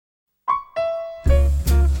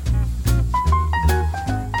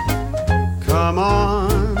come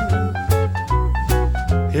on.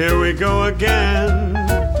 Here we go again,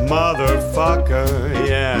 motherfucker.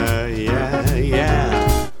 Yeah, yeah,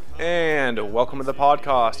 yeah. And welcome to the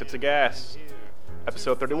podcast. It's a gas.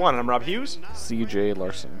 Episode 31. I'm Rob Hughes. CJ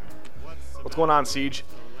Larson. What's going on, Siege?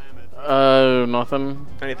 Nothing.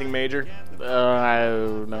 Anything major? I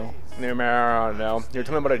don't know. No. You're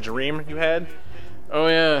telling me about a dream you had? Oh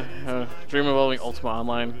yeah, dream involving Ultima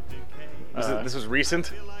Online. This was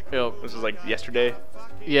recent? Yep. This was like yesterday?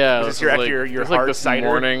 Yeah. Was this your hard this cider?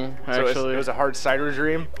 morning, actually. So it was a hard cider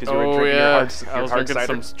dream? Because you were Oh drinking yeah, your I was hard drinking cider?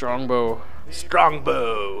 some Strongbow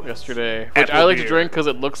Strongbow. yesterday, which Apple I like to beer. drink because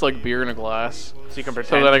it looks like beer in a glass. So you can So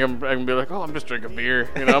pretend. that I can be like, oh, I'm just drinking beer.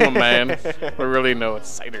 You know, I'm a man. But really, no,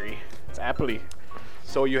 it's cidery. It's appley.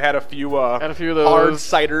 So you had a few, Had a few of those. hard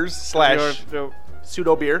ciders slash Yep.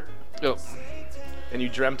 pseudo beer, Yep. and you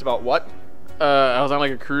dreamt about what? I was on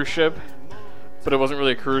like a cruise ship, but it wasn't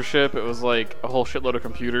really a cruise ship. It was like a whole shitload of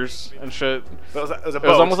computers and shit. It was a boat. It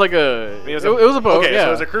was almost like a. I mean, it was a boat. Okay, yeah. so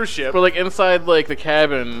it was a cruise ship. But like inside, like the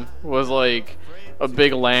cabin was like a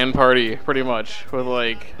big LAN party, pretty much, with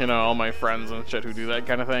like all my friends and shit who do that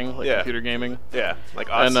kind of thing, like Yeah. computer gaming. Yeah, like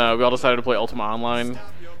us. And we all decided to play Ultima Online.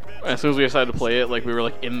 And as soon as we decided to play it, like we were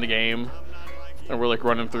like in the game, and we're like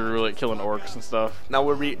running through, like killing orcs and stuff. Now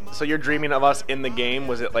so you're dreaming of us in the game.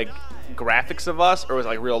 Was it like graphics of us, or was it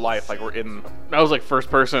like real life? Like we're in. That was like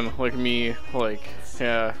first person, like me, like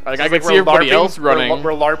yeah. Like I It's could like see everybody LARPing, else running.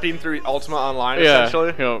 We're LARPing through Ultima Online, Yeah,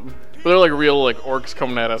 essentially. But they're like real like orcs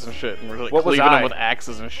coming at us and shit, and we're like What was cleaving I? them with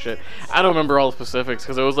axes and shit. I don't remember all the specifics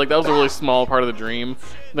because it was like that was a really small part of the dream.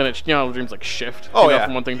 Then it the dreams like shift Yeah.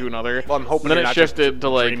 from one thing to another. Well, I'm hoping and then you're it not just shifted to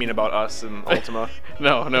like dreaming about us in Ultima.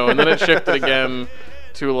 no, and then it shifted again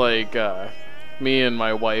to like me and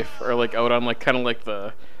my wife are like out on like kind of like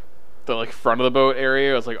the like front of the boat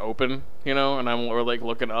area. It's like open, and we're like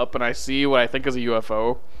looking up and I see what I think is a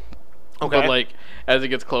UFO. Okay. But like as it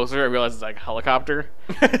gets closer, I realize it's like a helicopter,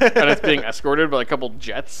 and it's being escorted by like, a couple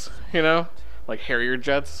jets, like Harrier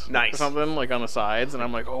jets, Nice. or something, like on the sides. And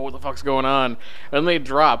I'm like, oh, what the fuck's going on? And then they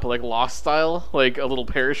drop like Lost style, like a little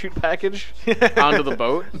parachute package onto the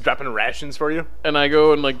boat, Dropping rations for you. and I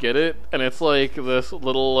go and like get it, and it's like this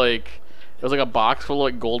little like it was like a box full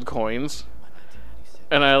of like gold coins.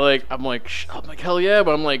 And I'm like hell yeah,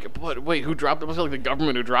 but I'm like, what? Wait, who dropped it? It must be like the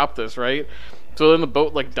government who dropped this, right? So then the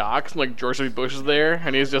boat like docks, and like George W. Bush is there,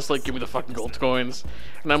 and he's just like, give me the fucking gold coins.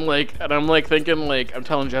 And I'm like thinking like, I'm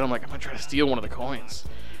telling Jen, I'm like, I'm gonna try to steal one of the coins,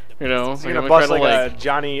 So Like, you're I'm gonna gonna bust try to like a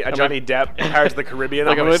Johnny Depp Pirates of the Caribbean.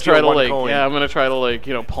 like I'm gonna steal try to one like, coin. yeah, I'm gonna try to like,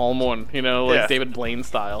 palm one, like Yeah. David Blaine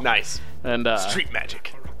style. Nice. And Street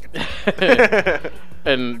magic.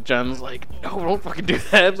 And Jen's like, no, don't fucking do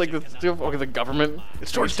that. Like, the government.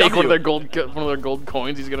 It's George Take one W. of their gold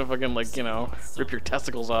coins. He's gonna fucking like, rip your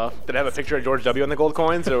testicles off. Did it have a picture of George W. on the gold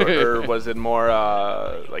coins, or was it more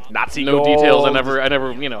like Nazi No gold? details. I never,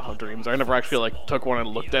 how dreams are. I never actually like took one and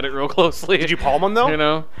looked at it real closely. Did you palm one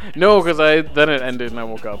though? No, because then it ended and I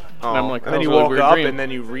woke up. Oh. And I'm like, and then that you was a really woke weird up, dream. and then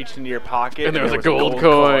you reached into your pocket, And there was a a gold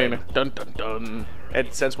coin. Dun dun dun.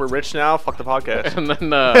 And since we're rich now, fuck the podcast. And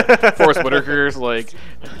then Forrest Whitaker's like,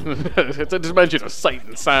 it's a dimension of sight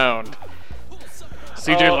and sound.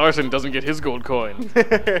 CJ Oh. Larson doesn't get his gold coin.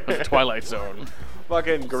 The Twilight Zone.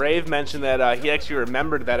 Fucking Grave mentioned that he actually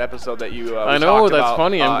remembered that episode that you. I know, talked that's about,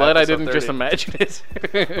 funny. I'm glad I episode didn't just 30. imagine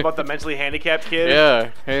it. About the mentally handicapped kid.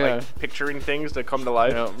 yeah. Like picturing things to come to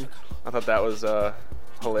life. Yeah. I thought that was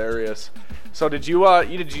hilarious. So did you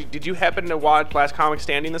did you happen to watch Last Comic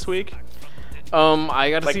Standing this week? I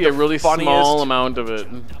got to Like see the a really funniest- small amount of it.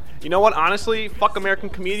 You know what? Honestly, fuck American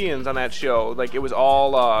comedians on that show. Like it was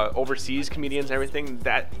all overseas comedians and everything.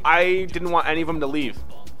 That I didn't want any of them to leave.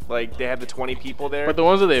 Like they had the 20 people there. But the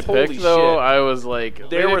ones that they Holy picked, though, shit. I was like, There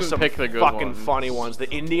they were didn't some pick the good fucking ones. funny ones. The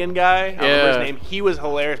Indian guy, I don't remember his Yeah. name. He was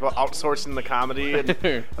hilarious about outsourcing the comedy,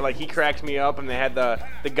 and like he cracked me up. And they had the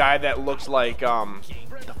guy that looked like what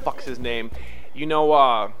the fuck's his name? You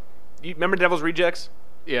remember Devil's Rejects?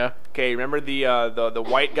 Yeah. Okay, remember the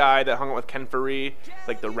white guy that hung out with Ken Furry,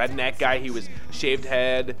 like the redneck guy? He was shaved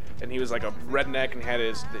head, and he was like a redneck, and had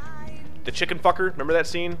the chicken fucker. Remember that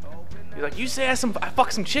scene? He's like, "You say I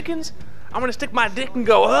fuck some chickens? I'm gonna stick my dick and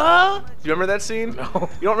go, huh?" Do you remember that scene? No.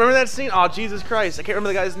 You don't remember that scene? Oh, Jesus Christ! I can't remember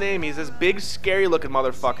the guy's name. He's this big, scary-looking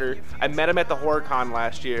motherfucker. I met him at the HorrorCon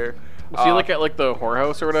last year. Was he like at like the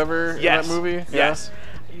whorehouse or whatever Yes. in that movie? Yes.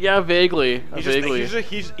 Yeah, vaguely. He's Vaguely.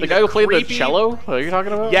 he's the guy who played creepy, the cello? Are you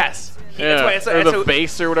talking about? Yes. Yeah. Or the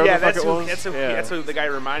bass or whatever yeah, the fuck that's it who, was. That's who, Yeah. that's who the guy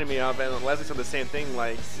reminded me of. And Leslie said the same thing.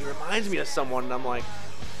 Like, he reminds me of someone. And I'm like,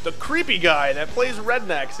 the creepy guy that plays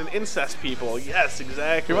rednecks and incest people. Yes,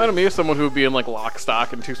 exactly. He reminded me of someone who would be in like Lock,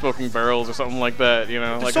 Stock, and Two Smoking Barrels or something like that. You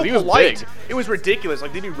know, They're like so he was polite. big. It was ridiculous.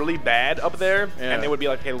 Like they'd be really bad up there, Yeah. and they would be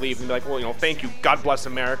like, "Hey, leave," and be like, "Well, thank you. God bless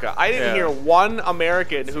America." I didn't Yeah. hear one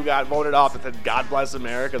American who got voted off that said, "God bless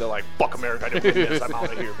America." They're like, "Fuck America! I didn't win this. I'm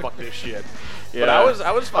out of here. Fuck this shit." Yeah. But I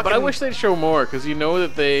was fucking. But I wish they'd show more because you know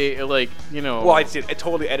that they like Well, I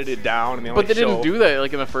totally edited down, and they But only they didn't show- do that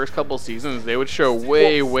like in the first couple seasons. They would show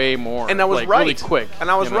way more. And I was like, right. really quick. And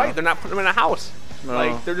I was you know? right. They're not putting them in a house. No.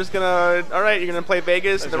 Like they're just gonna. All right, you're gonna play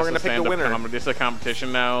Vegas, and then we're gonna It's just pick a the stand-up winner. It's a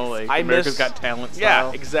competition now. Like I America's miss- Got Talent. Yeah,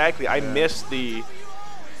 Style. exactly. I miss the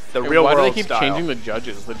And real why world do they keep style. changing the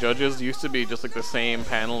judges? The judges used to be just like the same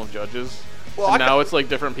panel of judges. Well, and I now ca- it's like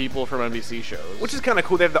different people from NBC shows. Which is kind of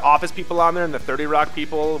cool. They have the Office people on there and the 30 Rock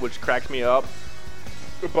people, which cracks me up.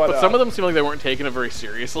 but some of them seem like they weren't taking it very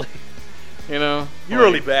seriously. You know, You're Like,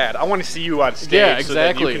 really bad. I want to see you on stage. Yeah, So that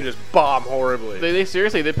exactly. you can just bomb horribly. They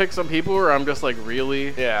seriously they pick some people where I'm just like really.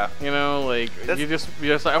 yeah. You know, like That's- you just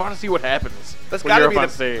I want to see what happens. That's when got to you're be up on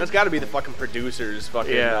the stage. that's got to be the fucking producers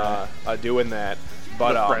fucking Yeah. doing that.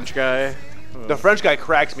 But the French guy. the French guy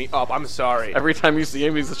cracks me up. I'm sorry. Every time you see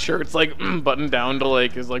him, his shirt's like buttoned down to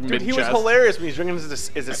like his like Dude, mid he chest. was hilarious when he's drinking his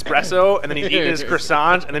espresso and then he's eating his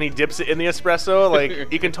croissant and then he dips it in the espresso.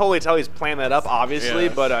 Like you can totally tell he's playing that up, obviously.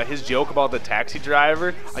 Yeah. But his joke about the taxi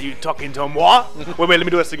driver, "Are you talking to moi?" wait, let me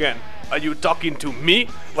do this again. "Are you talking to me?"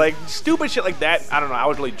 Like stupid shit like that. I don't know. I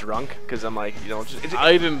was really drunk because I'm like,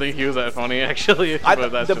 I didn't think he was that funny actually. but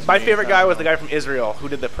that's just my me. favorite I guy don't was the know. guy from Israel who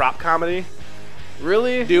did the prop comedy.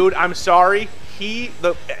 Really? Dude, I'm sorry.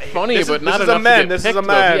 Funny, this but is, not this is a enough to man. get This is picked, a though. He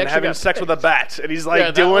man actually having got sex with a picked. bat, and he's Yeah, like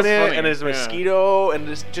that doing was it, funny, and his yeah. mosquito, and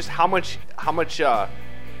just how much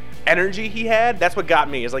energy he had. That's what got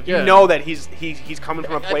me. Is like Yeah. you know that he's coming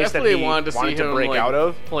from a I place that definitely he wanted to see him break like, out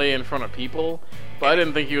of. play in front of people, but I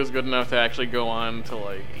didn't think he was good enough to actually go on to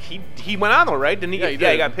like. He went on though, right? Didn't he?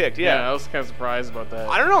 Yeah, He got picked. Yeah. I was kind of surprised about that.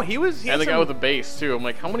 I don't know. He was. He and had the guy some- with the bass too. I'm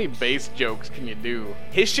like, how many bass jokes can you do?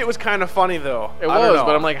 his shit was kind of funny though. It I don't was, know.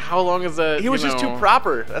 but I'm like, how long is that? he was you just know? too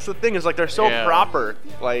proper. That's the thing. Is like they're so Yeah. proper.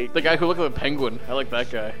 Like The guy who looked like a penguin. I like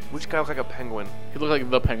that guy. which guy looked like a penguin? He looked like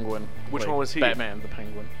the penguin. Which Like, one was he? Batman, the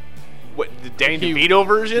penguin. What the Danny He- DeVito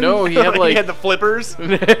version? No, he had, like- he had the flippers.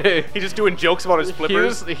 he He's just doing jokes about his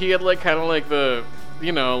flippers. he had like kind of like the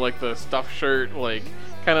like the stuffed shirt, like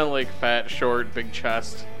kind of like fat, short, big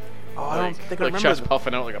chest. Oh, I don't Like, think I like remember. chest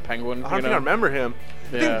puffing out like a penguin. I don't you think know? I remember him. I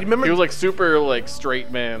think- Yeah. you remember He was like super like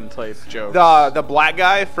straight man type joke. the black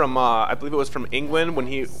guy from I believe it was from England when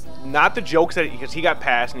he not the jokes that because he got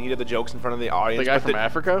passed and he did the jokes in front of the audience. The guy but from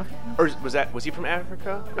Africa, or was he from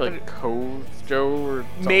Africa? I like thought Kojo or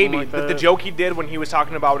something maybe like the that. joke he did when he was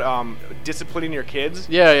talking about disciplining your kids.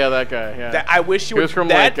 Yeah, that guy. Yeah. That I wish you He would. was from,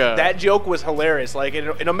 that like, that joke was hilarious. Like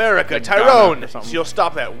in America, Like Ghana Tyrone, or something. she'll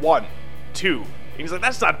stop at 1, 2. And he's like,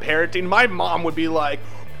 that's not parenting. My mom would be like,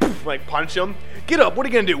 like punch him. Get up. What are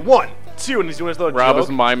you gonna do? 1, 2. And he's doing his little Rob joke.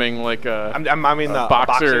 is miming like I'm miming the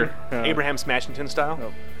boxer. boxer, Yeah. Abraham Smashington style.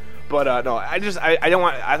 Nope. But no, I don't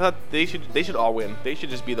want. I thought they should all win. They should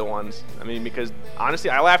just be the ones. I mean, because honestly,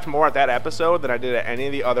 I laughed more at that episode than I did at any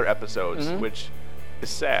of the other episodes, Mm-hmm. which is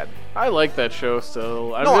sad. I like that show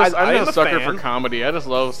still. I'm No, just, I I'm am just a a sucker fan. for comedy. I just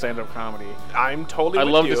love stand-up comedy. I'm totally. I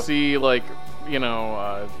with love you. to see like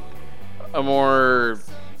a more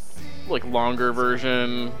like longer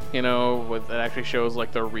version, with that actually shows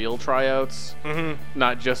like the real tryouts,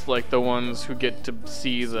 not just like the ones who get to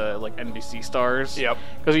see the like NBC stars. Yep.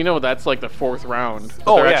 Because that's like the 4th round that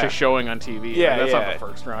Oh, they're yeah. actually showing on TV. Yeah, and that's yeah. not the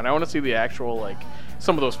first round. I want to see the actual like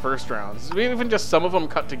some of those first rounds. Even just some of them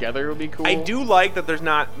cut together would be cool. I do like that. There's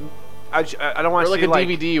not. I don't want Or to like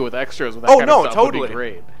see a DVD with extras with that Oh, kind no, of stuff would totally. be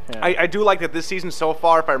great. Yeah. I do like that this season so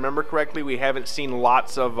far, if I remember correctly, we haven't seen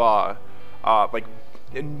lots of like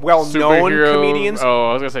well-known Superhero- comedians. Oh,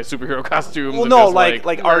 I was gonna say superhero costumes. Well, and no, just,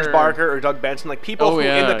 like Arj "Nerd." Barker or Doug Benson, like people Oh, who in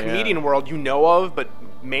yeah, the comedian yeah. world you know of, but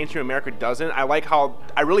mainstream America doesn't. I like how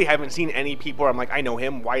I really haven't seen any people where I'm like, I know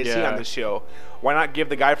him. Why is he Yeah. on this show? Why not give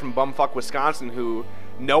the guy from Bumfuck Wisconsin who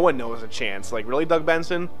no one knows a chance? Like, really, Doug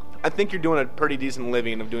Benson? I think you're doing a pretty decent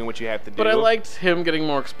living of doing what you have to do. But I liked him getting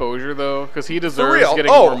more exposure though, because he deserves real.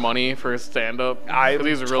 getting Oh. more money for his stand-up. I'm 'Cause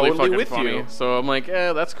he's really totally fucking with funny. you. So I'm like,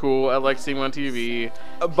 that's cool. I like seeing him on TV.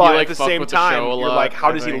 But He, like, at the fucked same with the time, show a you're lot, like, how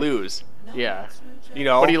I does he think. lose? Yeah, You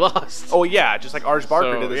know? but he lost. Oh yeah, just like Arj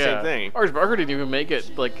Barker So, did the yeah. same thing. Arj Barker didn't even make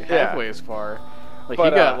it like halfway as far. Like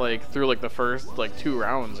But, he got like through like the first like 2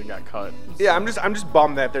 rounds and got cut. Yeah, I'm just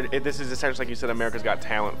bummed that this is essentially, like you said, America's Got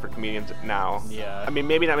Talent for comedians now. Yeah. I mean,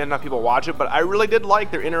 maybe not enough people watch it, but I really did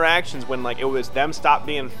like their interactions when like it was them stop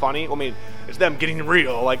being funny. Well, I mean, it's them getting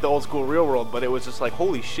real, like the old school Real World, but it was just like,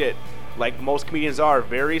 holy shit. Like most comedians are,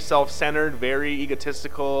 very self-centered, very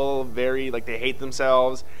egotistical, very like they hate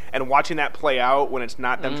themselves, and watching that play out when it's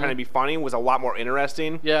not them trying to be funny was a lot more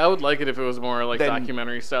interesting. Yeah, I would like it if it was more like Then-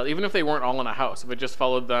 documentary style, even if they weren't all in a house. If it just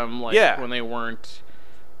followed them like Yeah. when they weren't.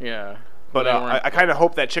 Yeah. But when they weren't- I kind of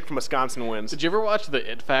hope that chick from Wisconsin wins. Did you ever watch the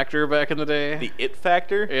It Factor back in the day? The It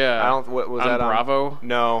Factor? Yeah. I don't. What was On that Bravo?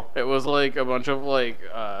 No. It was like a bunch of like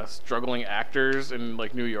struggling actors in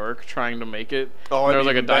like New York trying to make it. Oh, And there was that'd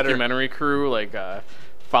like be a even better. documentary crew like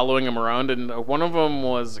following him around, and one of them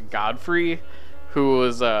was Godfrey, who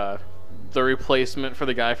was the replacement for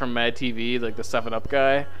the guy from Mad TV, like the 7-Up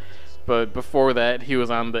guy. But before that, he was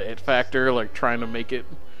on the It Factor, like trying to make it.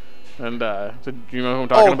 And do you know who I'm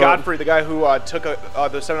talking Oh, about? Godfrey, the guy who took the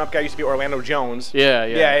 7-Up guy used to be Orlando Jones. Yeah.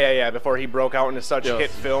 Yeah. Before he broke out into such Yeah. hit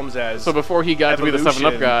films as. So before he got to be the 7-Up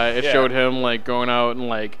Evolution. guy, it Yeah. showed him like going out and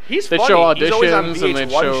like He's they'd funny. show auditions He's always on and they'd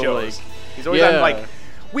VH1 show shows. like He's always on like,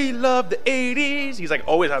 we love the 80s. He's like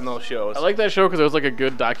always on those shows. I like that show because it was like a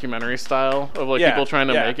good documentary style of like Yeah, people trying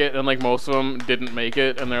to yeah. make it, and like most of them didn't make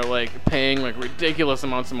it, and they're like paying like ridiculous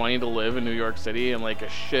amounts of money to live in New York City in like a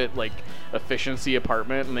shit like efficiency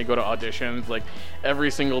apartment, and they go to auditions like every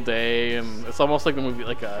single day, and it's almost like the movie,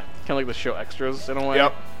 like kind of like the show Extras in a way.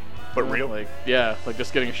 Yep. But real. Like yeah, like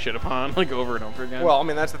just getting shit upon like over and over again. Well, I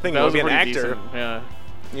mean, that's the thing. that You was want to be an pretty actor. decent. Yeah.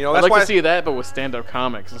 You know, I'd that's like why to see that, but with stand-up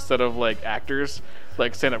comics instead of like actors,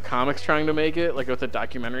 like stand-up comics trying to make it, like with a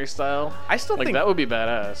documentary style. I still like think that would be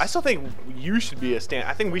badass. I still think you should be a stand.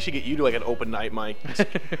 I think we should get you to like an open night mic.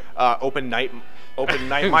 Open night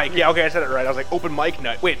mic. Yeah, okay, I said it right. I was like open mic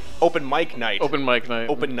night. Wait, open mic night. Open mic night.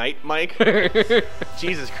 Open night mic.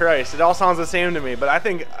 Jesus Christ, it all sounds the same to me. But I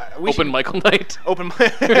think we Open should, Michael night. Open.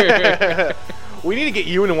 We need to get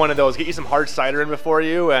you into one of those. Get you some hard cider in before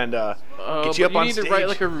you, and get you up you on need stage. to write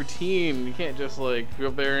like a routine. You can't just like go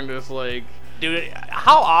up there and just like Dude,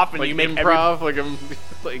 how often like do you make improv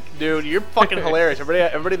like Dude, you're fucking hilarious.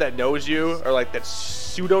 Everybody that knows you, or like that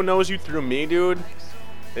pseudo knows you through me, dude,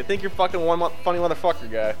 they think you're fucking one funny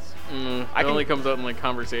motherfucker guy. it I can- only comes out in like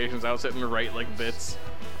conversations. I was sitting to write like bits.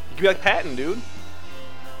 You could be like Patton, dude.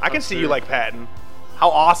 I can That's see true. you like Patton. How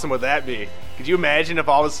awesome would that be? Could you imagine if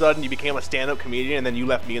all of a sudden you became a stand-up comedian and then you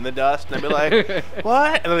left me in the dust, and I'd be like,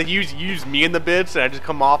 what? And then you use me in the bits, and I just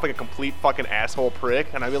come off like a complete fucking asshole prick,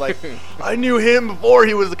 and I'd be like, I knew him before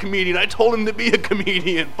he was a comedian. I told him to be a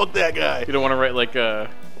comedian. Fuck that guy. You don't want to write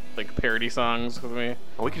like parody songs with me.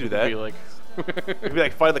 Oh, we could do It'd that. be like It'd be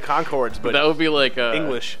like Fight of the Concords, but that would be like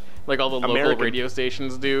English. like all the local American. radio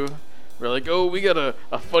stations do. We're like, oh, we got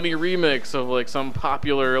a funny remix of like some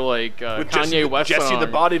popular like With Kanye West Jesse song. the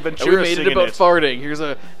Body And Ventura we made it singing about it. farting. Here's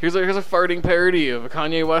a farting parody of a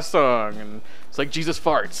Kanye West song, and it's like Jesus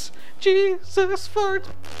farts. Jesus farts.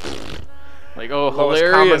 Like, oh, Lowest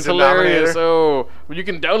hilarious, common hilarious. denominator. Oh, well, you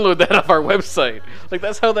can download that off our website. Like,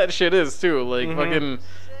 that's how that shit is too. Like, Mm-hmm.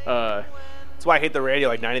 fucking. That's why I hate the radio,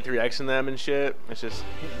 like 93X and them and shit. It's just,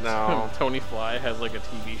 no. Tony Fly has like a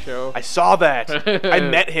TV show. I saw that. I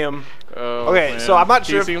met him. Oh, Okay, man. so I'm not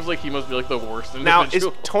sure He if- seems like he must be like the worst Now, is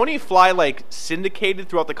individual. Tony Fly, like, syndicated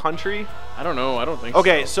throughout the country? I don't know. I don't think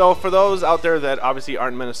Okay, so. so for those out there that obviously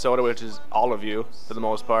aren't in Minnesota, which is all of you for the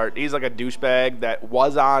most part, he's like a douchebag that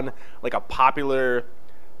was on, like, a popular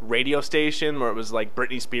radio station where it was, like,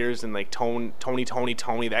 Britney Spears and, like, Tony,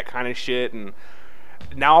 that kind of shit, and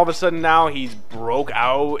now all of a sudden now he's broke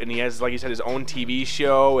out and he has, like you said, his own TV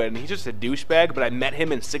show, and he's just a douchebag. But I met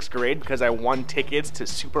him in 6th grade because I won tickets to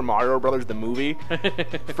Super Mario Brothers the movie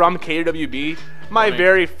from KWB, my Funny.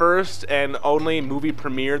 very first and only movie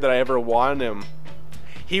premiere that I ever won. And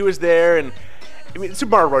he was there, and I mean, Super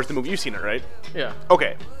Mario Brothers the movie, you've seen it, right? Yeah.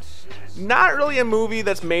 Okay, not really a movie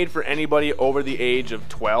that's made for anybody over the age of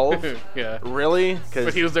 12. Yeah. Really? But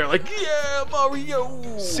Because he was there like, yeah,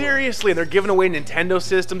 Mario. seriously, and they're giving away Nintendo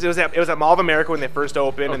systems. It was at Mall of America when they first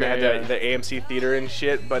opened, and they Okay, had the AMC theater and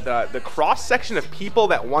shit. But the cross section of people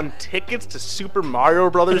that won tickets to Super Mario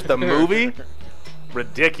Brothers the movie,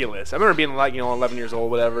 ridiculous. I remember being like 11 years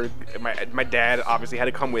old, whatever. My dad obviously had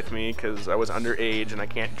to come with me because I was underage and I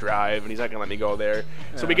can't drive, and he's not gonna let me go there.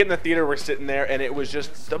 So we Yeah. get in the theater, we're sitting there, and it was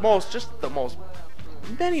just the most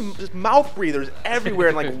many just mouth breathers everywhere,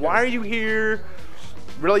 and like, why are you here?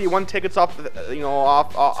 Really, you won tickets off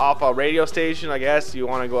off a radio station? I guess you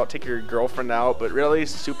want to go out, take your girlfriend out, but really,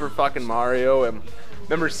 Super fucking Mario. And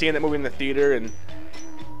remember seeing that movie in the theater, and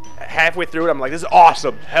halfway through it, I'm like, this is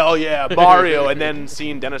awesome. Hell yeah, Mario. And then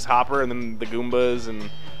seeing Dennis Hopper and then the Goombas and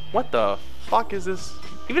what the fuck is this?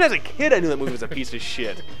 Even as a kid, I knew that movie was a piece of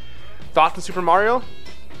shit. Thoughts on Super Mario?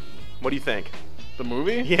 What do you think? The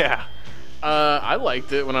movie? Yeah. I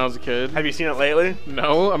liked it when I was a kid. Have you seen it lately?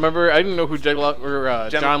 No, I remember. I didn't know who John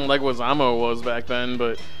Leguizamo was back then,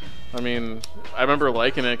 but I mean, I remember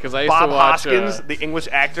liking it because I used Bob to watch. Hoskins, the English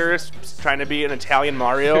actor, trying to be an Italian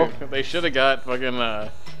Mario. They should have got fucking.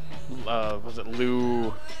 Was it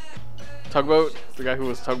Lou Tugboat? The guy who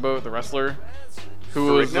was Tugboat, the wrestler,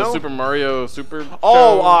 who was the Ferrigno? Super Mario Super.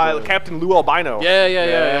 Oh, Show? Captain Lou Albino.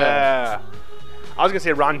 Yeah. I was gonna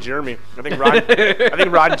say Ron Jeremy. I think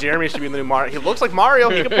Ron Jeremy should be in the new Mario. He looks like Mario.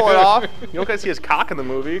 He can pull it off. You don't get to see his cock in the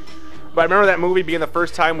movie. But I remember that movie being the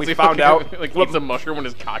first time we found out. Like eats a mushroom when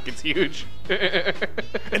his cock gets huge.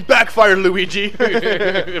 It backfired, Luigi.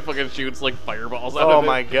 It fucking shoots like fireballs out of it. Oh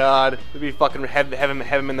my god. It'd be fucking have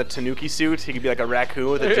him in the Tanuki suit. He could be like a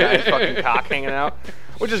raccoon with a giant fucking cock hanging out.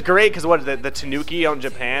 Which is great because what the Tanuki out in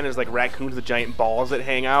Japan is like raccoons with giant balls that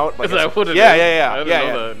hang out. Like Is that what it yeah, is? Yeah. I didn't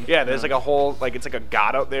yeah, know that. Yeah, there's like a whole it's like a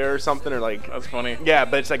god out there or something or like That's funny. yeah,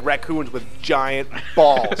 but it's like raccoons with giant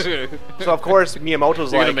balls. So of course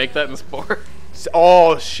Miyamoto's You're like gonna make that in Spore?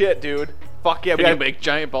 oh shit, dude. Fuck yeah. Can you make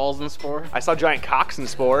giant balls in Spore? I saw giant cocks in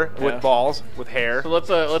Spore Yeah. with balls, with hair. So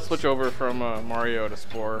let's switch over from Mario to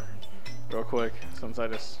Spore real quick since I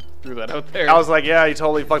just threw that out there. I was like, yeah, you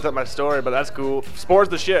totally fucked up my story, but that's cool. Spore's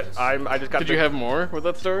the shit. I just got. Did you have more with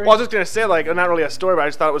that story? Well, I was just gonna say, like, not really a story, but I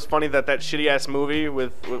just thought it was funny that shitty ass movie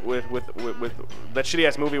with that shitty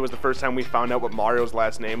ass movie was the first time we found out what Mario's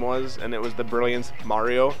last name was, and it was the Brilliance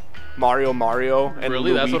Mario, and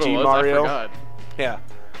Really? Luigi That's what it was? Mario. I forgot. Yeah.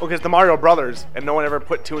 Well, because the Mario brothers, and no one ever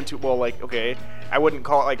put two and two. Well, like, okay, I wouldn't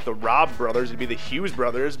call it like the Rob brothers; it'd be the Hughes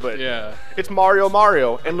brothers. But Yeah. it's Mario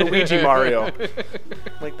and Luigi Mario.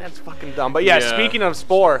 Like that's fucking dumb. But yeah, Yeah. speaking of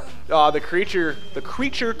Spore, the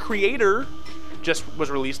creature creator just was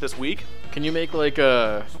released this week. Can you make like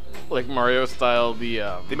Mario style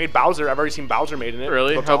They made Bowser. I've already seen Bowser made in it.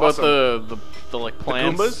 really? Looks How about awesome. the like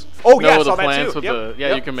plants? Goombas? Oh, yeah, I no, saw the that plants too. with Yep, the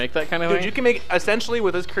yep. You can make that kind of Dude, thing. you can make essentially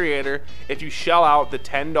with this creator if you shell out the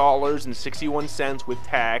 $10.61 with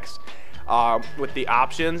tax. With the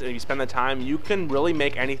options, and if you spend the time, you can really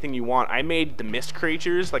make anything you want. I made the Mist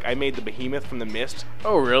creatures, like I made the Behemoth from the Mist.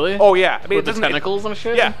 Oh really? Oh yeah, I mean With it the doesn't- tentacles and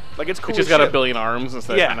shit. Yeah, like it's cool. It's just as got a shit. billion arms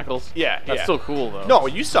instead Yeah. of tentacles. Yeah, That's yeah. still cool though. No,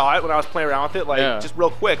 you saw it when I was playing around with it, like Yeah. just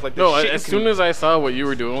real quick, like the No, shit as you soon can- as I saw what you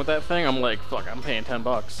were doing with that thing, I'm like, fuck, I'm paying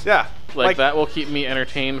 $10. yeah, Like that will keep me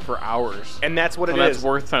entertained for hours. and that's what it And is. that's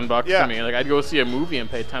worth $10 Yeah. to me. Like I'd go see a movie and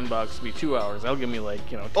pay $10 to be 2 hours. That'll give me like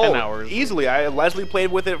 10 Oh, hours. easily. Leslie played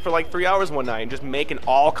with it for like 3 hours one night, just making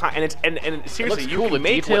all kind. And it's and It seriously, looks you cool. can The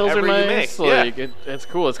make details are whatever you nice. make. Like Yeah. it's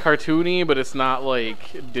cool. It's cartoony, but it's not like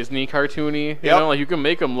Disney cartoony. You Yep. know, like you can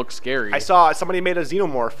make them look scary. I saw somebody made a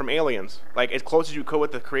xenomorph from Aliens, like as close as you could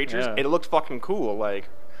with the creatures. Yeah. It looked fucking cool. Like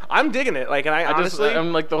I'm digging it. Like, and I I honestly,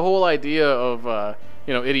 I'm like the whole idea of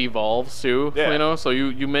it evolves too. Yeah. You know, so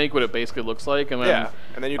you make what it basically looks like, and then yeah,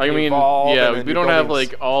 and then you I can mean, evolve. yeah, and then we your don't have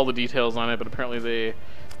buildings- like all the details on it, but apparently they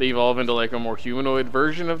evolve into like a more humanoid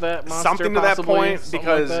version of that monster. something to that possibly, point something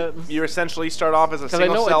because like that. you essentially start off as a Because I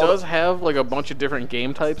single know cell. it does have like a bunch of different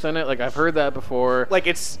game types in it. Like I've heard that before. Like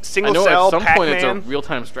it's I single know cell at some point it's a Pac-Man.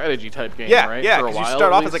 real-time strategy type game, Yeah, right? yeah. For a Because you while,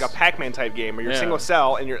 start at off as like a least. Pac-Man type game, where you're Yeah. single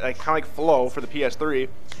cell and you're like kind of like Flow for the PS3,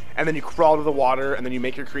 and then you crawl to the water, and then you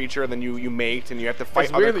make your creature, and then you mate, and you have to fight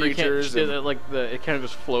It's other weird that you can't. creatures. and- It kind of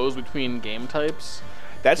just flows between game types.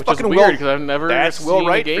 That's Which fucking is Will. weird because I've never That's seen Will a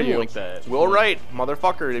Wright game for you. like that. Will Wright,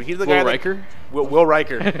 motherfucker. He's the Will guy. Riker? Will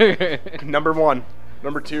Riker. Number 1.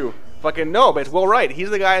 Number 2. Fucking no, but it's Will Wright.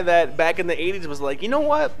 He's the guy that back in the 80s was like, you know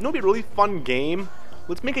what? You know, it'd be a really fun game.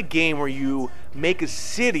 Let's make a game where you make a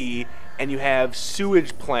city and you have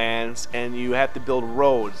sewage plants and you have to build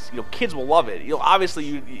roads. You know, kids will love it. You know, obviously,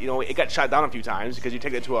 you know, it got shot down a few times because you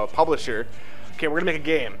take it to a publisher. Okay, we're gonna make a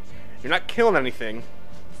game. You're not killing anything.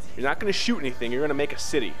 You're not gonna shoot anything. You're gonna make a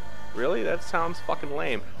city. Really? That sounds fucking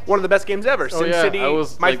lame. One of the best games ever. Oh, yeah. SimCity. I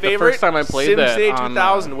was, My like, the favorite. first time I played that SimCity on,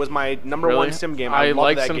 2000 was my number Really? one sim game. I loved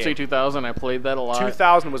liked that SimCity game. 2000. I played that a lot.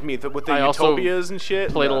 2000 was me with the I also utopias and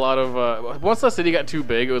shit. Played a lot of. Once the city got too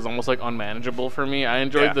big, it was almost like unmanageable for me. I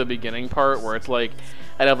enjoyed Yeah. the beginning part where it's like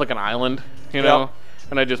I'd have like an island, you know,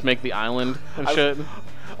 and I'd just make the island and shit.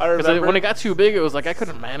 I remember when it got too big, it was like I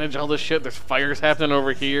couldn't manage all this shit. There's fires happening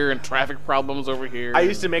over here and traffic problems over here. I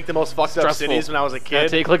used to make the most fucked up Stressful. cities when I was a I kid.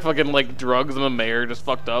 take like fucking like drugs. I'm a mayor, just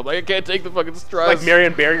fucked up. Like I can't take the fucking stress. Like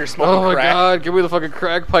Marion Barry, you're smoking Oh my crack. god, give me the fucking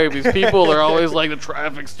crack pipe. These people are always like the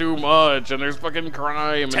traffic's too much and there's fucking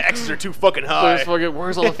crime. And Taxes are too fucking high. there's fucking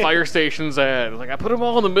where's all the fire stations at? Like I put them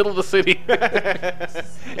all in the middle of the city.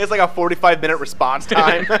 It's like a 45-minute response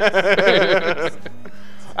time.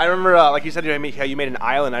 I remember, like you said, how you made an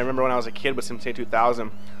island. I remember when I was a kid with SimCity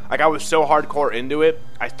 2000. Like, I was so hardcore into it.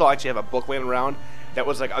 I still actually have a book laying around that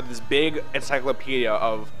was like this big encyclopedia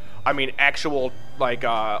of, I mean, actual like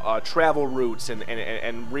travel routes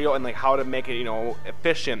and real and like how to make it, you know,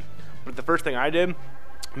 efficient. But the first thing I did,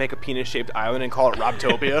 make a penis-shaped island and call it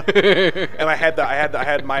Robtopia. And I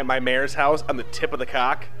had my mayor's house on the tip of the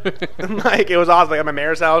cock. Like, it was awesome. Like, I had my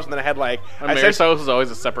mayor's house, and then I had like My mayor's house is always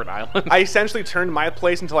a separate island. I essentially turned my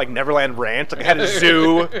place into like Neverland Ranch. Like I had a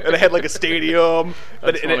zoo and I had like a stadium,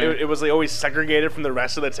 but That's it, funny. it was like always segregated from the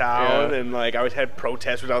rest of the town. Yeah. And like I always had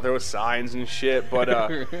protesters out there with signs and shit. But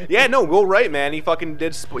yeah, no, Will Wright, man, he fucking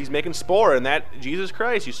did. He's making Spore, and that Jesus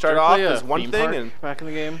Christ, you start off Play a as one theme thing, park and back in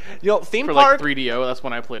the game you know, theme for park. like 3DO. That's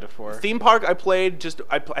when I played it for. Theme park, I played just.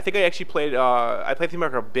 I think I actually played. I played theme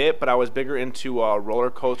park a bit, but I was bigger into Roller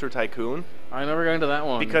Coaster Tycoon. I never got into that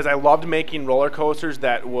one Because I loved making roller coasters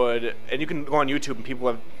that would, and you can go on YouTube and people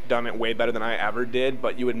have done it way better than I ever did,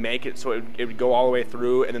 but you would make it so it would go all the way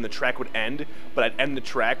through and then the track would end, but I'd end the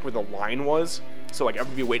track where the line was, so like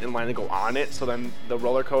everybody would be waiting in line to go on it, so then the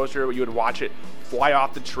roller coaster, you would watch it fly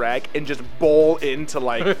off the track and just bowl into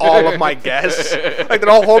like all of my guests. Like they're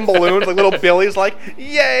all holding balloons, like little Billy's like,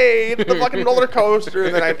 yay, it's the fucking roller coaster,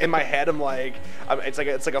 and then in my head I'm like, it's like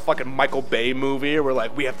a fucking Michael Bay movie where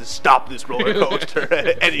like we have to stop this roller coaster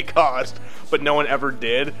at any cost, but no one ever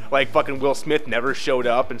did. Like fucking Will Smith never showed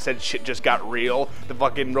up and said shit just got real. The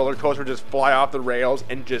fucking roller coaster just fly off the rails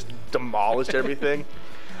and just demolished everything.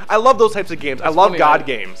 I love those types of games. I love funny, God I-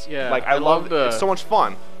 games. yeah, like I I love loved, it's so much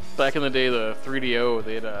fun. Back in the day, the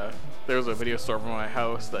 3DO, there was a video store by my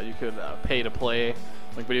house that you could pay to play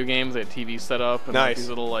like video games. They had TVs set up and like, Nice. these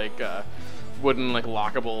little like wooden like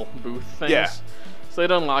lockable booth things. Yeah. So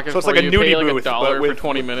they'd unlock it So it's for like a you, nudie pay like booth, but $1 for with-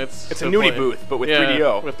 20 minutes. It's a to nudie play. booth, but with Yeah,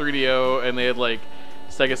 3DO. With 3DO, and they had like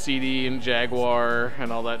Sega CD and Jaguar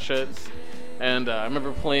and all that shit. And I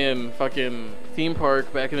remember playing fucking Theme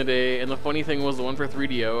Park back in the day, and the funny thing was the one for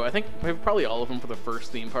 3DO, I think probably all of them for the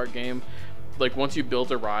first Theme Park game, like once you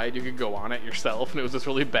built a ride, you could go on it yourself, and it was this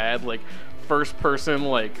really bad like first person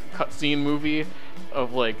like cutscene movie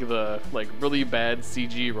of like the like really bad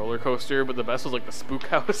CG roller coaster, but the best was like the spook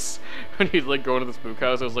house. When you'd like go into the spook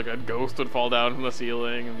house, it was like a ghost would fall down from the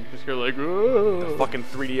ceiling, and you're like, "Whoa." Fucking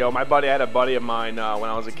 3DO. I had a buddy of mine when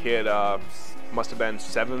I was a kid. Must have been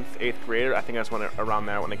 7th, 8th grader. I think that's when around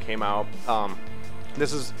there when it came out.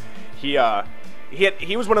 This is he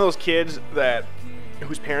was one of those kids that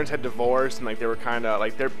whose parents had divorced, and like they were kind of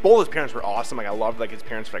like both his parents were awesome. Like I loved like his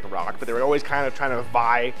parents like rock, but they were always kind of trying to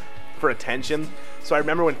vie for attention. So I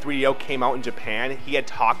remember when 3DO came out in Japan, he had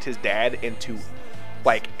talked his dad into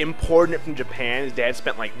like importing it from Japan. His dad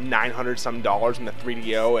spent like $900 some on the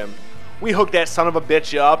 3DO, and we hooked that son of a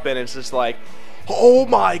bitch up, and it's just like, oh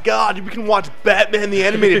my god, we can watch Batman the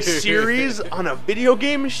Animated Series on a video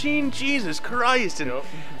game machine? Jesus Christ. And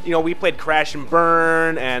you know, we played Crash and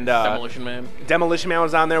Burn, and Demolition Man. Demolition Man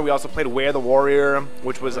was on there. We also played Way the Warrior,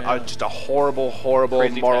 which was just a horrible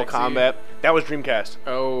Crazy Mortal Taxi. Kombat. That was Dreamcast.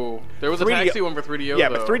 Oh, there was a 3DO taxi one for 3DO. Yeah,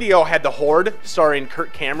 though. but 3DO had The Horde, starring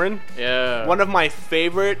Kirk Cameron. Yeah. One of my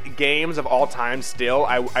favorite games of all time still.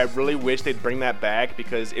 I really wish they'd bring that back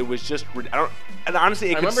because it was just, and honestly,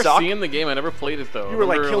 it I could remember suck. seeing the game. I never played it though. You were I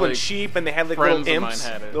like remember, killing sheep, and they had like friends little of mine imps,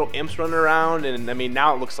 had it. little imps running around, and I mean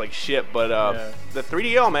now it looks like shit. But the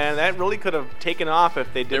 3DO, man, that really could have taken off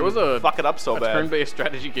if they There didn't was a fuck it up so bad. turn-based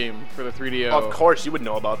strategy game for the 3DO. Of course, you would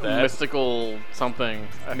know about that. Mystical something.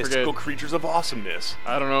 I Mystical forget. creatures of awesomeness.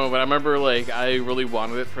 I don't know, but I remember like I really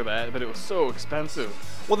wanted it for that, but it was so expensive.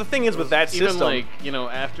 Well, the thing is with that Even system, like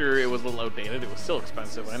after it was a little outdated, it was still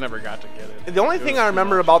expensive. I never got to get it. the only It thing was I too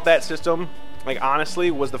remember much. about that system, like honestly,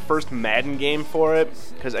 was the first Madden game for it.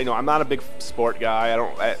 Because I'm not a big sport guy.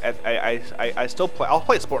 I still play. I'll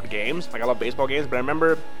play sport games. Like I love baseball games, but I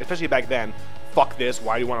remember, especially back then, fuck this.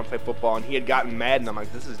 Why do you want to play football? And he had gotten Madden. I'm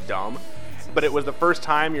like, this is dumb. But it was the first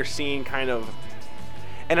time you're seeing kind of,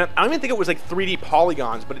 and I don't even think it was like 3D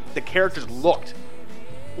polygons, but the characters looked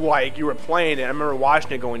like you were playing it. I remember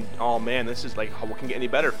watching it going, oh man, this is like, what can get any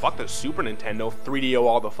better? Fuck the Super Nintendo, 3DO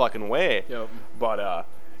all the fucking way. Yep. But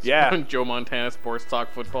yeah. Joe Montana Sports Talk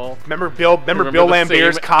Football. Remember Bill the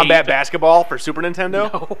Lambier's same Combat eight- Basketball for Super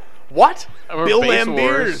Nintendo? No. What? I remember Bill Base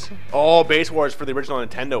Lambiers. Wars. Oh, Base Wars for the original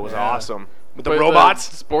Nintendo was Yeah. awesome. With the But robots.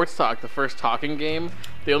 Sports Talk, the first talking game,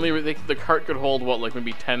 the cart could hold what, like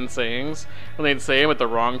maybe 10 sayings, and they'd say them at the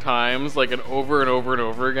wrong times, like and over and over and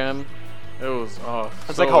over again. It was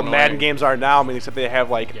It's so like how annoying. Madden games are now. I mean, except they have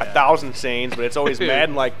like Yeah. 1,000 sayings, but it's always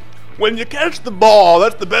Madden like, when you catch the ball,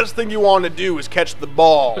 that's the best thing you want to do is catch the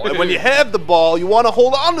ball. And when you have the ball, you want to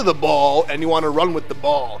hold on to the ball and you want to run with the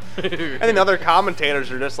ball. And then other commentators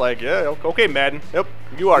are just like, yeah, okay, Madden. Yep,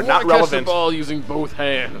 you are You not wanna catch the relevant. ball using both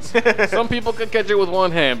hands. Some people can catch it with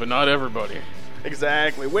one hand, but not everybody.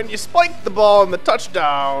 Exactly. When you spike the ball in the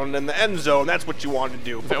touchdown and the end zone, that's what you want to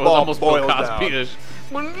do. That was Football almost Bill boils down. Cosby-ish.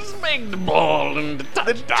 When you make the ball and the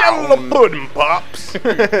The touchdown. jello pudding pops.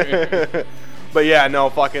 But yeah, no,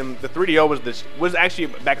 fucking the 3DO was actually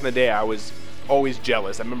back in the day. I was always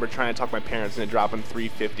jealous. I remember trying to talk my parents into dropping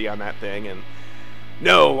 $350 on that thing, and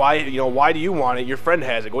no, why do you want it? Your friend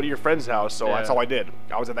has it. Go to your friend's house. So that's Yeah. all I did.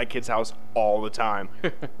 I was at that kid's house all the time.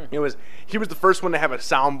 He was the first one to have a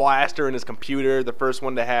sound blaster in his computer. The first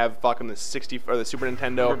one to have fucking the Super We're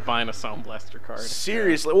Nintendo. buying a Sound Blaster card.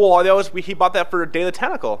 Seriously, well, he bought that for Day of the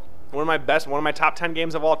Tentacle, one of my top 10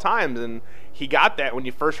 games of all time, and he got that when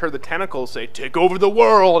you first heard the Tentacles say "Take over the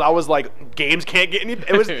world." I was like, games can't get any.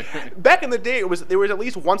 It was back in the day. There was at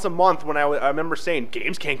least once a month when I remember saying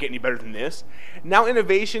games can't get any better than this. Now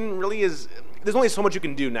innovation really is. There's only so much you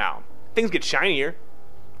can do now. Things get shinier,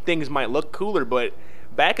 things might look cooler, but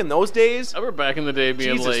back in those days, I remember back in the day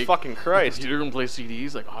being Jesus like, fucking Christ. You're gonna play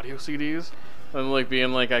CDs, like audio CDs, and like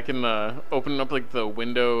being like, I can open up like the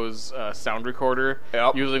Windows sound recorder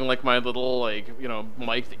Yep. using like my little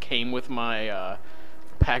mic that came with my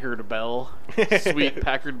Packard Bell, sweet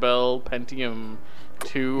Packard Bell Pentium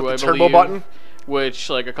 2, I the turbo believe, button? which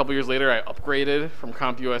like a couple years later I upgraded from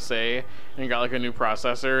CompUSA and got like a new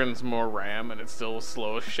processor and some more RAM, and it's still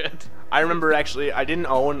slow as shit. I remember actually, I didn't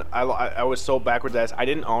own. I was so backwards ass. I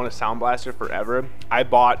didn't own a Sound Blaster forever. I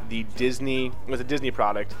bought the Disney. It was a Disney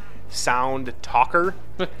product, Sound Talker.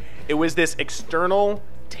 It was this external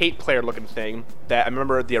tape player looking thing that I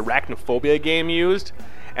remember the Arachnophobia game used.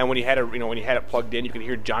 And when you had it plugged in, you could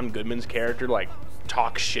hear John Goodman's character like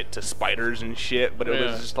talk shit to spiders and shit. But it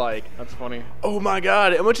Yeah. was just like, That's funny. oh my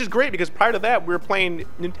god, and which is great because prior to that we were playing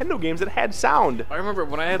Nintendo games that had sound. I remember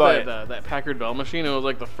when I had But- that Packard Bell machine. It was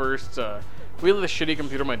like the first. We had the shitty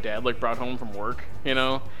computer my dad like brought home from work, and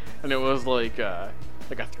it was like a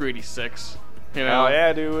 386, Oh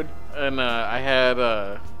yeah, dude. And I had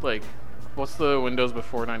like, what's the Windows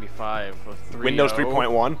before 95? Windows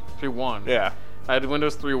 3.1. 3.1. Yeah. I had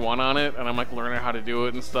Windows 3.1 on it, and I'm like learning how to do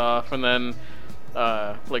it and stuff. And then,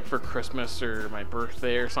 like for Christmas or my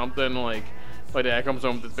birthday or something, like my dad comes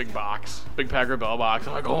home with this big Packard Bell box.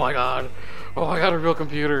 I'm like, oh my god, a real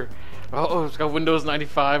computer. Oh, it's got Windows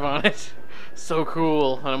 95 on it. So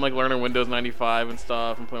cool. And I'm like learning Windows 95 and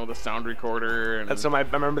stuff, and playing with a sound recorder. And That's I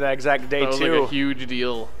remember that exact day that was too. like a huge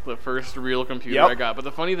deal. The first real computer Yep. I got. But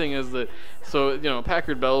the funny thing is that,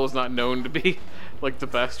 Packard Bell was not known to be like the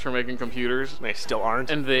best for making computers. They still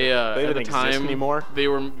aren't. And they They at don't the exist time anymore?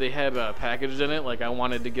 they had packaged in it. Like I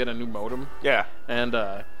wanted to get a new modem, Yeah. and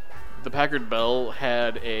the Packard Bell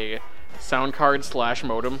had a sound card /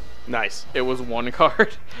 modem. Nice. It was one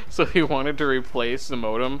card, so if you wanted to replace the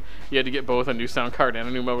modem, you had to get both a new sound card and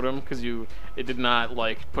a new modem because it did not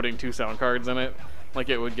like putting two sound cards in it. Like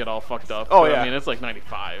it would get all fucked up. Oh, But, yeah. I mean, it's like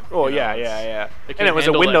 95. Oh you know, yeah, it's- yeah. it And can't it was a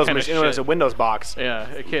handle that Windows kind of machine. It was a shit. Windows box. Yeah,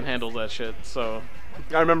 it can't handle that shit. So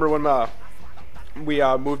I remember when we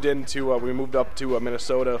moved up to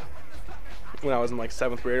Minnesota when I was in like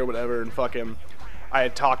 7th grade or whatever, and fucking I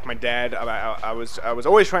had talked my dad. I was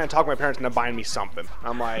always trying to talk my parents into buying me something.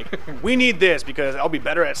 I'm like, we need this because I'll be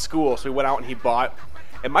better at school. So we went out and he bought.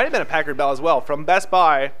 It might have been a Packard Bell as well from Best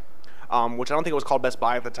Buy, which I don't think it was called Best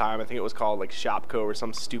Buy at the time. I think it was called like Shopco or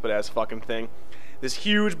some stupid ass fucking thing. This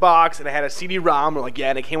huge box, and it had a CD-ROM. We're like, yeah,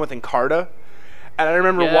 and it came with Encarta. And I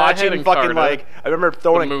remember Yeah, I had watching fucking Encarta. like I remember the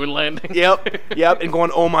throwing. moon landing. Yep, and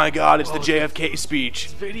going, oh my god, it's the JFK speech.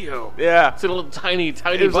 Video. Yeah. It's a little tiny It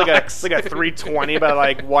was box. like a 320 by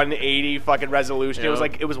like 180 fucking resolution. It was Yeah.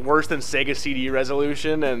 like it was worse than Sega CD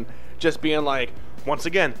resolution, and just being like, once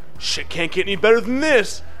again, shit can't get any better than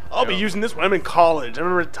this. I'll be Yeah. using this when I'm in college. I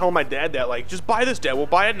remember telling my dad that, like, just buy this, Dad. We'll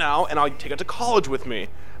buy it now, and I'll take it to college with me.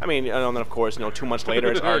 I mean, and then of course, 2 months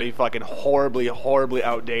later, it's already fucking horribly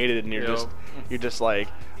outdated, and Yep. you're just like,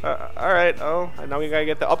 all right, now we gotta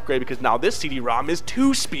get the upgrade because now this CD-ROM is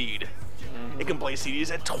 2-speed. It can play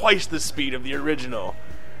CDs at twice the speed of the original.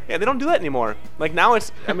 Yeah, they don't do that anymore. Like now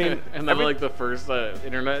it's, I mean, and then like the first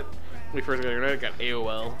internet We first got internet, got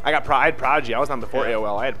AOL. I had Prodigy. I was on before Yeah.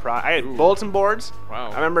 AOL. I had bulletin boards.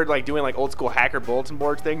 Wow. I remember like doing like old school hacker bulletin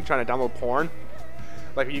board thing, trying to download porn.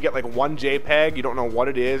 Like you get like one JPEG, you don't know what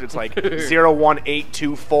it is. It's like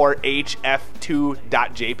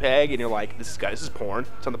 01824HF2.jpg, and you're like, this is porn.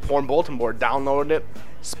 It's on the porn bulletin board. Downloading it,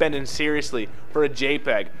 spending seriously for a JPEG,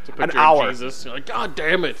 an Picture of hour. Jesus. You're like, God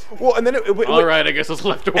damn it. Well, and then it would, All right, I guess it's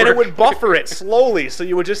left to work. and it would buffer it slowly, so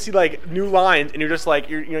you would just see like new lines, and you're just like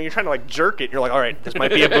you're trying to like jerk it. You're like, all right, this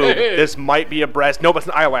might be a boob, this might be a breast. Nope, it's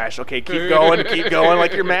an eyelash. Okay, keep going,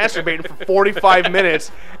 like you're masturbating for 45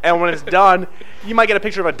 minutes, and when it's done, you might get a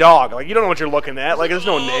picture of a dog. Like you don't know what you're looking at. Like there's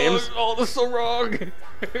no names. Oh, this is so wrong.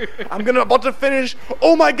 I'm about to finish.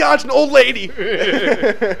 Oh my God, it's an old lady.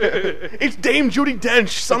 It's Dame Judi Dench,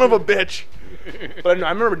 son of a bitch. But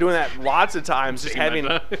I remember doing that lots of times, just Dame having,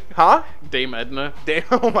 Edna. huh? Dame Edna.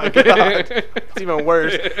 Oh my God, it's even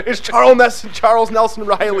worse. It's Charles Nelson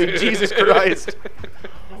Riley. Jesus Christ.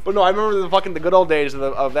 But no, I remember the good old days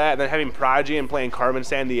of that, and then having Prodigy and playing Carmen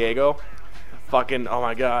Sandiego. Fucking, oh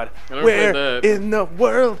my God. I never Where played that. in the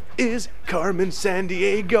world is Carmen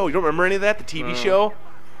Sandiego? You don't remember any of that? The TV show?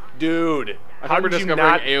 Dude. I How remember did you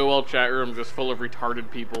discovering not? AOL chat rooms just full of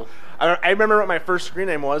retarded people. I remember what my first screen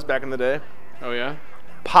name was back in the day. Oh, yeah?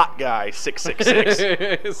 Pot Guy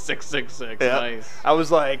 666. 666. Yeah. Nice. I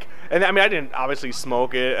was like, and I mean, I didn't obviously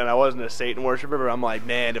smoke it, and I wasn't a Satan worshiper, but I'm like,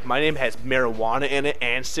 man, if my name has marijuana in it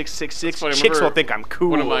and 666, Funny, I chicks remember will think I'm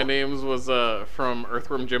cool. One of my names was from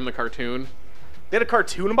Earthworm Jim the cartoon. They had a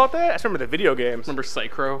cartoon about that? I just remember the video games. Remember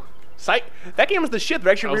Psychro? That game was the shit.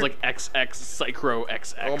 They're actually I was like XX Psychro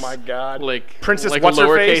XX. oh my God. Like Princess like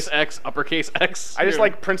What's-Her-Face? lowercase x, uppercase X. I just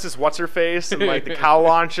like Princess What's-Her-Face and like the cow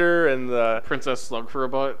launcher and the Princess Slug for a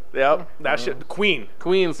butt. yep, that shit. The Queen.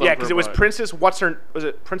 Queen Slug Yeah, for because a it was butt.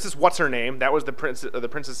 Princess What's Her Name? That was the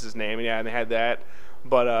princess's name. Yeah, and they had that.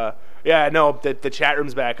 But yeah, no, the chat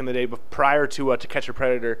rooms back in the day prior to Catch a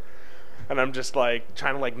Predator, and I'm just like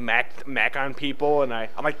trying to like mac on people, and I'm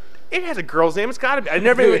like, it has a girl's name. It's gotta be. It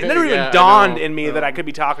never Yeah, even I dawned know. in me that I could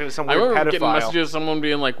be talking to some I weird remember getting pedophile. messages of someone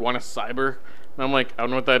being like, want a cyber? And I'm like, I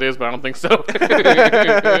don't know what that is, but I don't think so.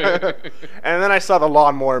 And then I saw the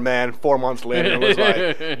Lawnmower Man 4 months later and was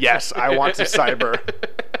like, yes, I want to cyber.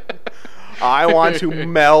 I want to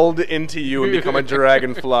meld into you and become a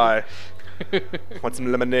dragonfly. Want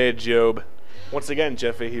some lemonade, Job? Once again,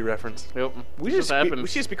 Jeff Fahey reference. Yep. We Just should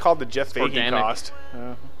happens. just be called the Jeff Fahey organic. cost.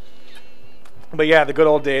 Yeah. But yeah, the good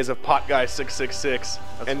old days of Pot Guy 666.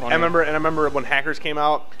 And funny. I remember when Hackers came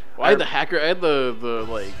out. Well, I had the hacker. I had the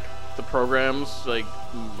like the programs like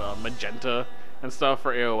Magenta and stuff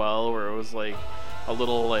for AOL, where it was like a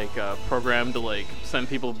little like program to like send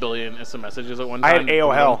people a billion instant messages at one I time. had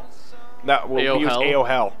AOL. We used AOL?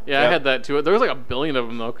 AOL. Yeah, Yep. I had that too. There was like a billion of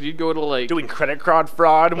them though, because you'd go to like Doing credit card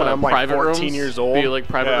fraud when I'm like private 14 rooms, years old. Be like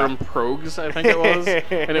private Yeah. room progs, I think it was,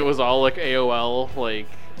 and it was all like AOL, like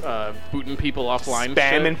booting people offline,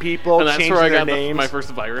 Spamming shit. people, and that's changing where I their got names. my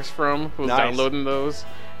first virus from. Was Nice. downloading those,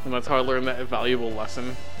 and that's how I learned that valuable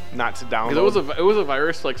lesson. Not to download. Because it was a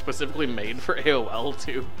virus like specifically made for AOL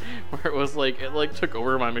too, where it was like it like took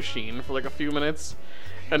over my machine for like a few minutes,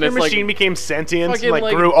 and Your it's machine like became sentient, fucking, and,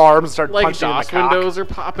 like- grew arms, and started like punching in the DOS cock. windows are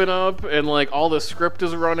popping up, and like all the script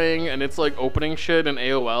is running, and it's like opening shit in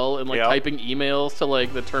AOL and like Yep. typing emails to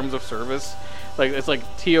like the terms of service. Like it's like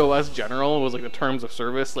TOS General was like the terms of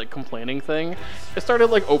service like complaining thing. I started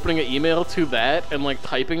like opening an email to that and like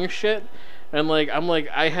typing shit. And like I'm like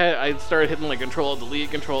I started hitting like control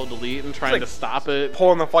delete and trying like to stop it.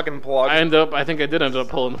 Pulling the fucking plug. I think I did end up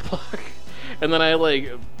pulling the plug. And then I like,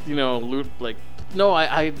 you know,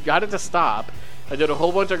 I got it to stop. I did a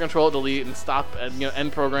whole bunch of control delete and stop and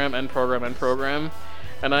end program.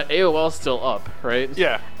 And AOL's still up, right?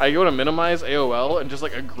 Yeah. I go to minimize AOL and just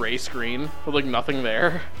like a gray screen with like nothing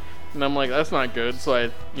there. And I'm like, that's not good. So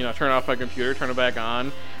I, turn off my computer, turn it back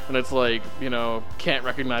on, and it's like, can't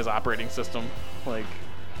recognize operating system. Like,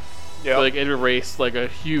 Yep. like it erased like a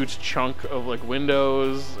huge chunk of like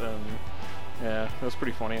Windows, and yeah, it was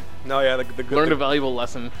pretty funny. No, yeah, Learned a valuable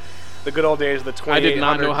lesson. the good old days of the 2800 I did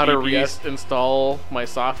not know how to DPS. reinstall my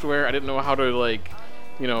software. I didn't know how to like,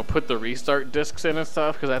 put the restart discs in and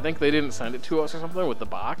stuff, because I think they didn't send it to us or something with the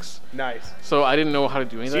box. Nice. So I didn't know how to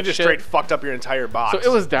do any of So that you just shit. straight fucked up your entire box. So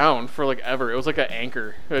it was down for like ever. It was like an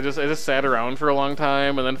anchor. It just sat around for a long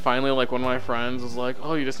time, and then finally, like one of my friends was like,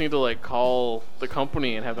 "Oh, you just need to like call the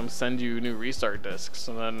company and have them send you new restart discs."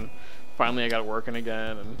 And then finally, I got it working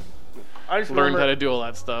again and I just learned remember, how to do all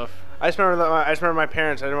that stuff. I just remember my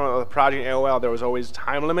parents. I remember with Project AOL, there was always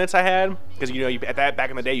time limits I had because at that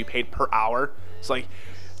back in the day you paid per hour. It's like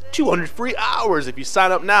 200 free hours if you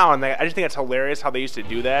sign up now. And I just think that's hilarious how they used to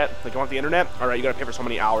do that. Like, on the internet, all right, you gotta pay for so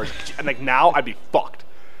many hours. And like now, I'd be fucked.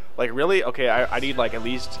 Like, really? Okay, I need like at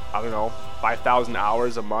least, I don't know, 5,000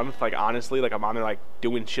 hours a month. Like, honestly, like I'm on there like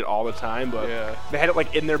doing shit all the time. But Yeah. they had it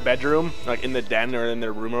like in their bedroom, like in the den or in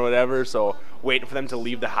their room or whatever. So waiting for them to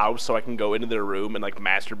leave the house so I can go into their room and like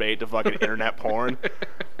masturbate to fucking internet porn.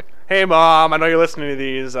 Hey mom, I know you're listening to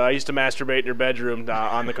these. I used to masturbate in your bedroom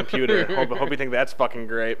on the computer. Hope you think that's fucking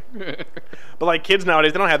great. But like kids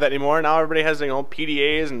nowadays, they don't have that anymore. Now everybody has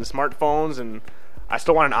PDAs and smartphones, and I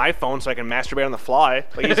still want an iPhone so I can masturbate on the fly.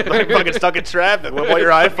 Like he's fucking stuck in traffic. What about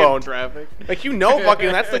your iPhone? Traffic. Like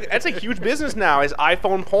fucking that's a huge business now. Is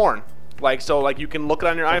iPhone porn. Like so like you can look it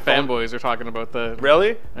on your iPhone. Fanboys are talking about that.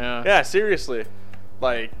 Really? Yeah. Yeah, seriously.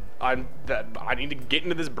 Like I need to get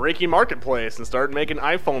into this breaking marketplace and start making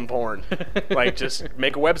iPhone porn. Like just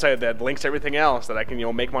make a website that links to everything else that I can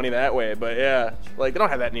make money that way. But yeah, like they don't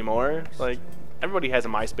have that anymore. Like everybody has a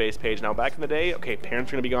MySpace page now. Back in the day, okay,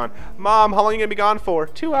 parents are gonna be gone. Mom, how long are you gonna be gone for?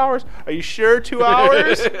 2 hours. Are you sure 2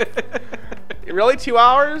 hours? Really 2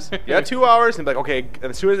 hours? Yeah, 2 hours. And be like, okay.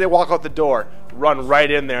 And as soon as they walk out the door, run right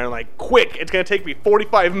in there and like, quick! It's gonna take me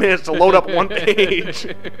 45 minutes to load up one page.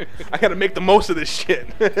 I gotta make the most of this shit.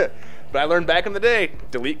 But I learned back in the day: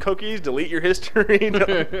 delete cookies, delete your history.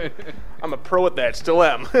 I'm a pro at that. Still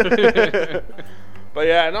am. But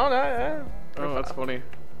yeah, no. Oh, that's funny.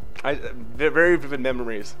 Very vivid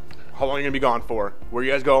memories. How long are you gonna be gone for? Where are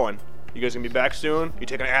you guys going? You guys gonna be back soon? You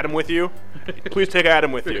taking Adam with you? Please take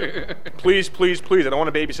Adam with you. Please, please, please. I don't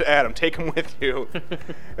want to babysit Adam. Take him with you.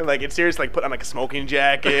 And like it's serious, like put on like a smoking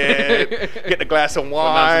jacket, getting a glass of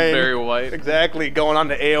wine. Very white. Exactly. Going on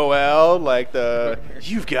to AOL, like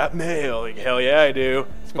you've got mail. Like hell yeah, I do.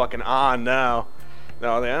 It's fucking on now.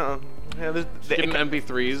 No, yeah. Getting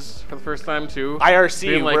MP3s for the first time too. IRC,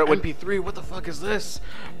 Being like, where it would MP3, what the fuck is this?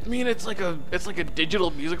 I mean, it's like a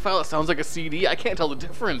digital music file. It sounds like a CD. I can't tell the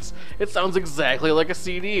difference. It sounds exactly like a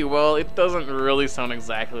CD. Well, it doesn't really sound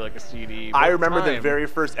exactly like a CD. I remember the very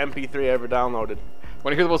first MP3 I ever downloaded.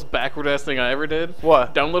 Want to hear the most backward ass thing I ever did?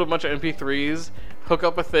 What? Download a bunch of MP3s, hook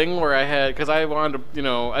up a thing where I had, because I wanted to,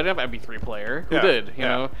 I didn't have an MP3 player. Who did? You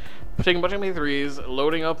know? Taking a bunch of MP3s,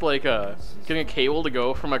 loading up getting a cable to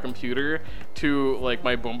go from my computer to like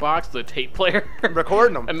my boombox, the tape player,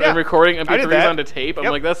 Recording them, and recording I did MP3s that. onto tape. I'm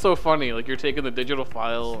like, that's so funny. Like you're taking the digital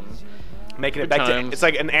file and making it Good back to times. it's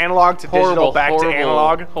like an analog to digital horrible, back horrible, to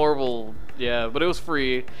analog. horrible. Yeah, but it was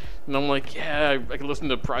free, and I'm like, yeah, I can listen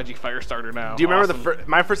to Prodigy Firestarter now. Do you remember Awesome.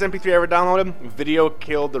 my first MP3 I ever downloaded? Video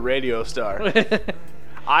Killed the Radio Star.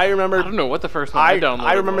 I remember. I don't know what the first one I downloaded.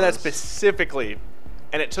 I remember that was. specifically,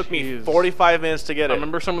 and it took me Jeez. 45 minutes to get it. I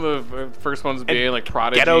remember some of the first ones being like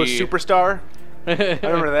Prodigy. Ghetto Superstar. I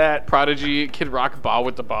remember that. Prodigy, Kid Rock, Ba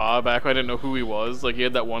with the Ba. Back when I didn't know who he was, like he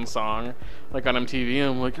had that one song, like on MTV, and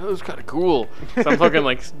I'm like, oh, it's kind of cool. So I'm fucking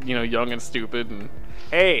like, young and stupid, and.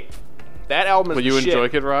 Hey, that album is But you the shit. enjoy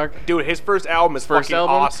Kid Rock? Dude, his first album is First fucking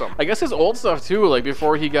album, awesome. I guess his old stuff too, like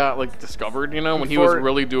before he got like discovered, when he was Before-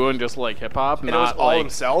 really doing just like hip hop, it not was all like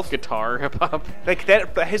himself? guitar hip hop. Like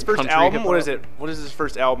that, his first Country album. What hip-hop. is it? What is his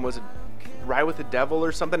first album? Was it Ride with the Devil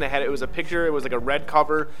or something? It was a picture. It was like a red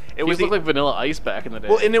cover. It He was looked like Vanilla Ice back in the day.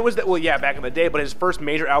 well, and it was yeah, back in the day. But his first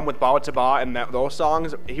major album with Ba to Ba and those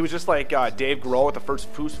songs, he was just like Dave Grohl with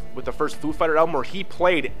the first Foo Fighter album, where he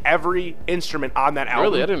played every instrument on that album.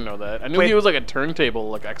 Really, I didn't know that. I knew Wait. he was like a turntable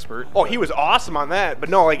like expert. Oh, he was awesome on that. But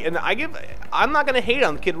no, like, and I'm not gonna hate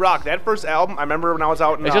on Kid Rock. That first album, I remember when I was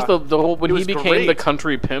out in. It's just the whole when it he was became great. the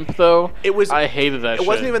country pimp though. It was. I hated that. It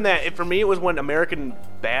wasn't shit. even that. For me, it was when American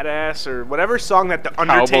Badass or whatever song that the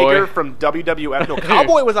Undertaker Cowboy. from WWF. No,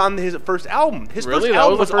 Cowboy was on his first album. His Really? first That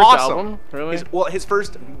album was the was first awesome. album? Really? His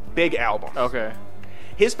first big album. Okay.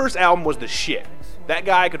 His first album was the shit. That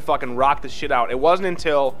guy could fucking rock the shit out. It wasn't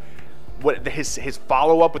until his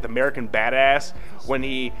follow up with American Badass when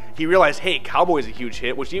he realized, hey, Cowboy's a huge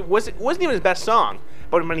hit, which wasn't even his best song.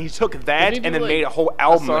 But when he took that Didn't he and do, then like, made a whole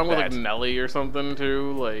album a song with with that, like Nelly or something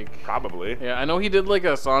too, like. probably. Yeah, I know he did like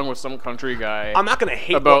a song with some country guy. I'm not gonna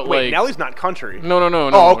hate. About, wait, like- Nelly's not country. No.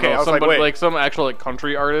 Oh, okay, No, I was like, somebody, wait. some actual like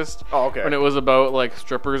country artist. Oh, okay. And it was about like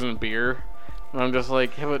strippers and beer. And I'm just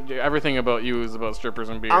like, hey, but everything about you is about strippers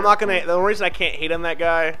and beer. I'm not gonna. The only reason I can't hate on that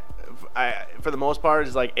guy, for the most part,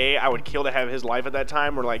 is like I would kill to have his life at that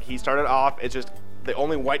time. Where like he started off, it's just the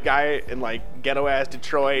only white guy in like ghetto ass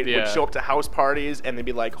Detroit would Yeah. show up to house parties and they'd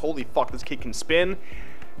be like, "Holy fuck, this kid can spin."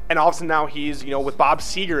 And all of a sudden now he's with Bob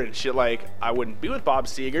Seger and shit. Like I wouldn't be with Bob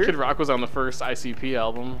Seger. Kid Rock was on the first ICP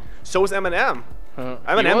album. So was Eminem.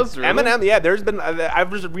 Eminem, was, really? Eminem, yeah. There's been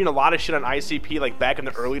I've just reading a lot of shit on ICP like back in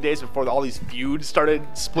the early days before all these feuds started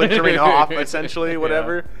splintering off, essentially,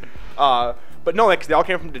 whatever. But no, like they all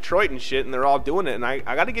came from Detroit and shit, and they're all doing it. And I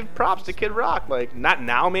got to give props to Kid Rock. Like not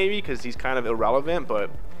now maybe because he's kind of irrelevant,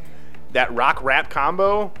 but that rock rap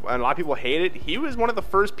combo, and a lot of people hate it. He was one of the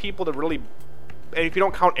first people to really. And if you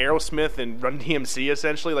don't count Aerosmith and Run DMC,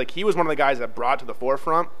 essentially, like he was one of the guys that brought it to the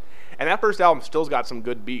forefront. And that first album still's got some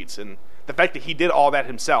good beats. And the fact that he did all that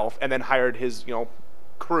himself and then hired his,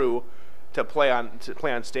 crew to play on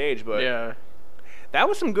stage, but Yeah. that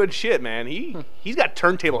was some good shit, man. He's got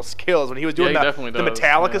turntable skills when he was doing he the definitely does,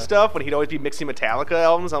 Metallica yeah. stuff. When he'd always be mixing Metallica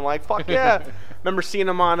albums, I'm like, fuck yeah. Remember seeing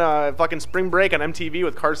him on fucking Spring Break on MTV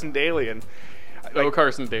with Carson Daly and.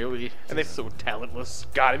 Carson Daly. And they're so talentless.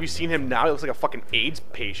 God, have you seen him now? He looks like a fucking AIDS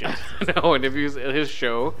patient. No, and if you his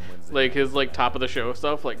show, like his top of the show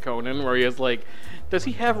stuff, like Conan, where he has does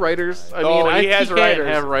he have writers? I mean, he has can't writers.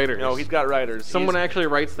 have writers. No, he's got writers. Someone actually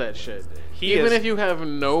writes that shit. He Even is- if you have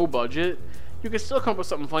no budget, you can still come up with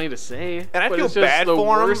something funny to say. And I but feel it's just bad the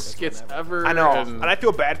for him. worst skits ever. I know, And and I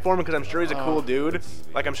feel bad for him because I'm sure he's a cool dude.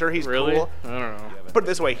 Like I'm sure he's really, cool. I don't know. Put it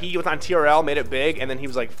this way, he was on TRL, made it big, and then he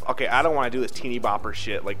was like, okay, I don't want to do this teeny bopper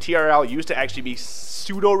shit. Like TRL used to actually be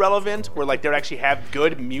pseudo relevant, where like they'd actually have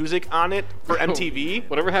good music on it for MTV.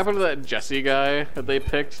 Whatever happened to that Jesse guy that they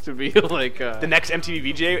picked to be like The next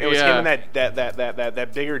MTV VJ, it was Yeah. him and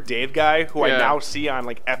that bigger Dave guy who I Yeah. now see on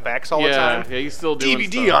like FX all the yeah, time. yeah, he's still doing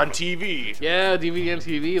DVD stuff. on TV. Yeah, DVD and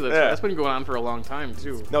TV. Yeah. That's been going on for a long time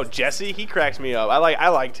too. No, Jesse, he cracks me up. I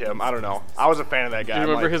liked him. I don't know. I was a fan of that guy. Do you I'm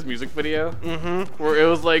remember like, his music video? Mm-hmm. Where it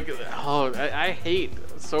was like, I hate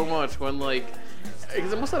so much when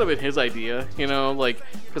because it must not have been his idea,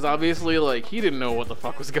 because obviously he didn't know what the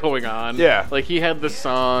fuck was going on. Yeah. Like he had this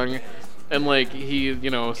song, and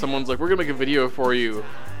someone's like, we're gonna make a video for you,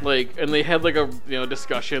 and they had a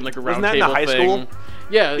discussion, a round Wasn't that in table high thing. school?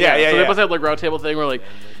 Yeah. Yeah, So they yeah. must have round table thing where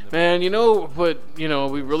man,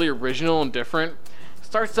 we really original and different.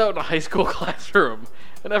 Starts out in a high school classroom,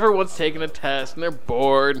 and everyone's taking a test, and they're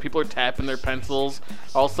bored, and people are tapping their pencils.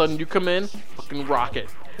 All of a sudden, you come in, fucking rock it.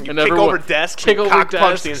 You And kick everyone- over desks, kick and over cock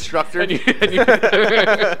punch the desks, instructor. and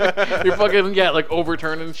you're fucking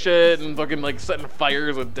overturning shit and fucking setting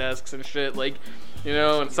fires with desks and shit,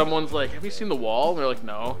 and someone's like, "Have you seen The Wall?" And they're like,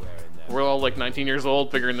 "No." We're all 19 years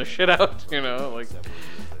old, figuring this shit out,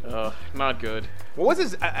 not good. What was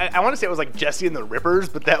his? I want to say it was Jesse and the Rippers,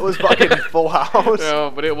 but that was fucking Full House.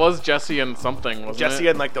 No, but it was Jesse and something, wasn't Jesse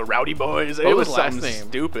it? and the Rowdy Boys. What It was was his last something name?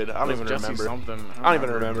 stupid. I don't even Jesse remember. something. I don't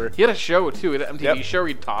even remember. He had a show too, an MTV Yep. show.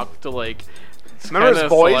 He talked to Remember his kinda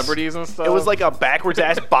voice? celebrities and stuff. It was like a backwards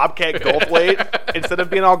ass Bobcat Goldthwait. Instead of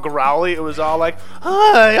being all growly, it was all like,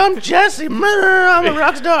 "Hi, I'm Jesse. I'm a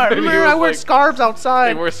rock star. He was I wear like- scarves They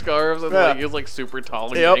outside." wore scarves and Yeah. he was super tall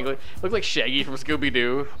and Yep. gangly. Looked like Shaggy from Scooby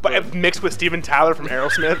Doo. But mixed with Steven Tyler from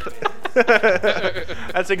Aerosmith.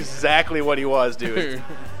 That's exactly what he was, dude.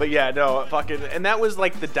 But yeah, no, fucking, and that was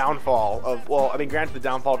the downfall of. Well, I mean, granted, the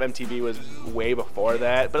downfall of MTV was way before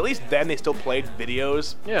that, but at least then they still played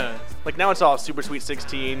videos. Yeah. Now it's all Super Sweet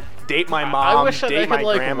 16, date my mom, wish that date I my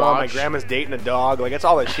could, grandma, my watch- grandma's dating a dog. That's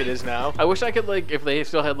all that shit is now. I wish I could if they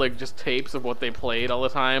still had just tapes of what they played all the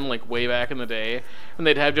time, way back in the day, and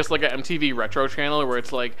they'd have just an MTV retro channel where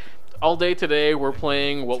it's all day today we're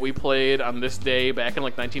playing what we played on this day back in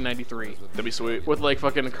 1993 That'd be sweet. with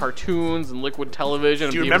fucking cartoons and liquid television.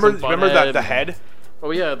 Do you and Beavis remember? and Remember Butthead. the head? Oh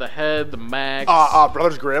yeah, the Head, the Max.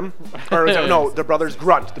 Brothers Grimm, or was it, no, the Brothers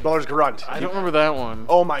Grunt. The Brothers Grunt. I don't remember that one.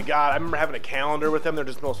 Oh my god, I remember having a calendar with them. They're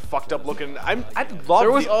just the most fucked up looking. I love. There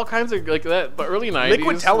was the, all kinds of that, but early '90s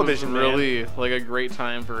Liquid television, was really a great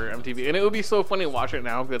time for MTV, and it would be so funny to watch it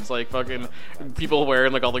now because it's fucking people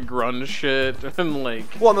wearing all the grunge shit and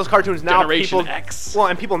well, in those cartoons now, Generation people. X. Well,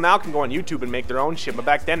 and people now can go on YouTube and make their own shit, but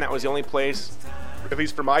back then that was the only place, at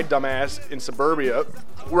least for my dumbass in suburbia,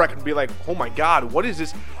 where I could be like, oh my god, what is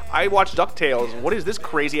this? I watched DuckTales. What is this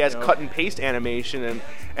crazy ass cut and paste animation?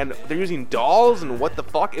 And they're using dolls and what the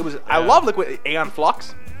fuck? It was. I love Liquid Aeon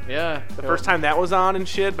Flux. Yeah, The first time that was on and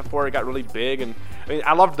shit before it got really big, and I mean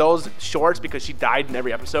I loved those shorts because she died in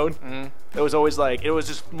every episode. Mm-hmm. It was always it was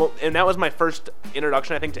just, and that was my first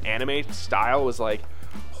introduction I think to anime style. Was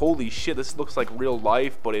holy shit, this looks like real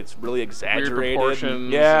life, but it's really weird exaggerated.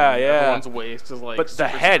 proportions. Yeah, and yeah. Everyone's waist is But the super,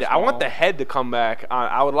 head, super I want small. the head to come back.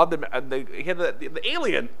 I would love he had the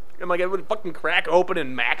alien, and it would fucking crack open,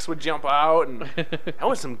 and Max would jump out, and that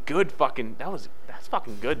was some good fucking. That's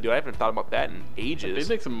fucking good, dude. I haven't thought about that in ages.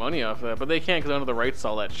 They make some money off that, but they can't because they don't have the rights to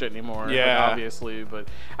all that shit anymore. Yeah. Obviously. But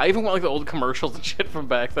I even want the old commercials and shit from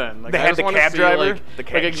back then. They I had just the wanna cab see, driver, the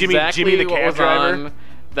cab- Jimmy exactly the what cab was driver. on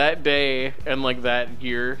that day and like that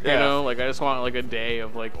year. You Yeah. know, like I just want like a day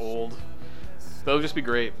of like old. That would just be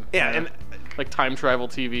great. Yeah, and like time travel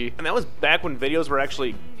TV. that was back when videos were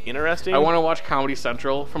actually interesting. I want to watch Comedy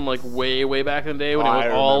Central from like way back in the day when Oh, it was I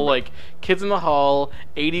all remember. like Kids in the Hall,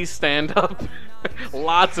 80s stand up,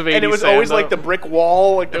 lots of 80s and it was always like stand-up. the brick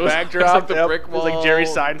wall, like the It was- backdrop. it was like the yep. brick It was like Jerry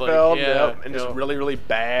wall, Seinfeld, like, yeah, yep. And just yep. really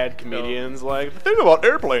bad comedians. Like, the thing about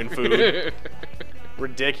airplane food.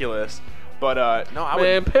 Ridiculous. But, no, I would...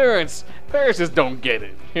 Man, parents just don't get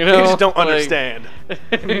it. You know, They just don't Like- understand.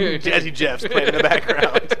 Jazzy Jeff's playing in the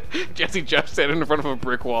background. Jesse Jeff standing in front of a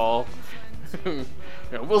brick wall.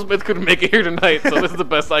 You know, Will Smith couldn't make it here tonight, so this is the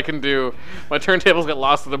best I can do. My turntables got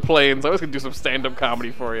lost in the planes. I was gonna do some stand-up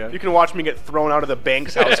comedy for you. You can watch me get thrown out of the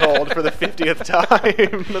Banks household for the 50th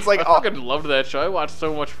time. That's like, I oh, fucking loved that show. I watched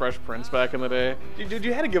so much Fresh Prince back in the day. dude,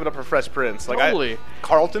 you had to give it up for Fresh Prince. Like, Totally.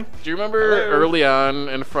 Carlton? Do you remember early on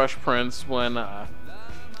in Fresh Prince when,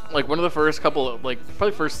 like, one of the first couple, like,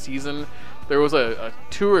 probably first season, there was a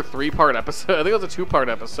 2 or 3 part episode. I think it was a 2-part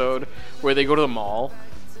episode where they go to the mall,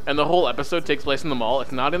 and the whole episode takes place in the mall.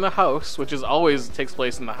 It's not in the house, which is always takes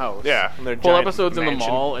place in the house. Yeah, in their whole giant episode's in the mansion.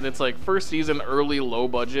 mall, and it's like first season, early, low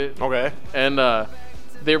budget. Okay. And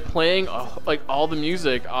they're playing like all the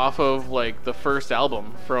music off of like the first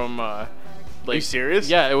album from. Like, Are you serious?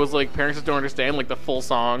 Yeah, it was like Parents Just Don't Understand, like the full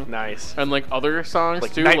song. Nice. And like other songs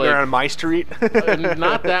Like too, Nightmare like on My Street.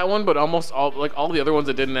 not that one, but almost all like all the other ones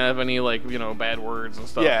that didn't have any like bad words and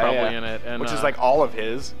stuff Yeah, probably yeah. in it. And Which is like all of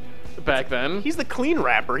his. back then. He's the clean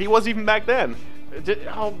rapper. He was even back then.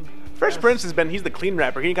 Fresh Prince he's the clean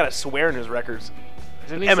rapper. He ain't got to swear in his records.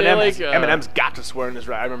 Didn't he say, Eminem's got to swear in his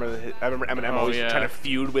rap. I remember Eminem Oh, always yeah. trying to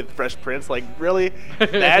feud with Fresh Prince. Like, really?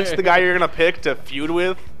 That's the guy you're gonna pick to feud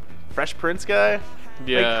with? Fresh Prince guy?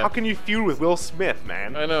 Yeah. Like, how can you feud with Will Smith,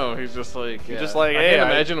 man? I know, he's just like just like, I hey, can't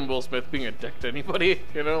I- imagine Will Smith being a dick to anybody.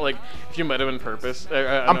 You know, like if you met him on purpose.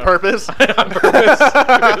 On purpose? on purpose.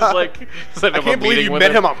 Just, like, set I up a can't believe meeting you with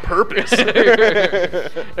met him on purpose.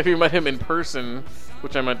 If you met him in person,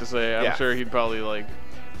 which I meant to say, I'm Yeah. sure he'd probably like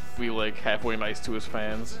be like halfway nice to his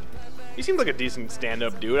fans. He seems like a decent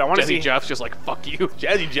stand-up dude. I want to Jesse see Jeff's just like fuck you.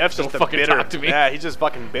 Jazzy Jeff's Don't just a fucking bitter. talk to me. Yeah, he's just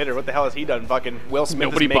fucking bitter. What the hell has he done? Fucking Will Smith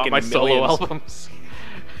Nobody is bought making my solo millions. albums.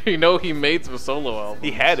 You know he made some solo albums.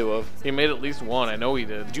 He had to have. He made at least one. I know he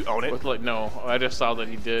did. Did you own it? With like no, I just saw that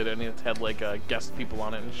he did, and it had like guest people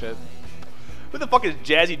on it and shit. Who the fuck is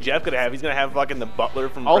Jazzy Jeff gonna have? He's gonna have fucking the butler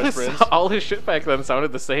from All Fresh his Prince. all his shit back then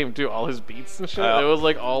sounded the same too. All his beats and shit. It was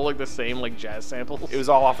like all like the same like jazz samples. It was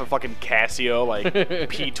all off of fucking Casio, like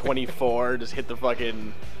P24. Just hit the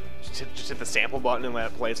fucking, just hit the sample button and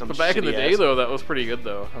let it play some. But back in the shitty day ass. though, that was pretty good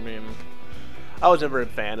though. I mean, I was never a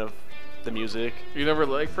fan of the music. you never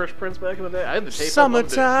liked Fresh Prince back in the day? I had the tape. I loved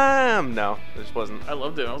it. Summertime. No, it just wasn't. I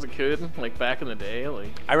loved it. When I was a kid, like back in the day.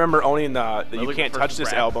 Like I remember owning the that You was Can't the Touch first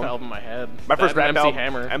This rap album. I had. My first That rap and album. MC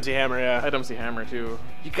Hammer. MC Hammer, I yeah. had MC Hammer too.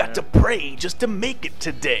 You got to pray just to make it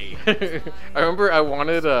today. I remember I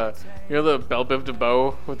wanted you know the Belle Biv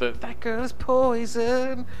DeVoe with the that girl is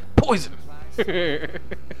poison, poison.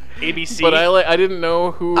 ABC. But I didn't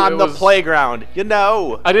know who on it the was. playground. You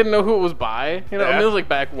know. I didn't know who it was by. You know, I mean, Yeah. it was like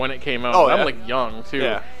back when it came out. Oh, I'm yeah. like young too.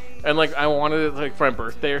 Yeah. And like I wanted it like for my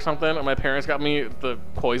birthday or something, and my parents got me the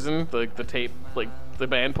Poison, like the tape, like the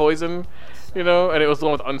band Poison, you know, and it was the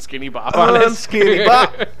one with Unskinny Bop on it. Unskinny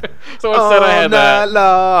Bop. So instead I had that. All night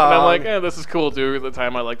long. And I'm like, this is cool too. At the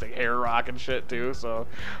time, I liked like hair rock and shit too. So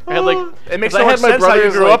I had like, It makes 'cause so I had much sense how you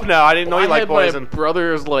brother's, grew like- up now. I didn't know you I liked had Poison. my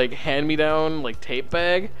brother's like hand-me-down like tape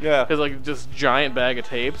bag. Yeah. It's like just giant bag of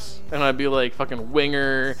tapes, and I'd be like fucking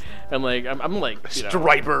Winger, and like I'm like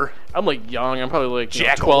Striper. I'm like young. I'm probably like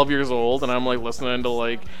Jackal. 12 years old, and I'm like listening to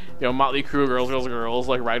like Motley Crue, Girls,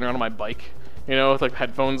 like riding around on my bike, with like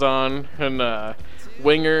headphones on and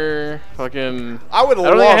Winger, fucking. I would I don't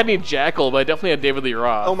think I love- had any Jackal, but I definitely had David Lee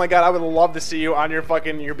Roth. Oh my god, I would love to see you on your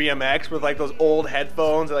BMX with like those old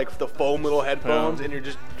headphones, like the foam little headphones, Yeah. and you're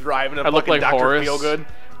just driving a I look fucking like Dr. Horace Feelgood.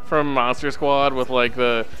 from Monster Squad with like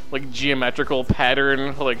the like geometrical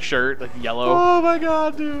pattern like shirt, like yellow. Oh my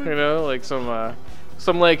god, dude. Like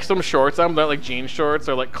some shorts. I'm not like jean shorts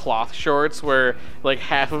or like cloth shorts where like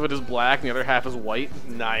half of it is black and the other half is white.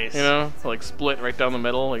 Nice. Like split right down the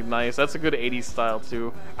middle. Like nice. That's a good '80s style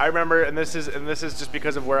too. I remember, and this is just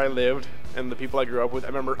because of where I lived and the people I grew up with. I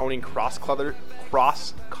remember owning cross colors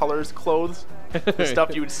clothes, the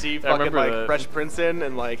stuff you would see I fucking remember like that. Fresh Prince in,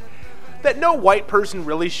 and like that no white person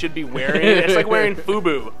really should be wearing. It's like wearing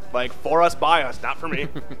FUBU, like for us, by us, not for me,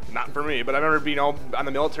 not for me. But I remember being on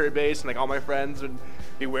the military base and like all my friends would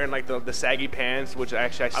be wearing like the saggy pants, which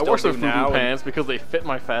actually I still wore do some now. FUBU pants because they fit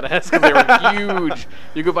my fat ass because they were huge.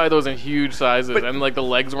 You could buy those in huge sizes, and like the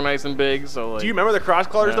legs were nice and big. So like, Do you remember the cross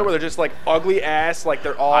colors Yeah. though, where they're just like ugly ass, like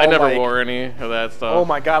they're all? I never like, wore any of that stuff. Oh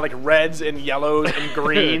my god, like reds and yellows and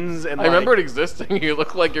greens and. I remember it existing. You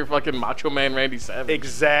look like you're fucking Macho Man Randy Savage.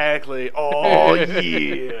 Exactly. Oh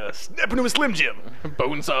yeah, step into a Slim Jim.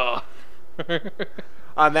 Bonesaw.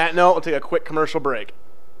 On that note, we'll take a quick commercial break.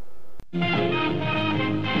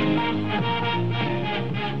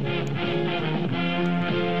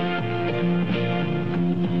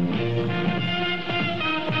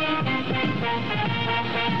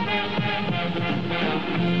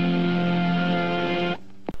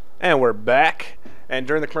 And we're back. And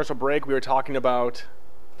during the commercial break, we were talking about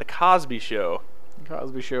the Cosby Show.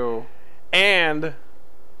 Cosby Show. And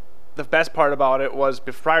the best part about it was,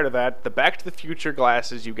 prior to that, the Back to the Future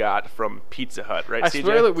glasses you got from Pizza Hut, right, I CJ?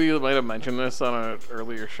 swear that we might have mentioned this on an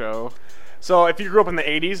earlier show. So if you grew up in the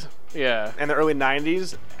 80s Yeah. and the early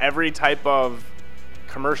 90s, every type of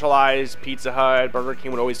commercialized Pizza Hut, Burger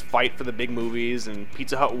King would always fight for the big movies, and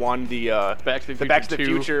Pizza Hut won the Back to the Future Back to the 2.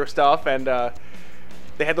 Future stuff, and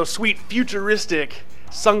they had those sweet futuristic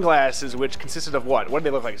sunglasses, which consisted of what? What did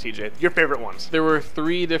they look like, CJ? Your favorite ones? There were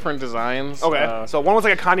 3 different designs. Okay, so one was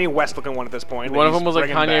like a Kanye West looking one at this point. One that of them he's was a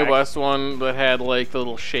bringing Kanye back. West one that had like the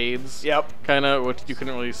little shades. Yep. Kind of, which you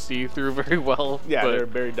couldn't really see through very well. Yeah, but they're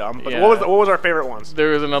very dumb. But yeah. what was our favorite ones?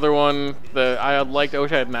 There was another one that I liked. I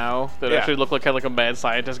wish I had now. That Yeah. actually looked like kind of like a mad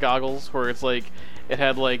scientist goggles, where it's like it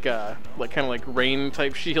had like kind of like rain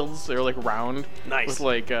type shields. They were like round. Nice. With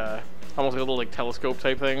like almost like little like telescope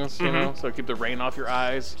type things, you know, so keep the rain off your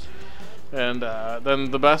eyes. And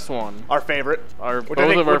then the best one, Our favorite, our which both I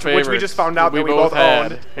think, of our which favorites, we just found out we that we both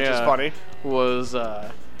had, owned, which is funny. was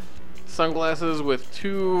sunglasses with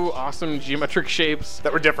 2 awesome geometric shapes.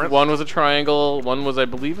 That were different. One was a triangle, one was I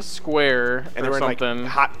believe a square And they or were in something.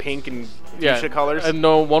 like hot pink and fuchsia colors. And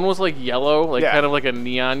no, one was like yellow, like Yeah. kind of like a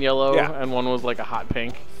neon yellow, Yeah. and one was like a hot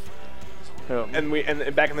pink.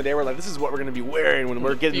 And back in the day, we're like, this is what we're gonna be wearing when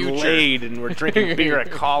we're getting Future. laid and we're drinking beer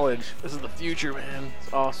at college. This is the future, man.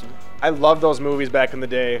 It's awesome. I love those movies back in the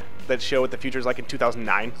day that show what the future's like in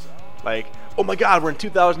 2009. Like, oh my God, we're in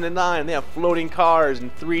 2009. And they have floating cars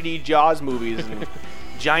and 3D Jaws movies and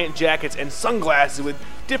giant jackets and sunglasses with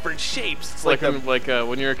different shapes. It's Like like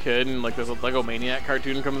when you're a kid and like there's a Lego Maniac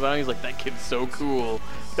cartoon comes on, he's like, that kid's so cool.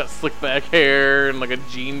 He's got slick back hair and like a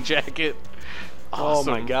jean jacket. oh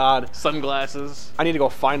Awesome. my God. Sunglasses. I need to go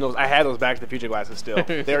find those. I had those Back to the Future glasses still.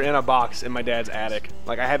 They're in a box in my dad's attic.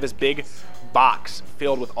 Like, I have this big box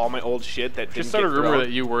filled with all my old shit that Just didn't start get a rumor thrown. that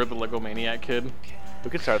you were the Lego Maniac kid. We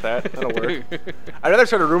could start that. That'll work. I'd rather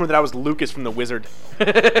start a rumor that I was Lucas from The Wizard.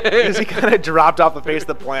 Because he kind of dropped off the face of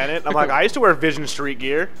the planet. I'm like, I used to wear Vision Street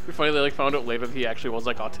gear. It'd be funny they like found out later that he actually was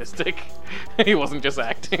like autistic. He wasn't just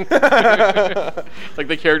acting. Like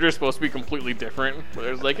the character is supposed to be completely different. But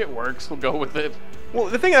it was like, it works. We'll go with it. Well,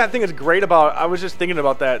 the thing I think is great about, I was just thinking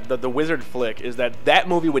about that, the Wizard flick, is that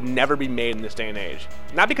movie would never be made in this day and age.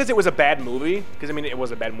 Not because it was a bad movie, because I mean it was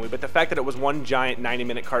a bad movie, but the fact that it was one giant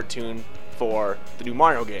 90-minute cartoon for the new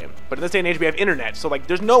Mario game. But in this day and age, we have internet, so like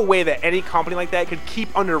there's no way that any company like that could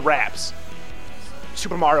keep under wraps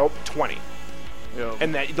Super Mario 20. Yeah.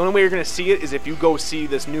 And that the only way you're gonna see it is if you go see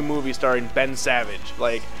this new movie starring Ben Savage.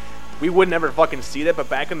 Like, we would never fucking see that, but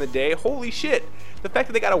back in the day, holy shit. The fact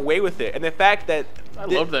that they got away with it, and the fact that I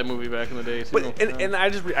loved that movie back in the day too. But and I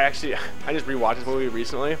just I just rewatched this movie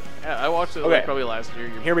recently. Yeah, I watched it Okay. like probably last year.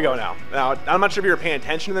 Here we go now. Now I'm not sure if you were paying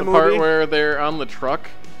attention to the The movie. part where they're on the truck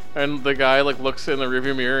and the guy like looks in the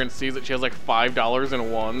rearview mirror and sees that she has like $5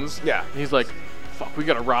 in ones. Yeah. And he's like, "Fuck, we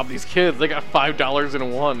gotta rob these kids. They got $5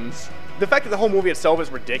 in ones." The fact that the whole movie itself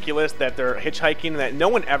is ridiculous, that they're hitchhiking, and that no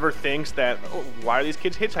one ever thinks that, oh, why are these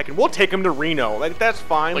kids hitchhiking? We'll take them to Reno. Like, that's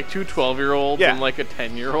fine. Like 2 12-year-olds Yeah. and like a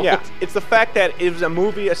 10-year-old. Yeah, it's the fact that it was a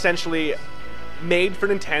movie essentially made for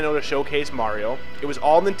Nintendo to showcase Mario. It was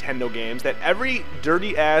all Nintendo games. That every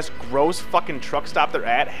dirty ass, gross fucking truck stop they're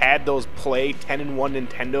at had those Play 10-in-1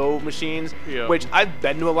 Nintendo machines. Yeah. Which I've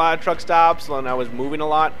been to a lot of truck stops when I was moving a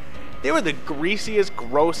lot. They were the greasiest,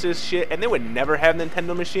 grossest shit, and they would never have a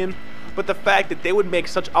Nintendo machine. But the fact that they would make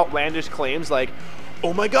such outlandish claims like,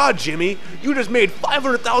 oh my God, Jimmy, you just made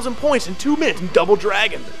 500,000 points in 2 minutes in Double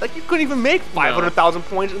Dragon. Like, you couldn't even make 500,000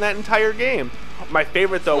 points in that entire game. My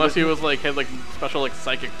favorite though Unless was he was like had like special like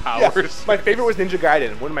psychic yeah, powers. my favorite was Ninja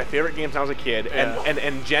Gaiden, one of my favorite games when I was a kid. Yeah.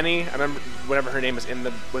 And Jenny, I remember whatever her name was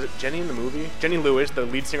it Jenny in the movie? Jenny Lewis, the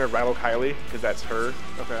lead singer of Rattle Kiley, because that's her.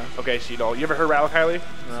 Okay. Okay, you ever heard Rattle Kiley?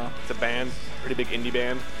 No. It's a band, pretty big indie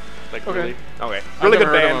band. Like Okay. really, okay, I've really never good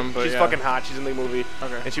heard of band. them, but She's yeah. fucking hot. She's in the movie.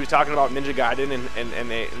 Okay. And she was talking about Ninja Gaiden, and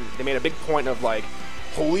they made a big point of like,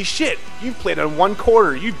 holy shit, you've played on one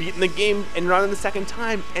quarter, you've beaten the game and run it the second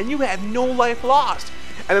time, and you have no life lost.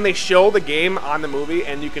 And then they show the game on the movie,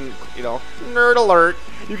 and you can, nerd alert,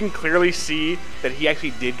 you can clearly see that he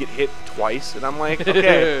actually did get hit twice. And I'm like,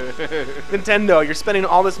 okay, Nintendo, you're spending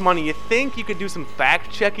all this money. You think you could do some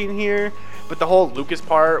fact checking here? But the whole Lucas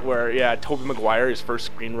part where, yeah, Tobey Maguire, his first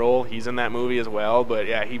screen role, he's in that movie as well. But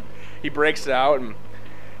yeah, he breaks it out and,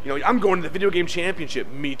 I'm going to the video game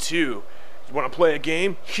championship. Me too. You want to play a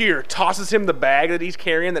game? Here, tosses him the bag that he's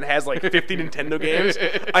carrying that has like 50 Nintendo games.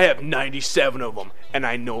 I have 97 of them, and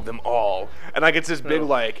I know them all. And I get this big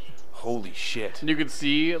like, holy shit. And you could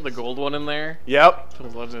see the gold one in there. Yep.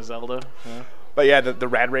 From Legend of Zelda. Yeah. But yeah, the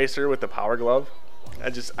Rad Racer with the Power Glove.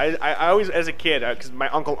 I always, as a kid, because my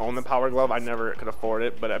uncle owned the Power Glove, I never could afford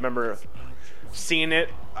it, but I remember seeing it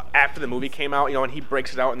after the movie came out, and he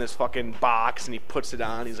breaks it out in this fucking box, and he puts it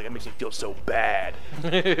on, he's like, it makes me feel so bad.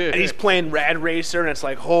 And he's playing Rad Racer, and it's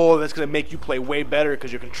like, oh, that's going to make you play way better,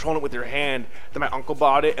 because you're controlling it with your hand. Then my uncle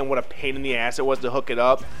bought it, and what a pain in the ass it was to hook it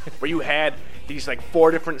up, where you had these like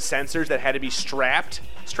 4 different sensors that had to be strapped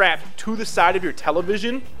to the side of your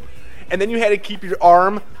television, and then you had to keep your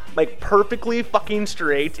arm like perfectly fucking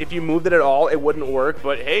straight. If you moved it at all, it wouldn't work.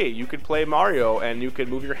 But hey, you could play Mario and you could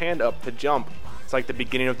move your hand up to jump. It's like the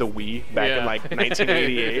beginning of the Wii back in like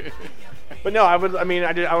 1988. But no, I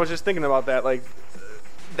was just thinking about that. Like,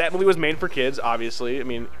 that movie was made for kids, obviously. I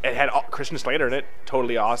mean, it had Christian Slater in it,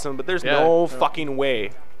 totally awesome. But there's no fucking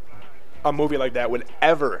way a movie like that would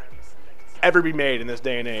ever be made in this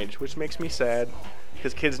day and age, which makes me sad.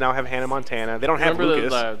 Because kids now have Hannah Montana. They don't have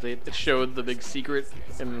Lucas. It showed the big secret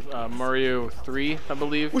in Mario 3, I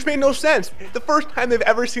believe. Which made no sense. The first time they've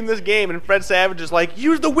ever seen this game, and Fred Savage is like,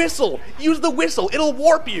 use the whistle, it'll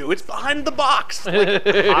warp you, it's behind the box. Like,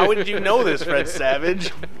 how did you know this, Fred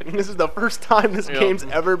Savage? This is the first time this game's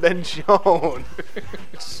ever been shown.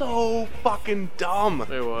 So fucking dumb.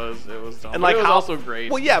 It was dumb. And like, it was how, also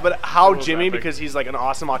great. Well, yeah, but how Jimmy, epic. because he's like an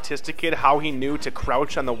awesome autistic kid, how he knew to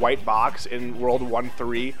crouch on the white box in World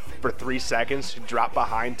 1-3 for 3 seconds to drop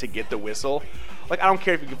behind to get the whistle. Like, I don't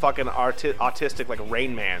care if you can fucking autistic like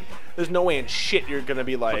Rain Man. There's no way in shit you're gonna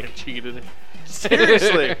be like Fucking cheated.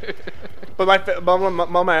 seriously. But one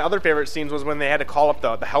of my other favorite scenes was when they had to call up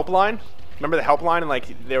the helpline. Remember the helpline, and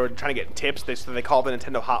like they were trying to get tips, so they called the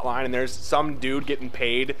Nintendo hotline, and there's some dude getting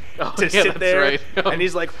paid to sit there, right. and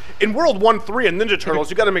he's like, in World 1-3 and Ninja Turtles,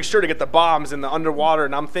 you got to make sure to get the bombs in the underwater.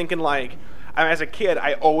 And I'm thinking like, as a kid,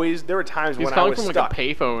 there were times He's when I calling was from stuck. like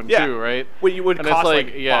a payphone Yeah. too, right? Well, you would And cost it's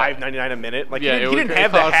like yeah. $5.99 a minute. Like Yeah, he it didn't would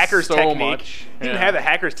have the cost hacker's so technique. much. He didn't Yeah. have the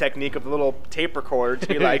hacker's technique of the little tape recorder to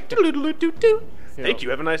be like, doo-doo-doo-doo-doo. Thank you,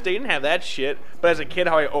 have a nice day. He didn't have that shit. But as a kid,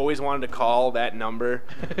 how I always wanted to call that number,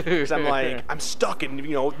 because I'm like, I'm stuck in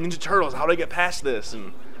Ninja Turtles. How do I get past this?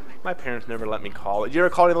 And my parents never let me call it. Did you ever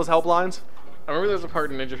call any of those helplines? I remember there was a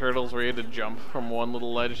part in Ninja Turtles where you had to jump from one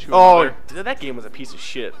little ledge to Oh, another. that game was a piece of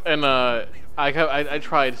shit. And I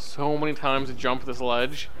tried so many times to jump this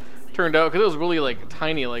ledge. Turned out, because it was really like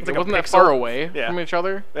tiny, like like it a wasn't that pixel. far away Yeah. from each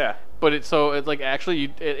other. Yeah. But it's like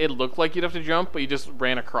actually it looked like you'd have to jump, but you just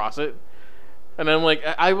ran across it. And then like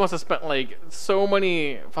I must have spent like so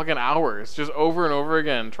many fucking hours just over and over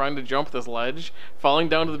again trying to jump this ledge, falling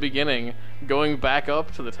down to the beginning, going back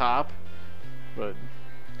up to the top. But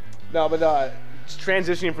No, but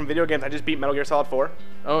transitioning from video games, I just beat Metal Gear Solid 4.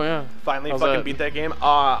 oh yeah, Finally How's fucking that? beat that game.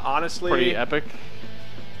 Honestly, Pretty epic.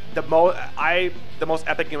 the most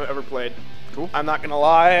epic game I've ever played. Cool. I'm not gonna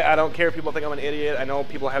lie. I don't care if people think I'm an idiot. I know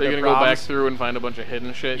people have Are you their gonna go back problems. through and find a bunch of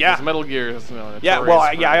hidden shit? Yeah. 'Cause Metal Gear is Yeah, well,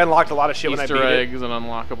 I unlocked a lot of shit when I Easter beat it. eggs and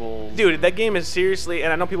unlockables. Dude, that game is seriously,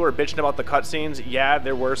 and I know people are bitching about the cutscenes. Yeah,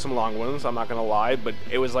 there were some long ones. I'm not gonna lie, but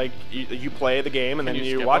it was like you play the game and Can then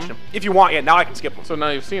you you skip watch them? them if you want. Yeah, now I can skip them. So now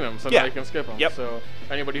you've seen them, so Yeah. now you can skip them. Yep. So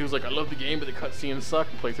anybody who's like, I love the game, but the cutscenes suck,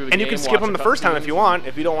 play through the And game. you can skip watch them the first time if you want.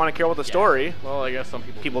 If you don't want to care about the story, Well, I guess some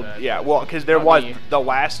people. Do that. yeah, well, because there Not was me.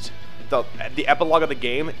 the epilogue of the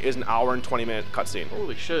game is an hour and 20-minute cutscene.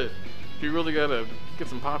 Holy shit! You really gotta get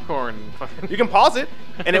some popcorn. You can pause it,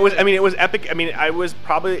 and it was epic. I mean,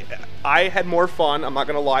 I had more fun, I'm not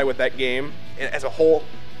gonna lie, with that game as a whole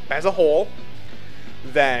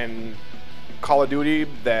than Call of Duty,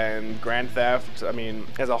 than Grand Theft. I mean,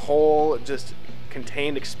 as a whole, just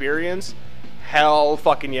contained experience. Hell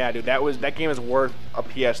fucking yeah, dude. That game is worth a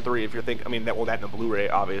PS3 if you're thinking. I mean, that and a Blu-ray,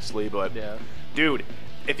 obviously, but Yeah. dude,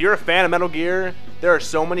 if you're a fan of Metal Gear, there are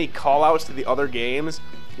so many call-outs to the other games.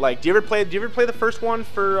 Like, do you ever play the first one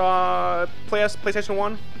for PlayStation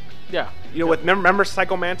 1? Yeah. You know, remember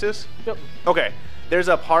Psycho Mantis? Yep. Okay. There's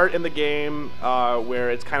a part in the game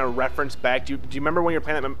where it's kind of referenced back. Do you remember when you're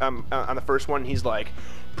playing that on the first one? He's like,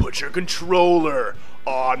 "Put your controller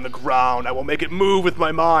on the ground. I will make it move with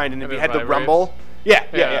my mind." And if And you it had the vibrates? rumble, yeah.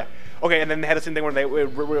 Yeah. Okay, and then they had the same thing where it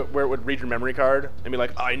would read your memory card and be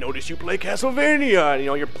like, "I noticed you play Castlevania." And, you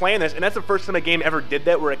know, you're playing this, and that's the first time a game ever did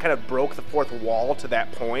that, where it kind of broke the fourth wall to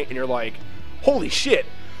that point, and you're like, "Holy shit!"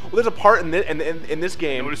 Well, there's a part in this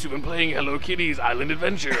game. Notice you've been playing Hello Kitty's Island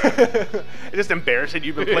Adventure. It's just embarrassing.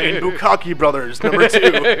 You've been playing Bukkake Brothers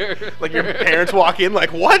 #2. Like, your parents walk in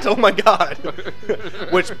like, what? Oh my god.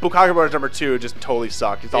 Which Bukkake Brothers #2 just totally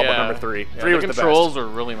sucked. It's all about number 3. Yeah, 3 was the the controls best. are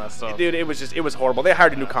really messed up. Dude, it was horrible. They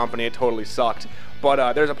hired a new company. It totally sucked.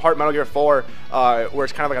 But there's a part in Metal Gear 4 where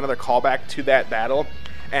it's kind of like another callback to that battle.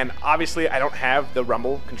 And obviously, I don't have the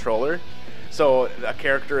Rumble controller. So a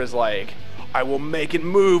character is like, "I will make it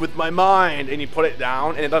move with my mind," and you put it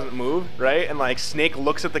down and it doesn't move, right? And like Snake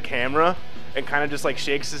looks at the camera and kind of just like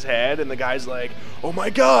shakes his head, and the guy's like, "Oh my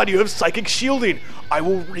god, you have psychic shielding. I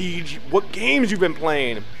will read what games you've been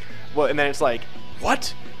playing." Well, and then it's like,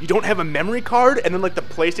 "What? You don't have a memory card?" And then like a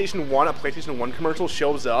PlayStation 1 commercial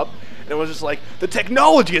shows up, and it was just like, "The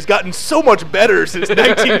technology has gotten so much better since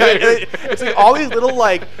 1990." It's like all these little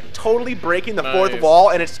like totally breaking the fourth Nice. wall,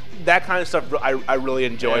 and it's that kind of stuff. I really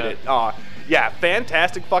enjoyed Yeah. it. Yeah,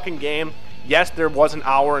 fantastic fucking game. Yes, there was an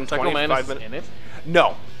hour and Psycho 25 Mantis minutes. in it?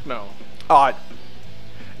 No, No.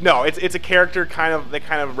 no, it's a character that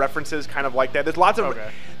kind of references kind of like that. There's lots of Okay.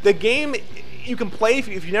 the game you can play if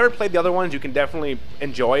you never played the other ones, you can definitely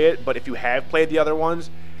enjoy it. But if you have played the other ones,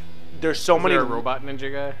 there's so Is many. there a robot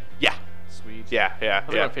ninja guy? Yeah, Sweet. yeah.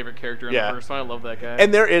 That's my favorite character in Yeah. the first one. I love that guy.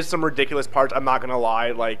 And there is some ridiculous parts. I'm not gonna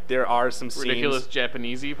lie. Like there are some ridiculous scenes.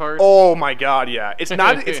 Japanesey part. Oh my god, yeah. It's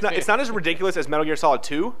not. It's not as ridiculous as Metal Gear Solid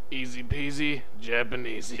 2. Easy peasy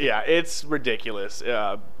Japanesey. Yeah, it's ridiculous.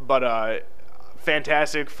 But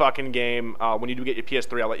fantastic fucking game. When you do get your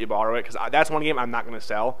PS3, I'll let you borrow it because that's one game I'm not gonna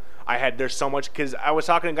sell. There's so much because I was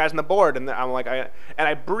talking to guys on the board and I'm like,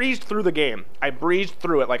 I breezed through the game. I breezed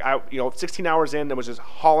through it like 16 hours in, it was just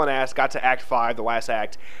hauling ass. Got to Act 5, the last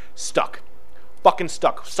act, stuck. Fucking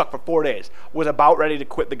stuck for 4 days. Was about ready to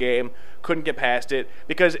quit the game. Couldn't get past it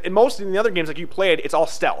because in most of the other games like you played, it's all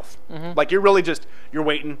stealth. Like you're really just you're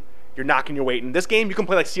waiting, you're knocking, you're waiting. This game you can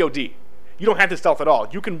play like COD. You don't have to stealth at all.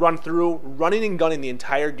 You can run through, running and gunning the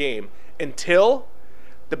entire game until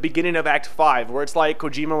the beginning of Act 5, where it's like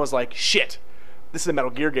Kojima was like, "Shit, this is a Metal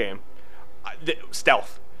Gear game,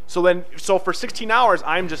 stealth." So for 16 hours,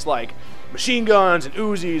 I'm just like machine guns and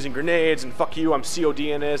Uzis and grenades and fuck you, I'm COD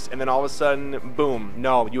in this, and then all of a sudden, boom,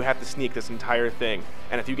 no, you have to sneak this entire thing,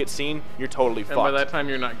 and if you get seen, you're totally And by fucked. that time,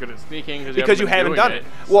 you're not good at sneaking Because you haven't done it.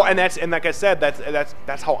 Well, so- and like I said,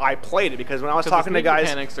 that's how I played it. Because when I was 'Cause the talking to sneak guys,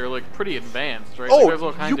 mechanics are like pretty advanced, right? Like, oh, there's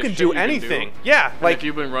all kinds you of can shit do you anything. do. Yeah, And like if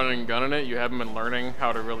you've been running and gunning it, you haven't been learning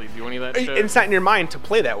how to really do any of that shit. it's not in your mind to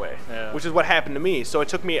play that way, Yeah. which is what happened to me. So it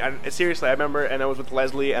took me seriously. I remember, and I was with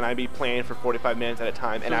Leslie, and I'd be playing for 45 minutes at a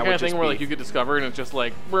time, and the I kind would of just thing where be, like you get discovered and it's just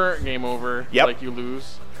like brr, game over. Yep. Like you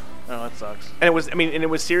lose. Oh, that sucks. and it was, and it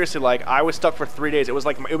was seriously like I was stuck for 3 days. It was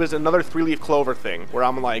like it was another 3-leaf clover thing where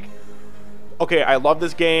I'm like, okay, I love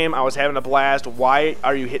this game. I was having a blast. Why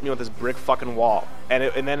are you hitting me with this brick fucking wall? And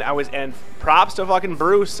then and props to fucking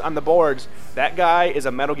Bruce on the boards. That guy is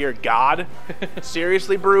a Metal Gear god.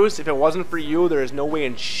 Seriously, Bruce, if it wasn't for you, there is no way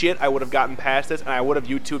in shit I would have gotten past this, and I would have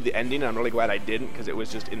YouTubed the ending. And I'm really glad I didn't because it was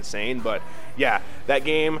just insane. But yeah, that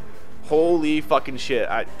game. Holy fucking shit.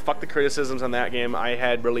 Fuck the criticisms on that game. I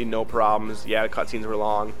had really no problems. Yeah, the cutscenes were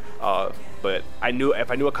long. But I knew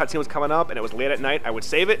if I knew a cutscene was coming up and it was late at night, I would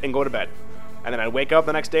save it and go to bed. And then I'd wake up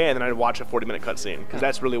the next day and then I'd watch a 40-minute cutscene because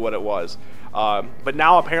that's really what it was. But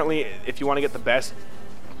now apparently, if you want to get the best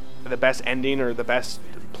ending or the best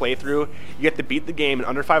playthrough, you get to beat the game in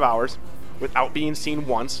under 5 hours without being seen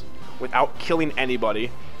once, without killing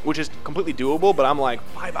anybody, which is completely doable. But I'm like,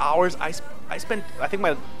 5 hours? I think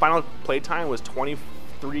my final playtime was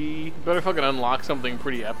 23. You better fucking unlock something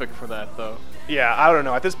pretty epic for that though. Yeah, I don't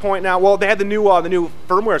know. At this point now, well, they had the new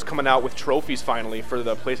firmware's coming out with trophies finally for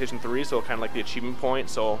the PlayStation 3, so kind of like the achievement point.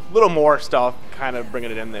 So a little more stuff, kind of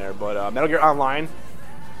bringing it in there. But Metal Gear Online,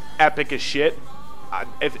 epic as shit.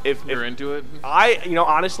 If You're into it.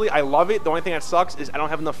 Honestly, I love it. The only thing that sucks is I don't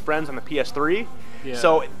have enough friends on the PS3, Yeah.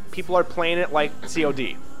 so people are playing it like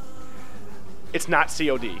COD. it's not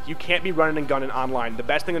COD. You can't be running and gunning online. The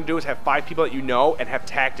best thing to do is have 5 people that you know and have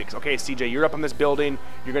tactics. Okay, CJ, you're up on this building.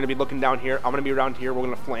 You're going to be looking down here. I'm going to be around here. We're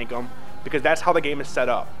going to flank them because that's how the game is set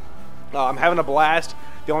up. I'm having a blast.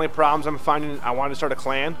 The only problems I'm finding, I wanted to start a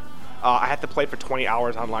clan. I have to play for 20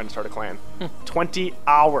 hours online to start a clan. 20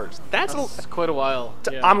 hours. That's quite a while.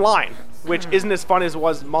 Yeah. online, which isn't as fun as it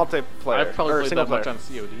was multiplayer. I've probably or played single that player. much on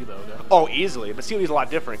COD though. No? Oh, easily. But COD is a lot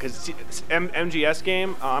different because MGS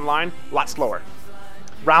game online, a lot slower.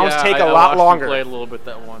 Rounds Yeah, take I a lot watched longer. You played a little bit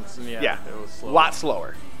that once, and Yeah, it was a slow. lot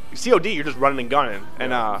slower. COD, you're just running and gunning.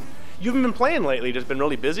 And you haven't been playing lately. Just been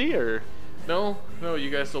really busy, or? No, you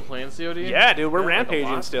guys still playing COD? Yeah, dude, we're Yeah, like a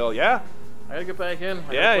rampaging lot. still. Yeah. I gotta get back in. I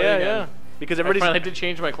gotta Yeah, play yeah, again. yeah. Because I everybody's. finally did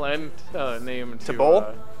change my clan name to Bull?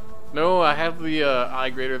 No, I have the I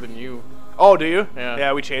greater than you. Oh, do you? Yeah.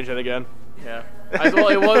 Yeah, we changed it again. Yeah. Well,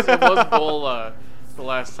 it was Bull the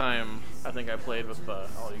last time I think I played with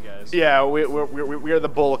all you guys. Yeah, we are the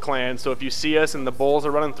Bull clan. So if you see us and the Bulls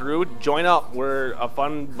are running through, join up. We're a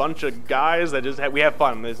fun bunch of guys that just we have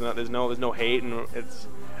fun. There's no hate, and it's.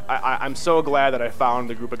 I'm so glad that I found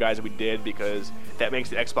the group of guys that we did because that makes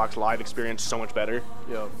the Xbox Live experience so much better.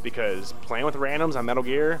 Yep. Because playing with randoms on Metal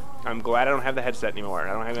Gear, I'm glad I don't have the headset anymore.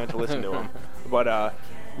 I don't have to listen to them. But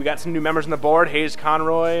we got some new members on the board, Hayes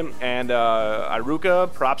Conroy and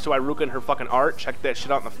Iruka. Props to Iruka and her fucking art. Check that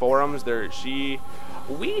shit out in the forums.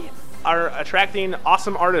 We are attracting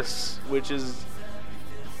awesome artists, which is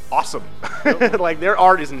awesome. Like, their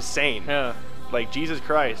art is insane. Yeah. Like, Jesus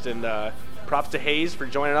Christ. And props to Hayes for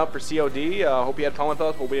joining up for COD. Hope you had fun with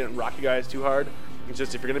us. Hope we didn't rock you guys too hard. It's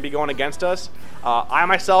just, if you're going to be going against us, I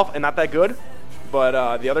myself am not that good.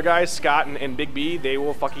 But the other guys, Scott and Big B, they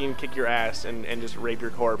will fucking kick your ass and just rape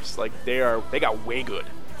your corpse. Like, they got way good.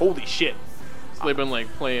 Holy shit. So they've been like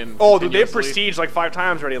playing. Oh, dude, they've continuously. prestiged like 5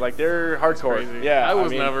 times already. Like, they're hardcore. Crazy. Yeah. I was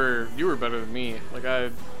mean, never. You were better than me. Like I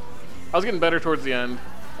was getting better towards the end.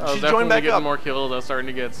 I was should join definitely back getting up. more kills. I was starting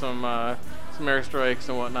to get some airstrikes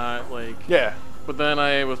and whatnot. Like. Yeah. But then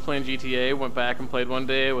I was playing GTA, went back and played one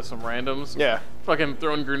day with some randoms. Yeah. Fucking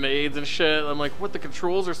throwing grenades and shit. I'm like, what? The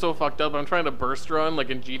controls are so fucked up. I'm trying to burst run like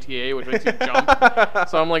in GTA, which makes you jump.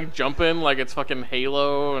 So I'm like jumping like it's fucking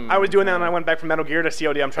Halo. And I was doing that when I went back from Metal Gear to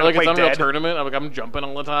COD. I'm or trying like to it's play Unreal Dead. Tournament. I'm jumping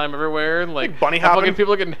all the time everywhere. And like bunny and fucking hopping?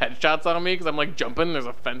 people are getting headshots on me because I'm like jumping. There's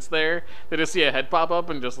a fence there. They just see a head pop up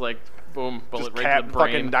and just like boom, bullet Just right cap to the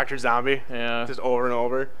brain. fucking Dr. Zombie. Yeah. Just over and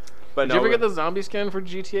over. But Did you ever get the zombie skin for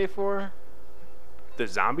GTA 4? the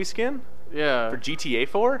zombie skin Yeah. for GTA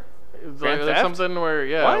 4? It's Grand like, there's Theft? something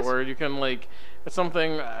where What? where you can like it's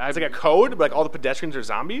something. It's like a code, but like all the pedestrians are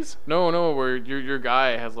zombies? No, where your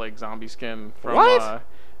guy has like zombie skin from. What?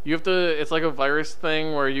 You have to. It's like a virus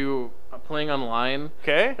thing where you playing online.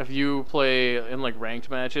 Okay. If you play in like ranked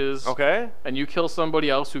matches. Okay. And you kill somebody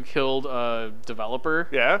else who killed a developer.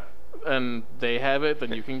 Yeah. And they have it,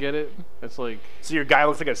 then you can get it. It's like So your guy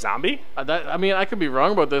looks like a zombie? I mean, I could be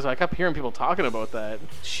wrong about this. I kept hearing people talking about that,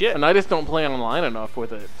 Shit. and I just don't play online enough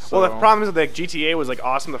with it. So. Well, the problem is that like, GTA was like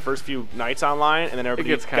awesome the first few nights online, and then It everybody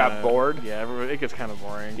gets got bored. Yeah, it gets kind of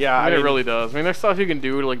boring. Yeah, I mean, I it mean- really does. I mean, there's stuff you can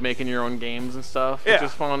do to like making your own games and stuff, which Yeah.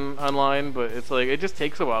 is fun online. But it's like it just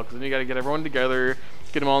takes a while because then you got to get everyone together,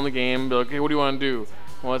 get them all in the game. Be like, hey, what do you want to do?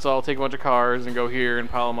 Well, let's all take a bunch of cars and go here and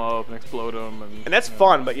pile them up and explode them. And that's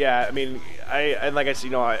fun, but yeah, I mean, and like I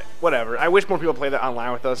said, whatever. I wish more people play that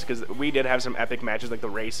online with us because we did have some epic matches like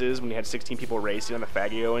the races when you had 16 people racing on the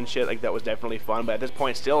Fagio and shit. Like that was definitely fun. But at this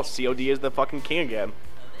point, still, COD is the fucking king again.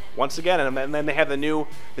 Once again, and then they have the new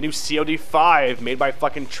COD 5 made by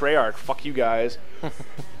fucking Treyarch. Fuck you guys.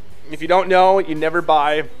 If you don't know, you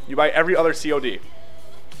buy every other COD.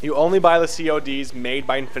 You only buy the CODs made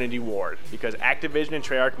by Infinity Ward because Activision and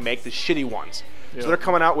Treyarch make the shitty ones. Yeah. So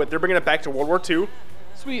they're bringing it back to World War II.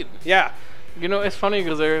 Sweet. Yeah. You know, it's funny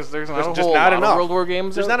because there's not a There's just whole not lot enough of World War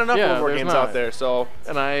games. There's not enough yeah, World War there's games not. out there, so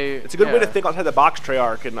And it's a good way to yeah. think outside the box,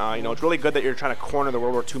 Treyarch, and it's really good that you're trying to corner the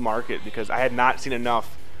World War II market because I had not seen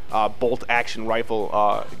enough bolt action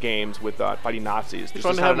rifle games with fighting Nazis. It's There's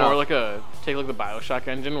fun just to not have more enough. like take the Bioshock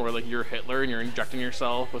engine where like you're Hitler and you're injecting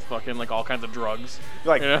yourself with fucking like all kinds of drugs.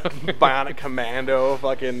 like Yeah. Bionic Commando,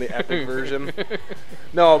 fucking the epic version.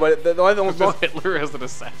 No, but the only Just Hitler as an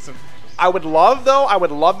assassin. I would love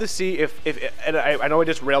to see if and I know I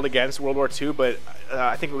just railed against World War II, but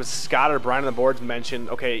I think it was Scott or Brian on the boards mentioned,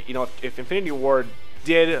 okay, if Infinity Ward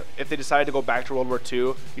did, if they decided to go back to World War II,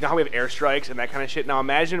 you know how we have airstrikes and that kind of shit? Now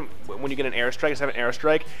imagine when you get an airstrike, instead of an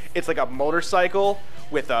airstrike, it's like a motorcycle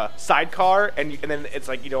with a sidecar, and then it's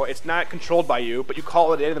like, you know, it's not controlled by you, but you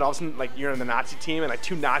call it in, and then all of a sudden, like, you're in the Nazi team, and like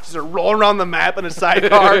 2 Nazis are rolling around the map in a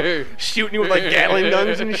sidecar, shooting you with like Gatling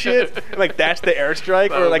guns and shit. And, like, that's the airstrike,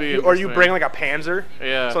 That or would like, be or you interesting. bring like a Panzer.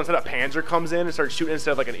 Yeah. So instead a Panzer comes in and starts shooting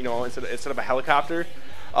instead of like instead of a helicopter.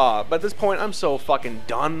 But at this point, I'm so fucking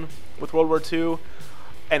done with World War II.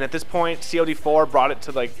 And at this point, COD4 brought it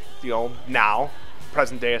to, like, you know, now,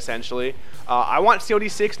 present day essentially. I want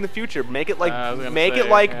COD6 in the future. Make it like I was gonna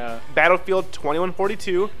say, yeah. Battlefield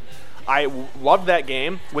 2142. I loved that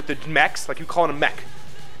game with the mechs, like you call it a mech,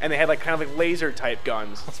 and they had like kind of like laser type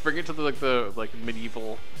guns. Let's bring it to the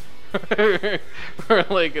medieval, where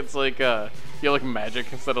like it's like you have like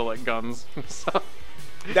magic instead of like guns and stuff.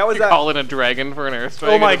 That was You call in a dragon for an airstrike.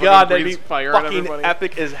 Oh my and it god, fucking that'd be breathes fire at fucking everybody.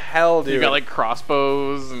 epic as hell, dude. You got like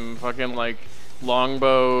crossbows and fucking like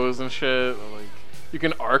longbows and shit. Like you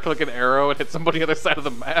can arc like an arrow and hit somebody on the other side of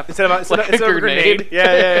the map. Instead of like a grenade.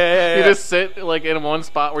 Yeah. You just sit like in one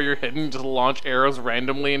spot where you're hidden, just launch arrows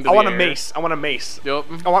randomly into I the want air. a mace. I want a mace. Yep.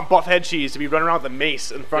 I want Buff Head Cheese to be running around with a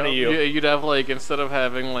mace in front of you. You'd have like instead of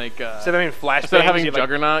having like Instead of having flashbangs, instead of having you'd, like,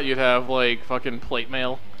 Juggernaut, you'd have like fucking plate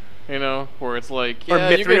mail. You know, where it's like, Or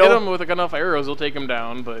yeah, you can Mithril. hit him with like enough arrows, you'll take him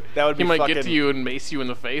down, but That would he be might get fucking- to you and mace you in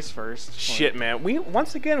the face first. Shit, man. We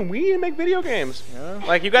once again we need to make video games. Yeah.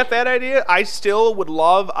 Like, you got that idea? I still would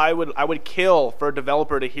love. I would kill for a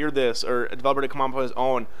developer to hear this, or a developer to come up with his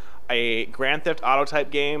own, a Grand Theft Auto type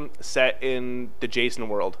game set in the Jason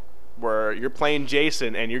world, where you're playing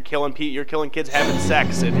Jason and you're killing kids having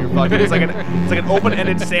sex, and you're fucking. It's like an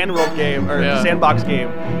open-ended sand world game or Yeah. sandbox game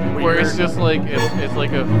Where you're- it's just like it's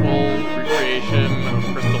like a full recreation of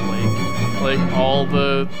Crystal Lake. Like all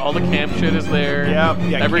the camp shit is there. Yep,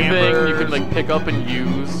 yeah, Everything you campers. can like pick up and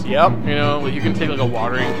use. Yep. You know, like you can take like a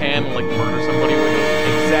watering can and like murder somebody with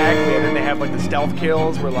it. Exactly, and then they have like the stealth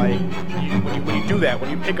kills where like when you do that, when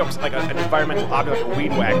you pick up like an environmental object like a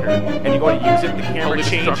weed whacker and you go to use it, the camera Fully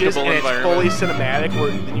changes destructible and it's fully cinematic.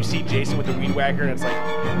 Where then you see Jason with the weed whacker and it's like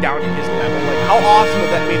down to his level. Like, how awesome would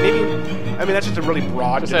that be? Maybe that's just a really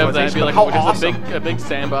broad Just have that generalization. be like but how just awesome? a big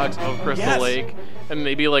sandbox of Crystal Yes. Lake, and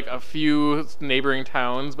maybe like a few neighboring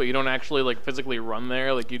towns, but you don't actually like physically run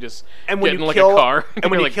there. Like you just And when get you in like kill, a car, and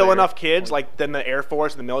when you're, you like, kill there. enough kids, like then the Air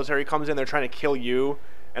Force and the military comes in, they're trying to kill you,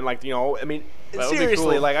 and like, you know, I mean, That would be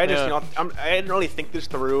seriously, cool. like I just, Yeah. you know, I didn't really think this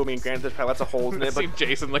through. I mean, granted, there's probably lots of holes in it, See but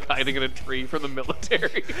Jason like hiding in a tree from the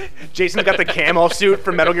military. Jason's got the camo suit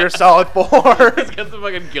from Metal Gear Solid 4. He's got the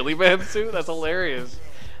fucking Ghillie Man suit. That's hilarious.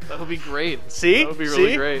 That would be great. See? That would be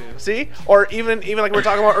really See? great. See? Or even like we were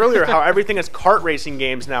talking about earlier, how everything is kart racing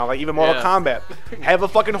games now, like even Mortal Yeah. Kombat. Have a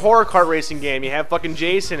fucking horror kart racing game. You have fucking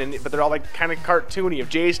Jason, but they're all like kind of cartoony. You have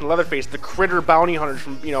Jason, Leatherface, the Critter bounty hunters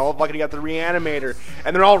from, you know, fucking you got the Reanimator,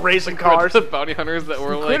 and they're all racing cars. The bounty hunters that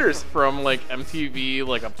were like Critters. from like MTV,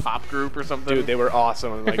 like a pop group or something. Dude, they were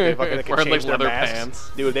awesome. Like they could Wearing, change like, their leather masks.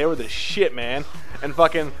 pants. Dude, they were the shit, man. And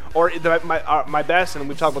fucking, or my best, and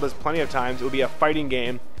we've talked about this plenty of times. It would be a fighting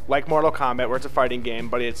game like Mortal Kombat, where it's a fighting game,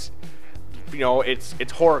 but it's, you know, it's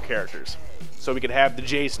horror characters. So we could have the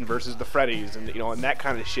Jason versus the Freddys, and, you know, and that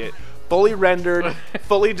kind of shit. Fully rendered,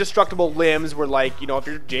 fully destructible limbs. Where, like, you know, if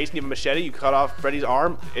you're Jason, you have a machete, you cut off Freddy's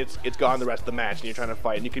arm, it's gone the rest of the match, and you're trying to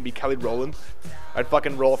fight. And you could be Kelly Rowland. I'd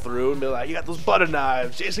fucking roll through and be like, "You got those butter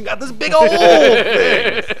knives. Jason got this big old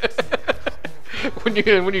thing." when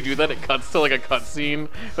you do that, it cuts to like a cutscene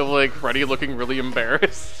of like Freddy looking really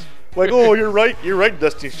embarrassed. Like, "Oh, you're right,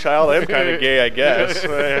 Destiny's Child. I am kind of gay, I guess."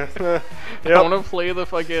 I Yep. want to play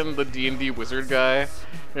the D&D wizard guy.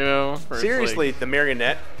 You know, where it's Seriously, the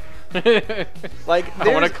marionette. like- Like, I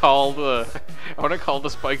want to there's- call the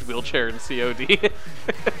spiked wheelchair in COD.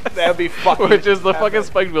 That would be fucking. Which is the epic. fucking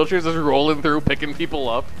spiked wheelchairs just rolling through, picking people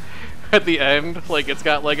up. At the end, like it's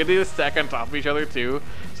got like they just stack on top of each other too.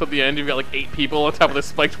 So at the end, you've got like 8 people on top of this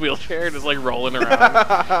spiked wheelchair, just like rolling around.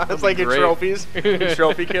 That's like your great. trophies, your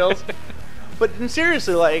trophy kills. But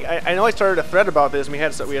seriously, like I know I started a thread about this, and we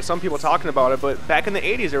had some people talking about it. But back in the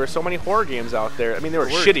 '80s, there were so many horror games out there. I mean, they were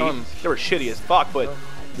There were shitty. tons. They were shitty as fuck. But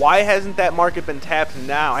why hasn't that market been tapped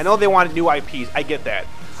now? I know they wanted new IPs. I get that.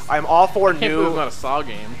 I'm all for Can't believe it's new. not a Saw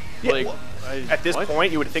game. Yeah, like well, I- At this what?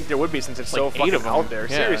 point, you would think there would be, since it's so Like 8 fucking of them. out there.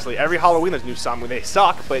 Yeah. Seriously, every Halloween there's new Saw. They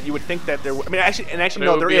suck, but you would think that there. I mean, actually, But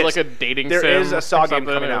no, it there would be is. like a dating There sim is a or Saw game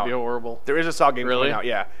something, coming it would out. be horrible. There is a Saw game Really? coming out,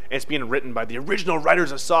 yeah. And it's being written by the original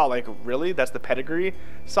writers of Saw. Like, really? That's the pedigree?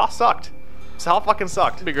 Saw sucked. Saw fucking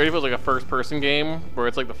sucked. It'd be great if it was like a first-person game where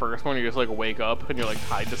it's like the first one, you just like wake up and you're like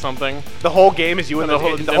tied to something. The whole game is you in And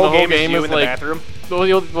the whole game is you in the like, bathroom.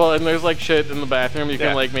 Well, and there's like shit in the bathroom you Yeah.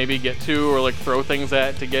 can like maybe get to or like throw things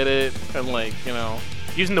at to get it, and like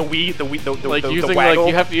Using the like the using waggle.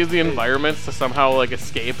 like you have to use the environments to somehow like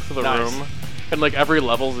escape the Nice. room, and like every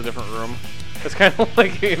level's a different room. It's kind of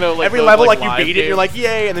like like every those, level, like you live beat it, you're games. like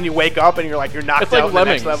yay, and then you wake up and you're like you're knocked It's out like in the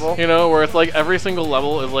next Lemmings, level. where it's like every single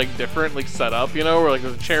level is like different, like set up, where like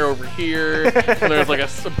there's a chair over here, and there's like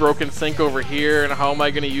a broken sink over here, and how am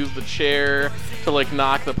I gonna use the chair to like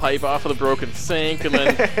knock the pipe off of the broken sink, and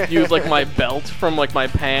then use like my belt from like my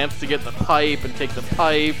pants to get the pipe, and take the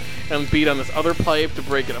pipe and beat on this other pipe to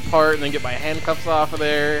break it apart, and then get my handcuffs off of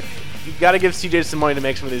there. You gotta give CJ some money to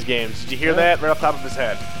make some of these games. Did you hear that right off the top of his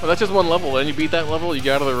head? Well, that's just one level. Then you beat that level, you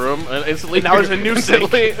get out of the room, and instantly And now there's a new sink.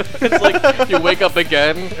 It's like you wake up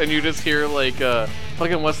again, and you just hear like,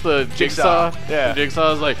 fucking what's the jigsaw? Yeah. The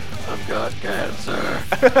jigsaw is like, I've got cancer,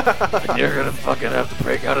 and you're gonna fucking have to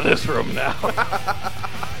break out of this room now.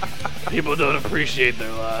 People don't appreciate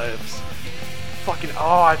their lives.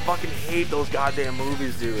 I fucking hate those goddamn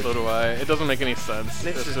movies, dude. So do I. It doesn't make any sense.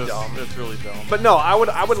 It's just dumb. It's really dumb. But no, I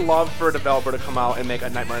would love for a developer to come out and make a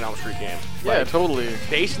Nightmare on Elm Street game. yeah, Like, totally.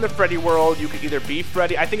 based in the Freddy world, you could either be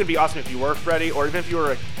Freddy. I think it'd be awesome if you were Freddy, or even if you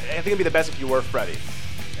were. I think it'd be the best if you were Freddy.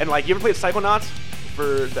 And like, you ever played Psychonauts for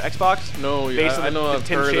the Xbox? No, Based on I know the I've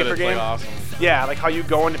Tim heard that Schafer it's game? like awesome. Yeah, like how you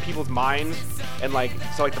go into people's minds, and like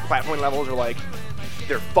so like the platforming levels are like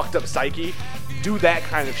their fucked up psyche. Do that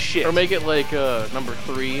kind of shit. Or make it like number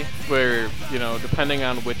 3, where depending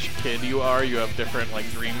on which kid you are, you have different like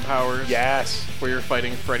dream powers. Yes. Where you're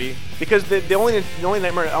fighting Freddy. Because the only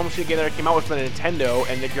Nightmare on Elm Street game that came out was for the Nintendo,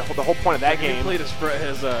 and the whole point of that Have you game. played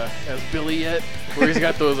as Billy yet? Where he's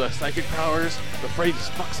got those psychic powers, but Freddy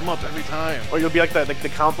just fucks him up every time. Or you'll be like the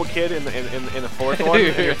comic book kid in the fourth one,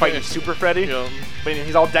 and you're fighting Super Freddy. Yeah. But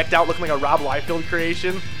he's all decked out, looking like a Rob Liefeld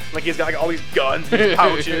creation. Like he's got like all these guns and these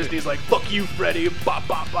pouches, and he's like, "Fuck you, Freddy!" Bop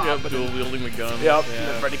bop bop. Yep, But dual then, wielding the gun. yep. Yeah. And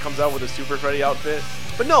then Freddy comes out with a Super Freddy outfit.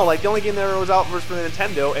 But no, like the only game that ever was out was for the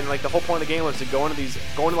Nintendo, and like the whole point of the game was to go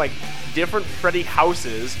into like different Freddy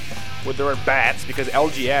houses where there were bats, because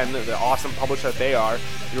LGN, the awesome publisher that they are,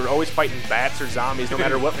 you were always fighting bats or zombies no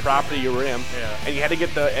matter what property you were in. Yeah. And you had to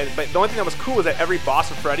get but the only thing that was cool was that every boss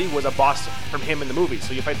of Freddy was a boss from him in the movie.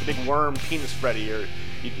 So you fight the big worm penis Freddy, or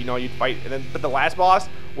you'd fight, but the last boss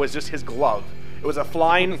was just his glove. It was a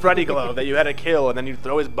flying Freddy glove that you had to kill, and then you'd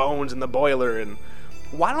throw his bones in the boiler. And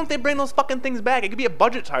why don't they bring those fucking things back? It could be a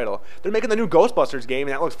budget title. They're making the new Ghostbusters game,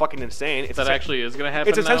 and that looks fucking insane. That actually is gonna happen.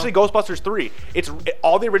 It's essentially now? Ghostbusters 3.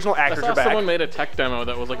 All the original I actors saw are back. someone made a tech demo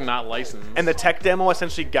that was like not licensed. And the tech demo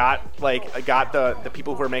essentially got the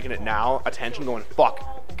people who are making it now attention, going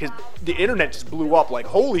fuck, because the internet just blew up. Like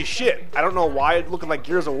holy shit! I don't know why it's looking like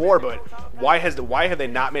Gears of War, but why have they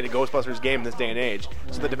not made a Ghostbusters game in this day and age?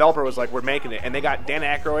 So the developer was like, we're making it, and they got Dan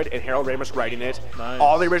Aykroyd and Harold Ramis writing it. Nice.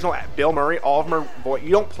 All the original Bill Murray, all of them are. You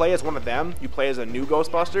don't play as one of them. You play as a new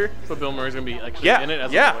Ghostbuster. So Bill Murray's gonna be actually Yeah, in it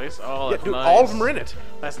as yeah. a voice. Oh, Yeah, that's dude, nice. all of them are in it.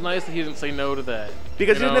 That's nice that he didn't say no to that.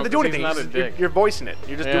 Because you didn't have to do 'cause anything. He's not a You're, dick. you're voicing it.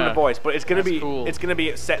 You're just doing Yeah. a voice. But it's gonna That's be cool. it's gonna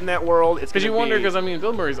be set in that world. It's Because gonna you wonder, be, because I mean,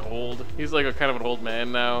 Bill Murray's old. He's like a kind of an old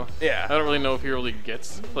man now. Yeah. I don't really know if he really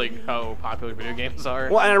gets like how popular video games are.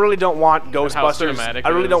 Well, and I really don't want how Ghostbusters. cinematic I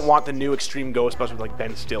really it don't is. want the new Extreme Ghostbusters with like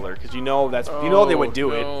Ben Stiller, because they would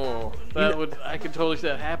do it. No. I could totally see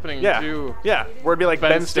that happening Yeah, too. yeah. Where it'd be like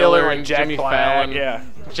Ben Ben Stiller and and Jack Jimmy Black. Fallon. Yeah,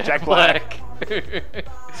 Jack Black.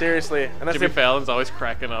 Seriously, and that's Jimmy it. Fallon's always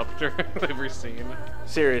cracking up during every scene.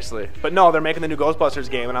 Seriously, but no, they're making the new Ghostbusters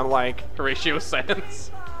game, and I'm like, Horatio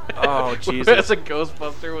Sands. oh As Jesus, a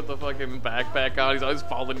Ghostbuster with the fucking backpack on, he's always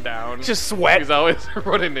falling down. just sweat. He's always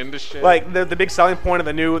running into shit. Like the big selling point of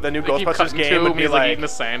the new They keep Ghostbusters cutting to game him, would be he's like like, eating a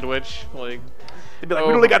sandwich. Like, they'd be like, oh,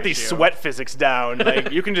 we really got these Horatio. sweat physics down.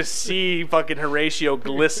 Like you can just see fucking Horatio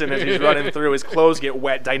glisten as he's running through. His clothes get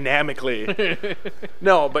wet dynamically.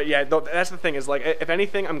 No, but yeah, that's the thing is like, if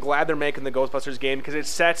anything, I'm glad they're making the Ghostbusters game, because it's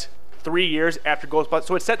set 3 years after Ghostbusters.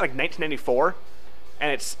 So it's set like 1994,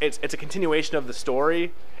 and it's a continuation of the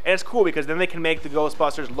story. And it's cool because then they can make the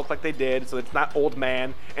Ghostbusters look like they did, so it's not old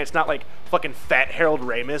man, and it's not like fucking fat Harold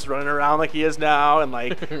Ramis running around like he is now, and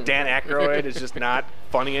like Dan Aykroyd is just not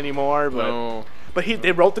funny anymore. But No. but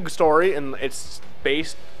they wrote the story, and it's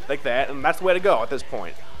based like that, and that's the way to go at this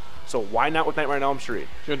point. So why not with Nightmare on Elm Street?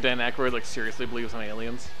 you know, Dan Aykroyd like seriously believes in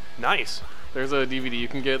aliens. Nice. There's a DVD you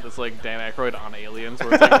can get that's like Dan Aykroyd on aliens,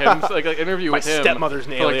 where it's like him, like an interview My with him stepmother's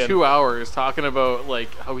an for like alien. 2 hours talking about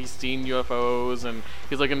like how he's seen UFOs and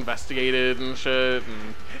he's like investigated and shit.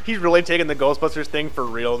 And He's really taking the Ghostbusters thing for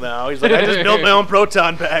real now. He's like, I just built my own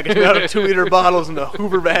proton pack. It's made out of 2-liter bottles and a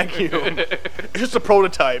Hoover vacuum. It's just a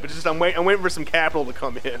prototype. It's just I'm waiting for some capital to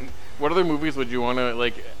come in. what other movies would you want to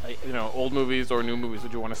like? Old movies or new movies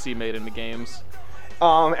would you want to see made into games?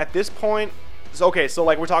 At this point, so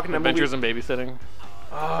like we're talking about Adventures in Babysitting.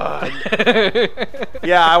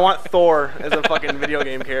 Yeah, I want Thor as a fucking video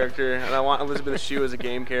game character, and I want Elizabeth Shue as a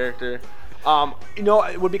game character.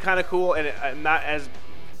 It would be kind of cool, and not as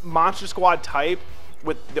Monster Squad type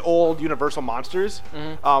with the old Universal monsters.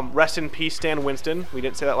 Rest in peace, Stan Winston. We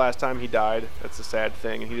didn't say that last time. He died. That's a sad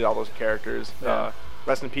thing, and he did all those characters. Yeah.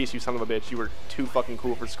 Rest in peace, you son of a bitch. You were too fucking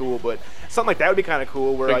cool for school, but something like that would be kind of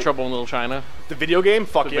cool. Where Big like, Trouble in Little China. the video game,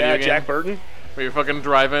 fuck The yeah, video game. Jack Burton. Where you're fucking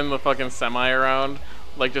driving the fucking semi around,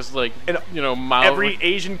 like just like And every Every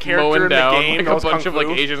Asian character mowing in the down game like knows a bunch Kung of like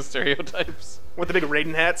Fu Asian stereotypes. with the big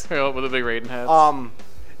Raiden hats. With the big Raiden hats.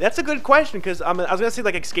 That's a good question because I was gonna say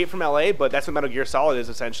like Escape from LA, but that's what Metal Gear Solid is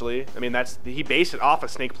essentially. I mean, he based it off of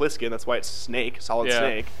Snake Plissken. That's why it's Snake, Solid Yeah.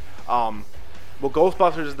 Snake. Well,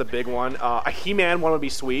 Ghostbusters is the big one. A He-Man one would be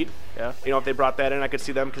sweet. Yeah. If they brought that in, I could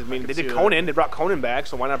see them because they could did see that. Conan. They brought Conan back,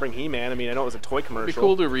 so why not bring He-Man? I mean, I know it was a toy commercial. It'd be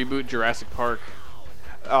cool to reboot Jurassic Park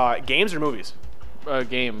Games or movies?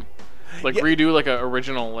 game. Like Yeah. redo like a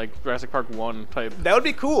original like Jurassic Park 1 type. That would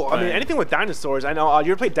be cool. I mean, Right. anything with dinosaurs. I know.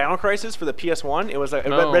 You ever played Dino Crisis for the PS1? It was like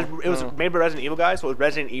No, it was no. made by Resident Evil guys, so it was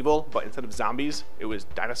Resident Evil, but instead of zombies, it was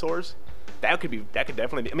dinosaurs. That could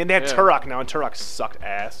definitely be. I mean, they have Yeah. Turok now, and Turok sucked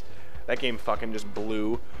ass. That game fucking just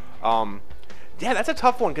blew. Yeah, that's a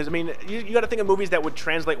tough one because I mean, you got to think of movies that would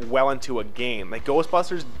translate well into a game. Like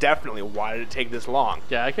Ghostbusters, definitely. Why did it take this long?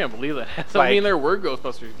 Yeah, I can't believe that. I Like- mean, there were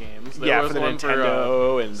Ghostbusters games. There Yeah, was for the one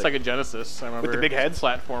Nintendo and the- Sega Genesis. I remember the big heads?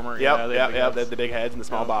 platformer. Yep, they had big heads. the big heads and the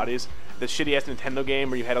small Yeah. bodies. The shitty ass Nintendo game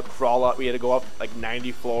where you had to crawl up, we had to go up like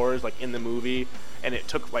 90 floors, like in the movie, and it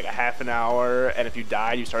took like a half an hour. And if you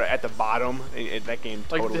died, you started at the bottom. And that game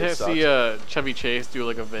Like totally to sucks. see Chevy Chase do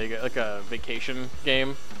like a vacation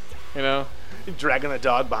game, you know? Dragging the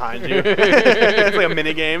dog behind you. It's like a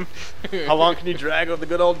mini game. How long can you drag with the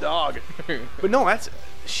good old dog? But no, that's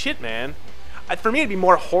shit, man. For me, it'd be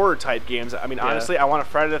more horror type games. I mean, honestly, I want a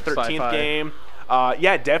Friday the 13th Sci-fi. game.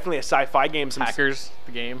 Yeah, definitely a sci-fi game. Some Hackers,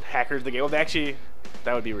 the game. Hackers the game. Well, actually,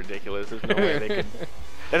 that would be ridiculous. There's no way they could.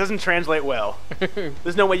 That doesn't translate well.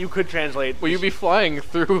 There's no way you could translate. Will you be flying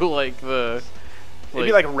through like the? It'd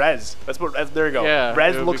be like Rez. There you go. Yeah,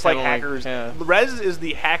 Rez it would looks be like kinda like- hackers. yeah. Rez is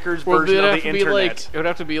the hackers Well, version it'd of have the to be internet. like it would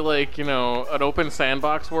have to be like an open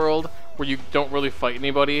sandbox world where you don't really fight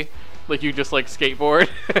anybody. Like you just like skateboard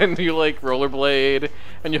and you like rollerblade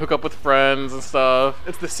and you hook up with friends and stuff.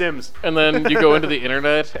 It's The Sims. And then you go into the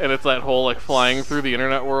internet and it's that whole like flying through the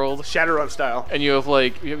internet world. Shadowrun style. And you have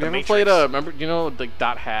like you ever Matrix. played remember like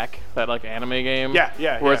Dot Hack, that like anime game? Yeah,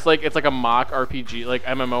 Where yeah. it's like a mock RPG, like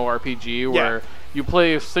MMO RPG where Yeah. you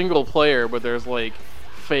play single player but there's like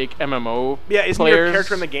fake MMO Yeah, isn't players. your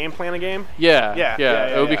character in the game playing the game? Yeah, Yeah,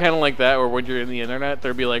 It would be yeah. kind of like that, where when you're in the internet,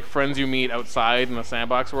 there'd be like friends you meet outside in the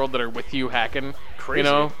sandbox world that are with you hacking. Crazy. You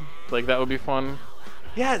know, like that would be fun.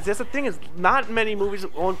 Yeah, that's the thing is not many movies.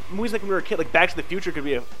 Well, movies like when we were a kid, like Back to the Future, could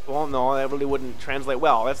be a. Well, no, that really wouldn't translate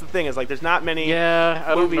well. That's the thing is like there's not many. Yeah, I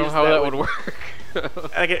don't know movies how that that would- would work.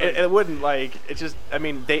 Like it wouldn't like. It's just. I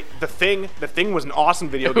mean, the thing was an awesome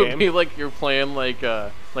video It would game. be like you're playing like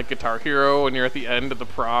Guitar Hero and you're at the end of the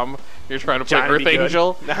prom. You're trying to play Johnny Earth Be Good.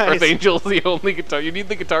 Angel. Nice. Earth Angel's the only guitar. You need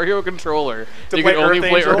the Guitar Hero controller. To You play can only Earth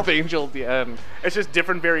play Angel? Earth Angel at the end. It's just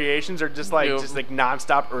different variations, or just like Yep.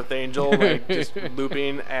 nonstop Earth Angel, like just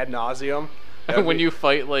looping ad nauseum. And when you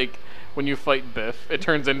fight Biff, it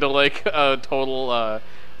turns into like a total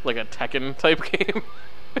like a Tekken type game.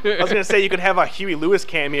 I was gonna say you could have a Huey Lewis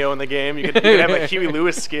cameo in the game. You could have a Huey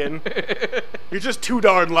Lewis skin. You're just too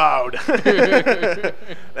darn loud. I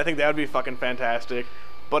think that would be fucking fantastic.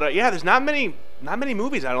 But yeah, there's not many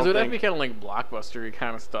movies. I don't So it'd have to think. be kind of like blockbustery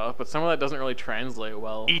kind of stuff, but some of that doesn't really translate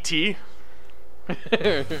well. E.T.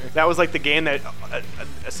 That was like the game that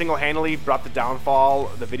single-handedly brought the downfall,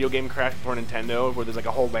 the video game crash for Nintendo, where there's like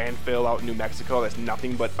a whole landfill out in New Mexico that's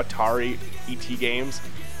nothing but Atari ET games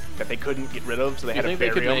that they couldn't get rid of, so they Do you had to think they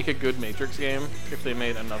bury could them. make a good Matrix game if they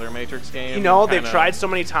made another Matrix game? You know, they've Kinda tried so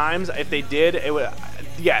many times. If they did, it would.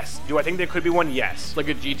 Yes. Do I think there could be one? Yes. like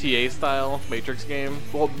a GTA style Matrix game,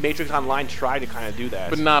 Well, Matrix Online tried to kind of do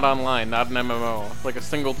that. but not online, not an MMO, like a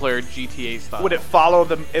single player GTA style. Would it follow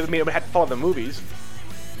the? It would have to follow the movies.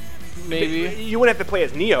 Maybe. You wouldn't have to play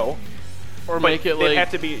as Neo, Or But make it they'd like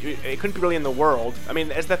have to be. It couldn't be really in the world. I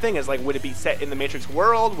mean, as the thing is, like, would it be set in the Matrix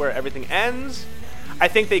world where everything ends? I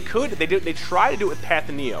think they could. They try to do it with Path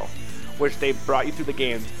of Neo, which they brought you through the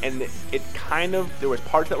games, and it kind of there was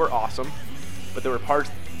parts that were awesome, but there were parts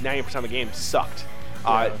 90% of the game sucked.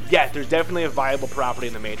 Yeah, there's definitely a viable property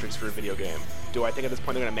in the Matrix for a video game. Do I think at this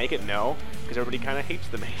point they're gonna make it? No, because everybody kind of hates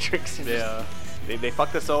the Matrix. yeah. They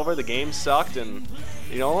fucked us over. The game sucked, and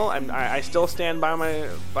you know I still stand by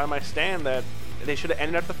my stand that they should have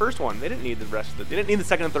ended after the first one. They didn't need the rest of it. They didn't need the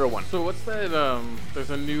second and third one. So what's that? There's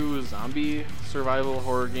a new zombie survival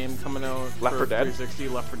horror game coming out. Left 4 Dead? 360,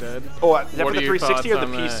 Left 4 Dead. Oh, is that What for the are your 360 or the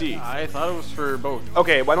thoughts on PC? that? I thought it was for both.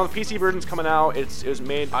 Okay, well, I know the PC version's coming out. It was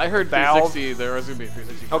made. I heard Valve. 360. There was gonna be a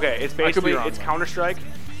 360. Okay, it's I could be basically wrong, it's though. Counter Strike.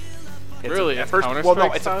 Really? It's Well, no, Counter-Strike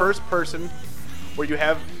it's a style? first person where you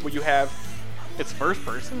have It's first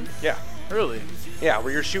person. yeah. Really? Yeah,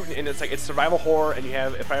 where you're shooting, and it's survival horror, and you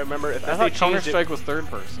have, if I remember, if I they thought changed Counter Strike it, was third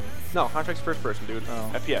person. no, Counter Strike's first person, dude.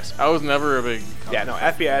 Oh. FPS. I was never a big. Yeah, no,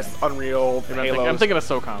 FPS, Unreal, Halo. I'm thinking of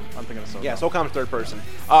SOCOM. Yeah, SOCOM's third person.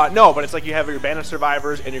 No, but it's like you have your band of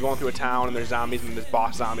survivors, and you're going through a town, and there's zombies, and there's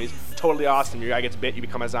boss zombies. Totally awesome. Your guy gets bit, you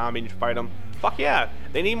become a zombie, and you fight them. Fuck yeah,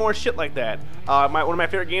 they need more shit like that. One of my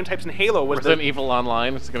favorite game types in Halo was Resident Evil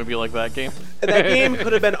Online. It's gonna be like that game. that game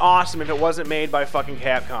could have been awesome if it wasn't made by fucking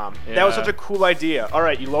Capcom. That was Yeah. such a cool idea. All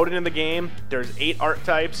right, you load it in the game. There's 8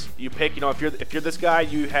 archetypes. You pick. You know, if you're this guy,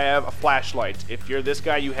 you have a flashlight. If you're this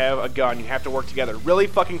guy, you have a gun. You have to work together. Really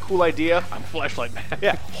fucking cool idea. I'm Flashlight Man.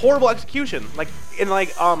 Yeah, horrible execution.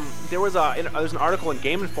 There's an article in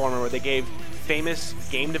Game Informer where they gave famous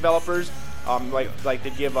game developers, like they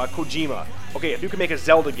give Kojima. Okay, if you could make a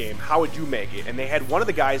Zelda game, how would you make it? And they had one of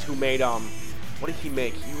the guys who made what did he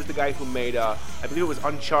make? He was the guy who made I believe it was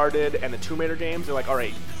Uncharted and the Tomb Raider games. They're like, all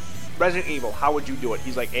right, Resident Evil, how would you do it?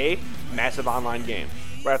 He's like, massive online game.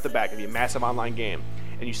 Right off the bat, it'd be a massive online game.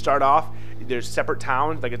 And you start off, there's separate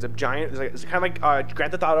towns, like it's a giant, it's kind of like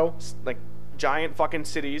Grand Theft Auto, like giant fucking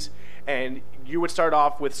cities, and you would start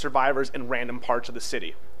off with survivors in random parts of the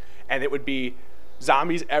city. And it would be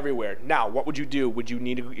zombies everywhere. Now, what would you do? Would you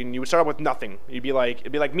need to, and you would start off with nothing. It'd be like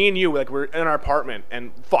me and you, like we're in our apartment,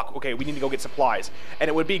 and fuck, okay, we need to go get supplies. And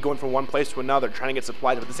it would be going from one place to another, trying to get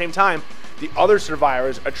supplies. But at the same time, the other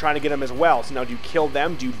survivors are trying to get them as well. So now, do you kill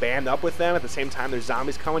them? Do you band up with them? At the same time, there's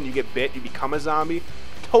zombies coming. You get bit. You become a zombie.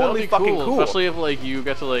 Totally That'll be fucking cool. Especially if like you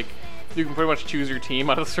get to like you can pretty much choose your team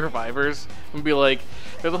out of the survivors and be like,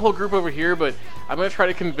 there's a whole group over here, but I'm gonna try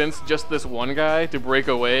to convince just this one guy to break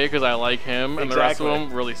away because I like him, and the rest of Exactly.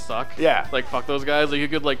 them really suck. Yeah. Like fuck those guys. Like you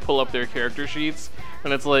could like pull up their character sheets,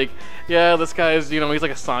 and it's like, yeah, this guy's he's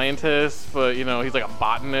like a scientist, but he's like a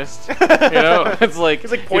botanist. It's like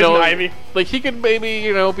He's like Poison Ivy. Like he could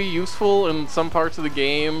maybe be useful in some parts of the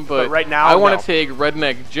game, but right now, I want no. to take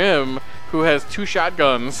Redneck Jim, who has 2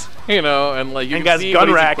 shotguns, and like you And can got his see gun what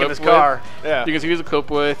he's rack in equipped his car. with. Yeah. You can see who he's equipped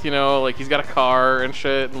with. Like he's got a car and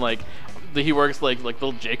shit, and like he works like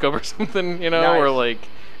little Jacob or something. Nice. Or like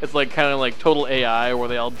it's like kind of like total AI where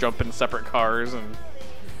they all jump in separate cars, and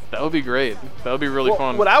that would be great. That would be really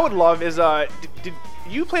fun. What I would love is did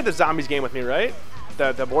you play the Zombies game with me, right?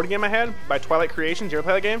 The board game I had by Twilight Creations. You ever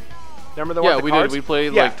play that game? Remember the one yeah, with the we cards? did. We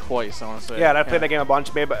played Yeah. like twice. I want to say. Yeah, and I played that game a bunch.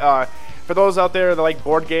 For those out there that like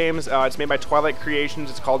board games, it's made by Twilight Creations.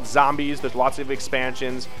 It's called Zombies. There's lots of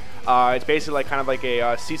expansions. It's basically like kind of like a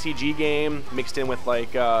CCG game mixed in with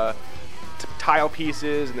like tile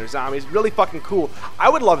pieces, and there's zombies. Really fucking cool. I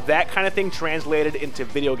would love that kind of thing translated into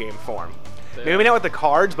video game form. Maybe not with the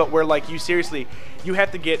cards, but where like you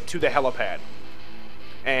have to get to the helipad.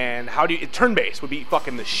 And how do you turn-based would be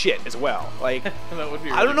fucking the shit as well. Like that would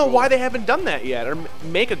be. I don't really know cool. why they haven't done that yet, or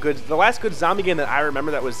make the last good zombie game that I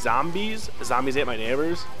remember that was Zombies Ate My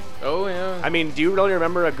Neighbors. Oh yeah. I mean, do you really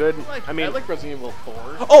remember a good? I like Resident Evil 4.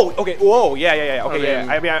 Oh, okay. Whoa, yeah. Okay,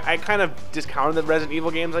 I mean- yeah. I kind of discounted the Resident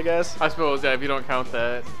Evil games, I guess, I suppose if you don't count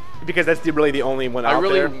that. because that's really the only one I out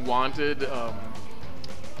really there. wanted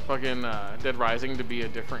fucking Dead Rising to be a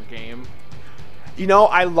different game. You know,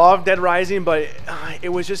 I love Dead Rising, but it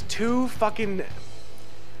was just too fucking.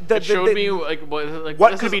 It showed me like what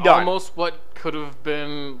what this could is be done. almost what could have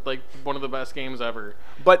been like one of the best games ever.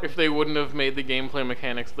 But If they wouldn't have made the gameplay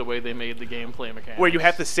mechanics the way they made the gameplay mechanics. where you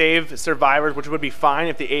have to save survivors, which would be fine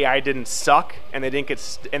if the AI didn't suck and they didn't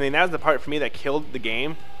get. And then that was the part for me that killed the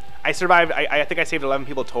game. I survived. I think I saved 11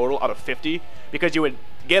 people total out of 50 because you would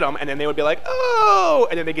get them and then they would be like, oh,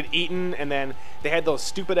 and then they get eaten, and then they had those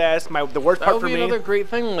stupid ass. The worst that part would for be me. another great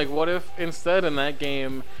thing. Like, what if instead in that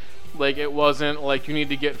game, like it wasn't like you need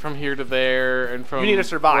to get from here to there and from You need to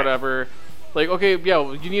survive. whatever. Like, okay, yeah,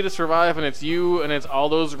 well, you need to survive, and it's you and it's all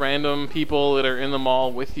those random people that are in the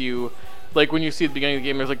mall with you. like when you see at the beginning of the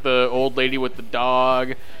game, there's like the old lady with the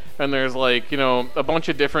dog, and there's like, you know, a bunch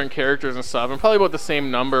of different characters and stuff, and probably about the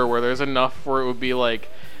same number where there's enough where it would be like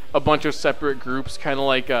a bunch of separate groups, kind of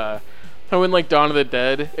like how in like Dawn of the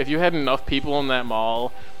Dead, if you had enough people in that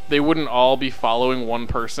mall, they wouldn't all be following one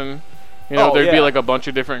person. You know, there'd be like a bunch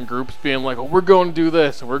of different groups being like, oh, we're going to do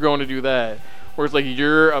this and we're going to do that. Whereas like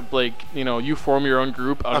you're like, you know, you form your own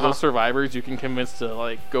group out of those survivors you can convince to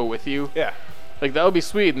like go with you. Yeah. Like that would be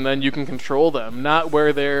sweet, and then you can control them. Not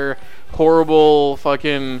where they're horrible,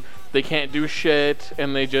 fucking, they can't do shit,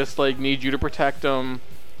 and they just like need you to protect them.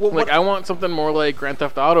 Well, like I want something more like Grand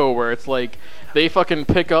Theft Auto, where it's like they fucking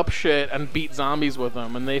pick up shit and beat zombies with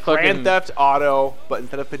them, and they fucking Grand Theft Auto, but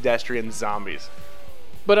instead of pedestrian zombies.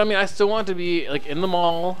 But I mean, I still want to be like in the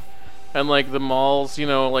mall, and like the mall's, you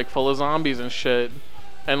know, like full of zombies and shit,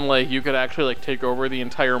 and like you could actually like take over the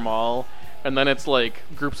entire mall, and then it's like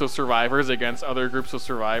groups of survivors against other groups of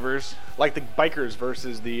survivors. Like the bikers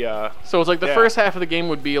versus the. So it's like the first half of the game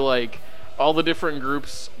would be like all the different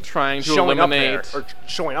groups trying to showing eliminate up there, or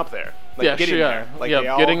showing up there, like getting there, like they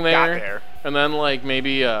all getting got there, there, and then like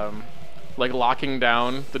maybe like locking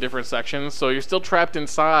down the different sections, so you're still trapped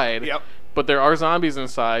inside. Yep. But there are zombies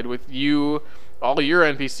inside with you, all your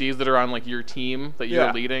NPCs that are on like your team that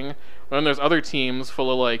you're leading. And then there's other teams full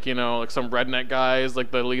of like, you know, like some redneck guys,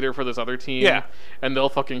 like the leader for this other team. Yeah. And they'll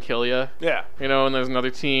fucking kill you. Yeah. You know, and there's another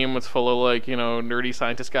team that's full of like, you know, nerdy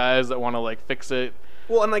scientist guys that want to like fix it.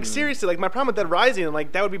 Well, and like seriously, like my problem with Dead Rising, and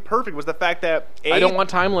like that would be perfect, was the fact that I don't want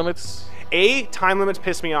time limits. A, time limits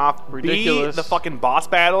piss me off. Ridiculous. B, the fucking boss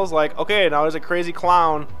battles, like, okay, now there's a crazy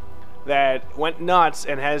clown that went nuts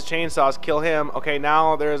and has chainsaws, kill him. Okay,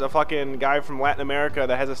 now there's a fucking guy from Latin America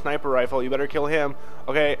that has a sniper rifle, you better kill him.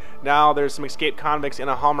 Okay, now there's some escaped convicts in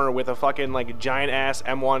a Hummer with a fucking like giant ass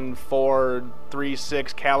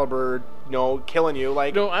M1436 caliber, you know, killing you.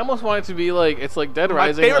 Like, No, I almost want it to be like, it's like Dead my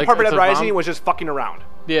Rising. favorite like, part of it's Dead a Rising was just fucking around.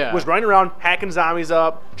 Yeah. Was running around, hacking zombies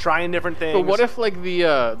up, trying different things. But what if like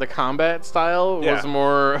the combat style was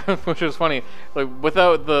more, which is funny, like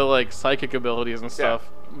without the like psychic abilities and stuff,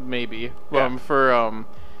 maybe. For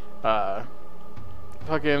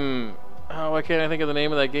fucking, why can't I think of the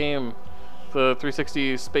name of that game? The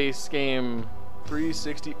 360 space game.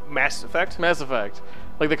 360 Mass Effect? Mass Effect.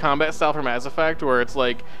 Like the combat style for Mass Effect, where it's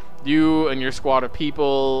like you and your squad of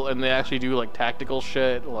people, and they actually do like tactical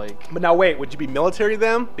shit, like. But now wait, would you be military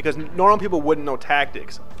then? Because normal people wouldn't know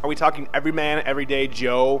tactics. Are we talking every man, everyday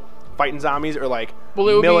Joe fighting zombies, or like Well,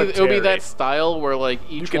 it military? would be that style where like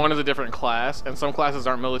each could- one is a different class, and some classes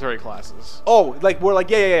aren't military classes. Oh, like we're like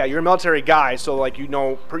yeah. You're a military guy, so like you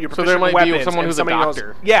know you're So proficient there in might weapons, be someone and who's a somebody knows-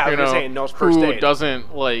 doctor. yeah, I you was know, saying knows first who aid.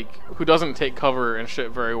 doesn't take cover and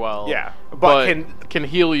shit very well. Yeah, but but can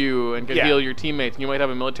heal you and can Yeah. heal your teammates. And you might have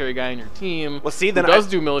a military guy in your team. Well, see, then who does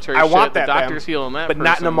I- do military I shit. want that the doctor's then, healing that, but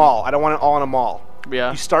not in a person. mall. I don't want it all in a mall.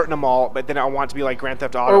 Yeah. You start in a mall, but then I want it to be like Grand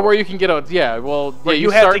Theft Auto, Or where you can get out. Yeah, well, where yeah, you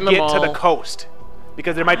have start to in the get mall. to the coast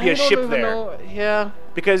because there might be I a don't ship even there. know. Yeah.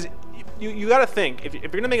 Because you got to think if you're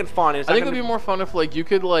gonna make it fun, it's I not think gonna it'd be more fun if like you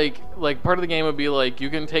could like part of the game would be like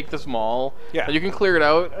you can take this mall, Yeah. and you can clear it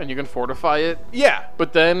out and you can fortify it. yeah.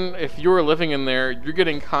 But then if you were living in there, you're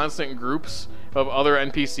getting constant groups of other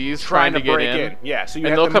NPCs trying to get break in. Yeah, so you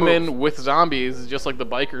And have they'll to come move. in with zombies, just like the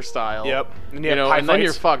biker style. Yep. And you You have know, pie and then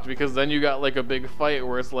you're fights. fucked because then you got like a big fight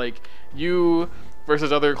where it's like you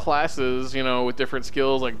versus other classes, you know, with different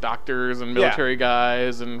skills like doctors and military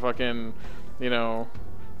guys and fucking, you know,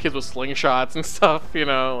 kids with slingshots and stuff, you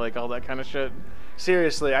know, like all that kind of shit.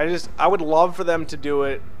 Seriously, I would love for them to do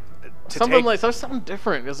it. Something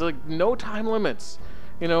different. There's like no time limits.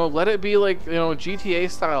 You know, let it be like, you know, GTA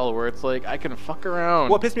style where it's like I can fuck around.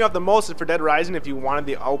 What pissed me off the most is for Dead Rising, if you wanted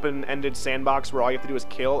the open-ended sandbox where all you have to do is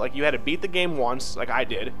kill, like you had to beat the game once, like I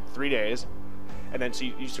did, 3 days, and then so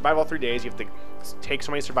you survive all 3 days, you have to take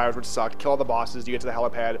so many survivors, which sucked, kill all the bosses, you get to the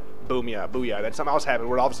helipad, boom, yeah, booyah. Then something else happened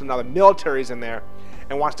where all of a sudden now the military's in there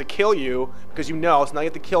and wants to kill you because you know, so now you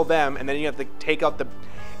have to kill them, and then you have to take out the...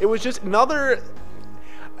 It was just another...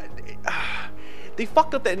 They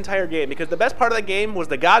fucked up that entire game because the best part of that game was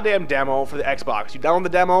the goddamn demo for the Xbox. You download the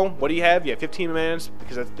demo, what do you have? You have 15 minutes,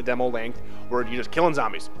 because that's the demo length, where you're just killing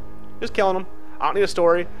zombies. Just killing them. I don't need a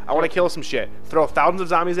story. I want to kill some shit. Throw thousands of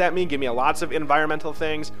zombies at me, give me lots of environmental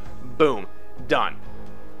things. Boom. Done.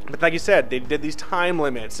 But like you said, they did these time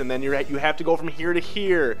limits, and then you have to go from here to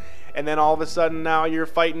here, and then all of a sudden now you're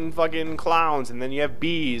fighting fucking clowns, and then you have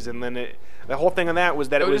bees, and then the whole thing on that was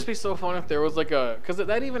that it it would was... just be so fun if there was like a, because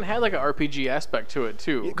that even had like an RPG aspect to it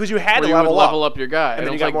too. Because you had where to you level would level up. up your guy. And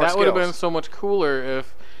then And you it's got like more that would have been skills. so much cooler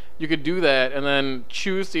if you could do that and then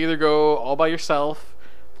choose to either go all by yourself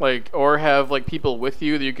Like, or have like people with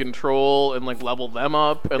you that you control and like level them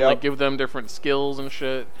up and Yep. like give them different skills and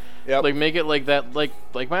shit. Yep. Like make it like that, like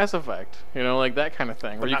Mass Effect, you know, like that kind of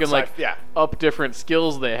thing, where you not can like yeah. up different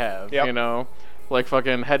skills they have, Yep. you know, like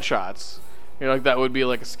fucking headshots. You know, like that would be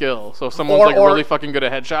like a skill. So if someone's Or- like or- really fucking good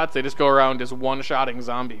at headshots, they just go around just one-shotting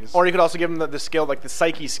zombies. Or you could also give them the skill, like the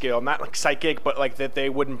psyche skill, not like psychic, but like that they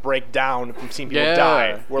wouldn't break down from seeing people Yeah,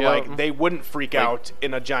 die. Where yep. like they wouldn't freak Like- out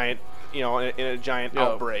in a giant, in a giant Yeah,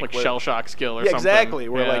 outbreak. like where- shell shock skill or Yeah, something. exactly.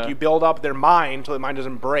 Where Yeah. like you build up their mind so their mind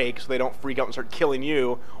doesn't break, so they don't freak out and start killing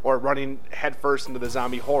you or running headfirst into the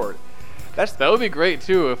zombie horde. That would be great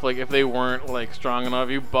too if they weren't like strong enough.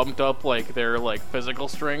 You bumped up like their like physical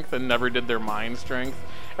strength and never did their mind strength.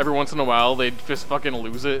 Every once in a while they'd just fucking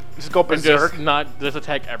lose it. Just go And berserk. just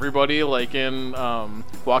attack everybody like in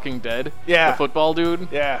Walking Dead. Yeah. The football dude.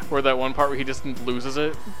 Yeah. Where that one part where he just loses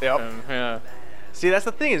it. Yep. And, yeah. See, that's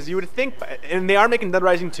the thing is you would think, and they are making Dead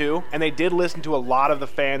Rising 2, and they did listen to a lot of the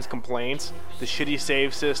fans' complaints, the shitty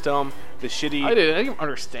save system, the shitty. I didn't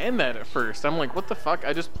understand that at first. I'm like, what the fuck?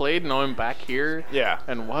 I just played, now I'm back here. Yeah.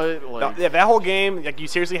 And what? Like, Yeah, that whole game, like you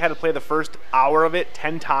seriously had to play the first hour of it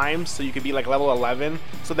 10 times so you could be like level 11,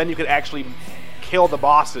 so then you could actually kill the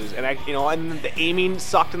bosses, and and the aiming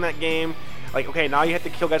sucked in that game. Like, okay, now you have to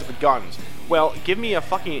kill guys with guns. Well, give me a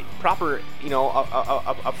fucking proper,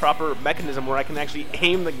 a proper mechanism where I can actually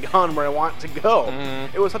aim the gun where I want it to go.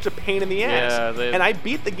 It was such a pain in the ass. Yeah, and I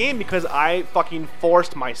beat the game because I fucking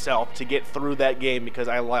forced myself to get through that game because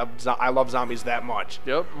I love zombies that much.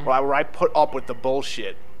 Yep. Where I put up with the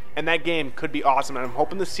bullshit. And that game could be awesome, and I'm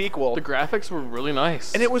hoping the sequel. the graphics were really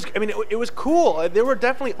nice. And it was, it was cool. There were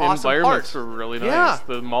definitely the awesome environments parts. were really nice. Yeah.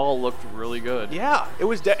 The mall looked really good. Yeah, it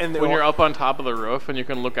was. And When you're up on top of the roof and you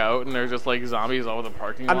can look out and there's just like zombies all over the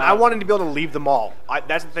parking lot. I wanted to be able to leave the mall.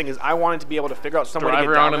 That's the thing is, I wanted to be able to figure out some way to drive get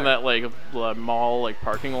around down in there. that like mall like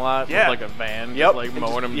parking lot Yeah. with like a van, Yep. just, like And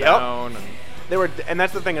mowing just- them yep. down. And And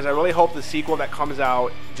that's the thing is, I really hope the sequel that comes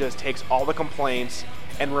out just takes all the complaints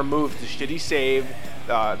and removes the shitty save,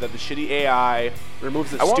 the shitty AI,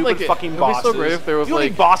 removes the I want, stupid like, fucking it would be so bosses. great if there was, you don't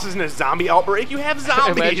like- need bosses in a zombie outbreak. You have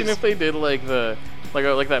zombies. Imagine if they did like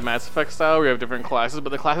like that Mass Effect style where you have different classes, but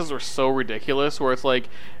the classes were so ridiculous where it's like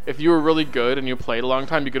if you were really good and you played a long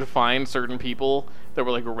time, you could find certain people that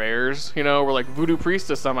were like rares, you know, we're like Voodoo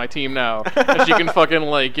Priestess on my team now. And she can fucking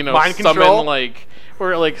like, Mind summon control?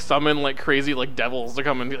 summon like crazy like devils to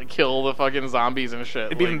come and like kill the fucking zombies and shit.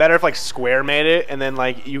 It'd be even better if like Square made it, and then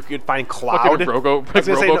like you could find Cloud. Fucking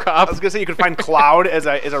RoboCop. I was gonna say you could find Cloud as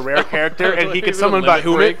a rare character, and he Like, could the summon limit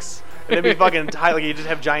Bahamut, breaks. and it'd be fucking tight. Like you just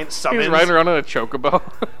have giant summons. He's riding around on a chocobo.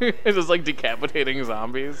 He's just like decapitating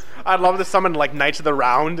zombies. I'd love to summon like Knights of the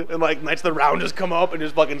Round, and like Knights of the Round just come up and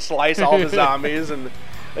just fucking slice all the zombies, and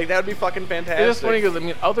like that would be fucking fantastic. It's just funny because I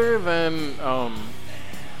mean, other than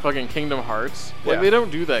fucking Kingdom Hearts, like Yeah. they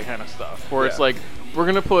don't do that kind of stuff. Where it's Yeah. like we're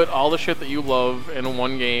gonna put all the shit that you love in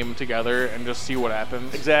one game together and just see what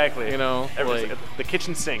happens. Exactly. You know, like the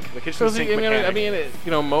kitchen sink. The kitchen because sink I mechanic.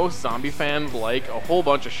 mean, most zombie fans like a whole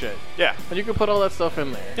bunch of shit, yeah. and you can put all that stuff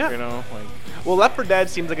in there. Yeah. You know, like Well, Left 4 Dead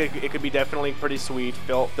seems like it could be definitely pretty sweet.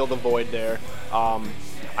 Fill the void there.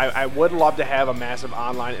 I would love to have a massive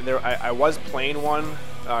online. I was playing one.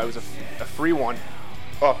 It was a free one,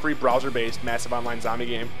 a free browser-based massive online zombie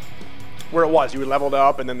game. Where it was, you were leveled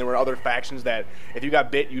up, and then there were other factions that if you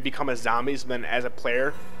got bit, you'd become a zombie. So then, as a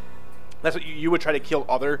player, that's what you would try to kill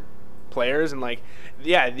other players, and like,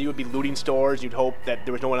 yeah, you would be looting stores. You'd hope that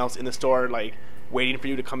there was no one else in the store, like waiting for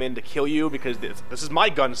you to come in to kill you because this is my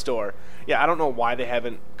gun store. Yeah, I don't know why they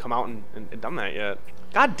haven't come out and done that yet.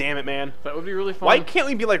 God damn it, man. that would be really fun. Why can't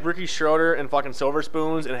we be like Ricky Schroeder and fucking Silver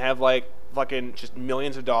Spoons and have like fucking just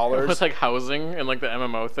millions of dollars? It's like housing and like the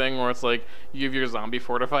MMO thing where it's like you have your zombie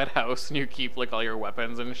fortified house and you keep like all your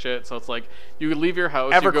weapons and shit. So it's like you leave your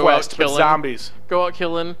house, you go out EverQuest, but killing zombies. Go out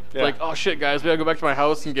killing. Yeah. Like, oh shit, guys, we gotta go back to my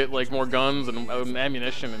house and get like more guns and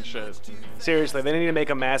ammunition and shit. Seriously, they need to make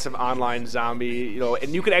a massive online zombie,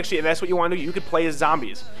 and you could actually, and that's what you want to do, you could play as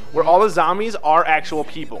zombies, where all the zombies are actual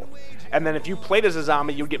people. And then if you played as a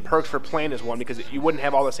zombie, you would get perks for playing as one, because you wouldn't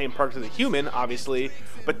have all the same perks as a human, obviously,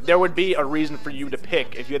 but there would be a reason for you to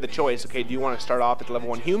pick, if you had the choice, okay, do you want to start off as level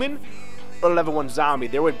 1 human, or level 1 zombie?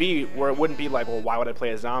 There would be, where it wouldn't be like, well, why would I play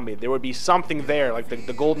a zombie? There would be something there, like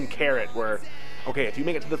the golden carrot, where, okay, if you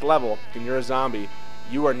make it to this level, and you're a zombie,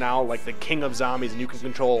 you are now like the king of zombies, and you can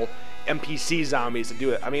control NPC zombies to do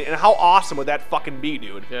it. I mean, and how awesome would that fucking be,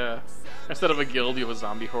 dude? Yeah. Instead of a guild, you have a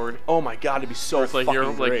zombie horde. Oh my god, it'd be so Where it's like fucking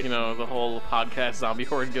you're great. like, the whole podcast zombie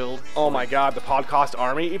horde guild. Oh my god, the podcast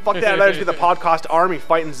army. Fuck that, I'd just be the podcast army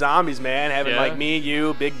fighting zombies, man. Having Yeah. like me,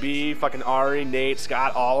 you, Big B, fucking Ari, Nate,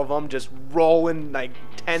 Scott, all of them just rolling like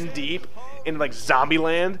 10 deep in like zombie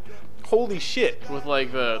land. Holy shit. With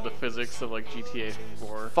like the physics of like GTA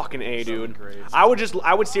 4. Fucking A, So dude. great. I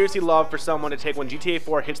would seriously love for someone to take when GTA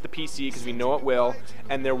 4 hits the PC, because we know it will,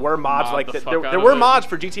 and there were mods Mod like the that. fuck There out of were it. mods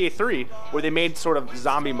for GTA 3 where they made sort of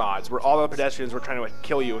zombie mods where all the pedestrians were trying to like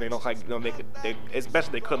kill you, and they look like, you know, they as best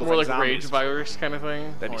as they could look More like like zombies. rage virus kind of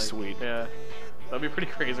thing. That'd be Like, sweet. Yeah. That'd be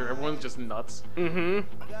pretty crazy. Everyone's just nuts. And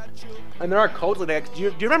there are codes like that. Do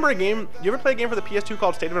you remember a game? You ever play a game for the PS2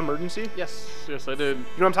 called State of Emergency? Yes, I did. You know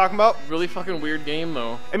what I'm talking about? Really fucking weird game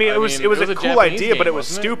though. I mean, it was a cool Japanese idea, but game, it was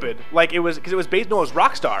wasn't stupid. Like it was because it was based. No, it was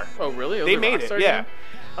Rockstar. Oh really? It was They a made it, Rockstar yeah. game?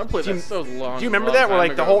 I played Do you- that so long. Do you remember long that? Where time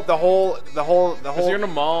like ago. the whole Because you're in a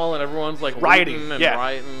mall and everyone's like Rioting, looting and yeah.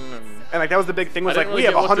 rioting and and like that was the big thing was I like didn't we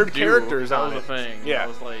really have get what to 100 do. characters That on was it. the thing. Yeah, I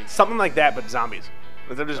was like- something like that, but zombies.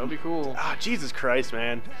 They're just, that'd be cool. Ah, Jesus Christ,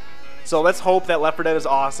 man. So let's hope that Left 4 Dead is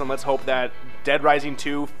awesome. Let's hope that Dead Rising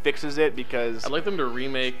 2 fixes it, because I'd like them to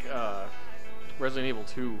remake Resident Evil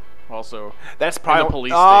 2 also. that's probably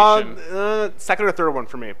police station. second or third one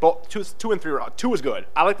for me. Both two and three. Two was good.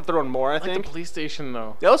 I like the third one more. I I like think the police station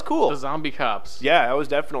though. that was cool. The zombie cops. Yeah, that was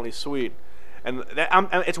definitely sweet. And that,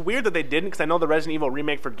 it's weird that they didn't, because I know the Resident Evil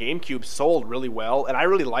remake for GameCube sold really well, and I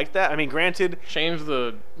really liked that. I mean, granted,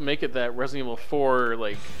 Make it that Resident Evil 4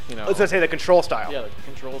 like, you know. let's just say the control style. Yeah, the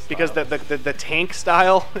control style. Because the tank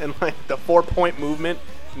style and like the 4-point movement,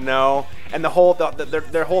 no, and the whole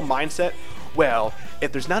their whole mindset. Well,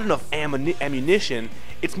 if there's not enough ammunition,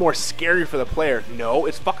 it's more scary for the player. No,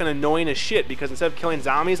 it's fucking annoying as shit, because instead of killing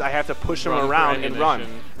zombies, I have to push them Run for around and run.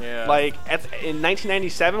 ammunition. Yeah. Like in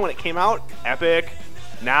 1997 when it came out, epic.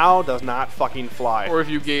 Now does not fucking fly. Or if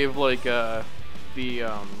you gave like the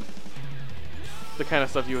kind of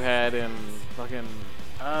stuff you had in fucking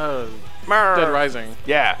Dead Rising.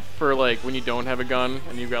 Yeah. For like when you don't have a gun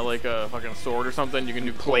and you've got like a fucking sword or something, you can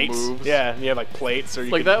do cool Plates. moves. Yeah, and you have like plates, or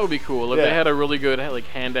you Like could- that would be cool if Yeah. they had a really good like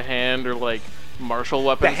hand-to-hand or like martial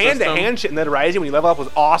weapon The hand-to-hand shit in Dead Rising when you level up was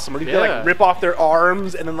awesome. Where you could Yeah. like rip off their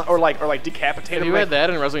arms and then or like decapitate If them. you like, had that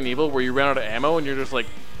in Resident Evil where you ran out of ammo and you're just like,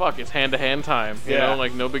 fuck, it's hand-to-hand time. You Yeah. know,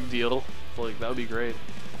 like no big deal. Like that would be great.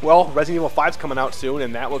 Well, Resident Evil 5's coming out soon,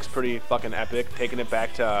 and that looks pretty fucking epic. Taking it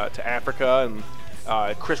back to Africa, and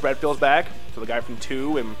Chris Redfield's back, so the guy from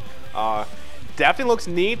 2, and definitely looks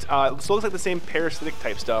neat. It looks like the same parasitic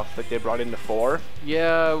type stuff that they brought into 4.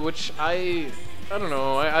 Yeah, which I don't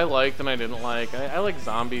know. I liked and I didn't like. I like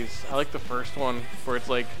zombies. I like the first one where it's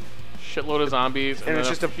like shitload of zombies and, And it's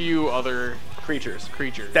then just a few other Creatures.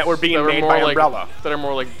 creatures That were being made more by like, Umbrella. That are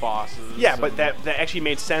more like bosses. Yeah, but and- that actually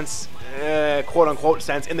made sense, quote unquote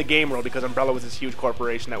sense, in the game world, because Umbrella was this huge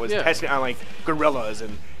corporation that was Yeah. testing on like gorillas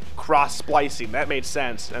and cross splicing. That made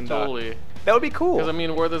sense, and totally. that would be cool. Because I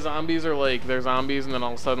mean, where the zombies are like they're zombies, and then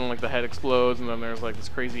all of a sudden like the head explodes, and then there's like this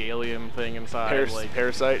crazy alien thing inside. like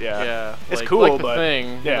Parasite, yeah, yeah, it's like, cool, like the but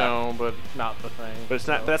thing, yeah. you know, but not the thing. But it's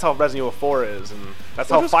not. so. But that's how Resident Evil 4 is, and that's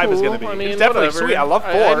Which how is 5 is cool. going to be. I mean, it's definitely whatever. sweet. I love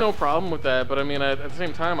 4. I had no problem with that, but I mean, at the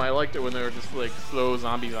same time, I liked it when they were just like slow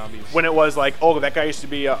zombies. When it was like, oh, that guy used to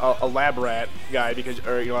be a lab rat guy, because,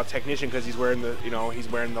 or a technician, because he's wearing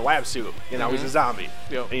the lab suit. He's a zombie.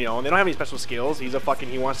 Yep. And, and they don't have any special skills. He's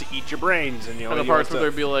he wants to eat your brains, and And the he parts wants where to-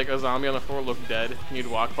 there'd be like a zombie on the floor look dead, and you'd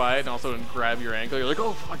walk by it and also grab your ankle. You're like,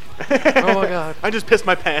 oh fuck! Oh my god! I just pissed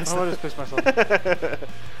my pants. Oh, I just pissed myself.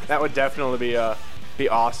 That would definitely be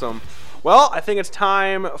awesome. Well, I think it's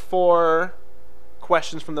time for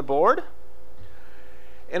questions from the board.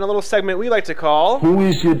 In a little segment we like to call, Who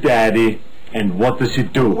is your daddy and what does he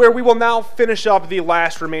do? where we will now finish up the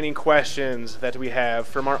last remaining questions that we have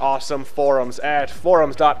from our awesome forums at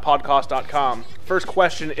forums.podcast.com. First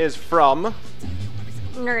question is from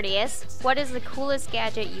Nerdiest, what is the coolest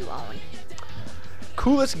gadget you own?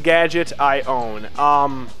 coolest gadget I own.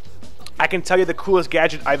 I can tell you the coolest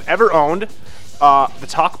gadget I've ever owned, the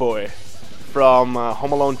Talkboy from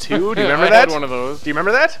Home Alone 2. Do you remember I that? had one of those. Do you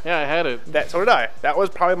remember that? Yeah, I had it. So did I. That was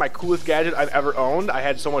probably my coolest gadget I've ever owned. I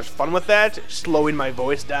had so much fun with that, slowing my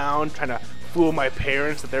voice down, trying to fool my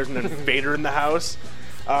parents that there's an invader in the house.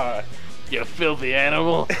 You filthy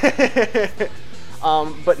animal.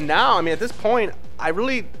 But now, I mean, at this point,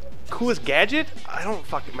 coolest gadget? I don't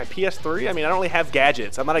my PS3. I mean, I don't really have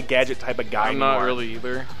gadgets. I'm not a gadget type of guy I'm anymore. not really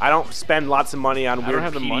either. I don't spend lots of money on I weird don't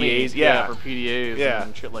have the PDAs. money. Yeah. for PDAs Yeah.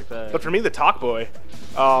 and shit like that. But for me, the Talkboy,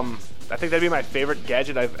 I think that'd be my favorite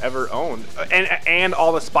gadget I've ever owned, and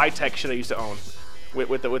all the spy tech shit I used to own,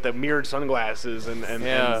 with the mirrored sunglasses and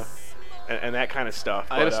Yeah. and that kind of stuff.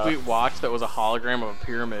 I had a But, sweet watch that was a hologram of a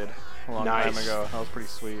pyramid a long time Nice. ago. That was pretty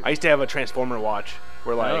sweet. I used to have a Transformer watch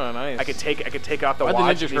where like Oh, nice. I could take off the I had watch the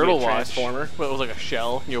and Ninja it'd be a Turtle watch, Transformer. but it was like a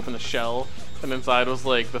shell. You open the shell, and inside was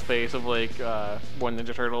like the face of like one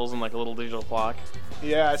Ninja Turtles and like a little digital clock.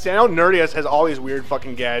 Yeah, see, I know Nerdiest has all these weird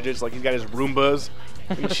fucking gadgets. Like, he's got his Roombas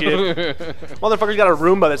and shit. Motherfucker's got a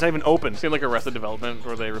Roomba that's not even open. Seen like Arrested Development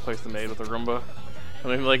where they replaced the maid with a Roomba.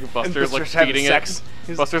 And then like Buster's like Buster's having feeding sex.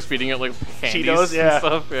 it. Buster's feeding it like candies Cheetos, yeah. and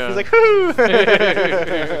stuff. Yeah. He's like, whoo!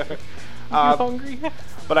 You hungry?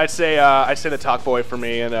 But I'd say the Talk Boy for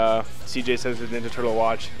me, and CJ says his Ninja Turtle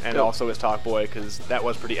watch, and Yep. also his Talk Boy, because that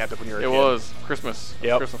was pretty epic when you were a It kid. was Christmas.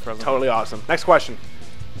 Yep. Christmas present. Totally awesome. Next question.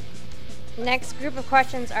 Next group of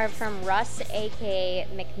questions are from Russ, aka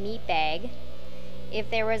McMeatbag. If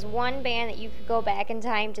there was one band that you could go back in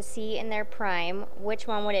time to see in their prime, which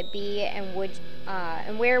one would it be, and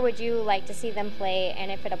where would you like to see them play? And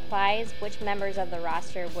if it applies, which members of the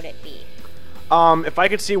roster would it be? If I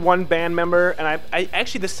could see one band member, and I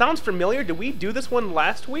actually, this sounds familiar. Did we do this one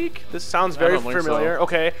last week? This sounds very don't think familiar. so.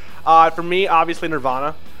 Okay. For me, obviously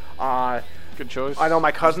Nirvana. Good choice. I know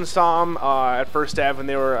my cousin saw them at First Ave when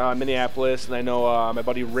they were in Minneapolis, and I know my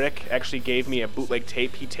buddy Rick actually gave me a bootleg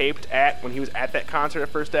tape he taped when he was at that concert at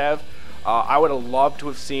First Ave. I would have loved to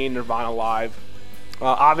have seen Nirvana live,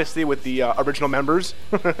 obviously with the original members.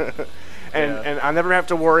 And I never have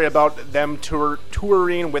to worry about them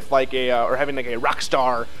touring with like or having like a rock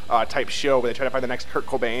star type show where they try to find the next Kurt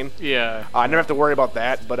Cobain. Yeah. I never have to worry about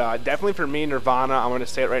that. But definitely for me, Nirvana. I'm going to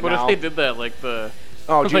say it right What now. if they did that like the?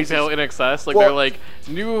 Oh, like Jesus. the NXS, like Well- they're like,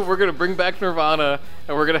 we're gonna bring back Nirvana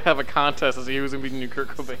and we're gonna have a contest to see who's gonna be the new Kurt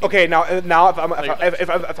Cobain. Okay, now if I'm Like, if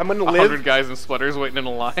I'm going to 100 live. guys in sweaters waiting in a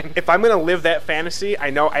line. If I'm gonna live that fantasy, I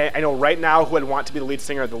know right now who I'd want to be the lead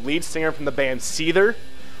singer. The lead singer from the band Seether,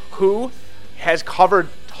 who has covered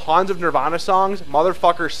tons of Nirvana songs.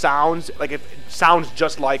 Motherfucker sounds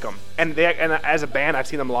just like them. And as a band, I've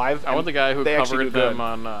seen them live. I want the guy who they actually covered do good. them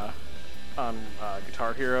on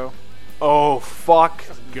Guitar Hero. Oh fuck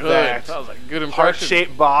Good. that! That was a good impression.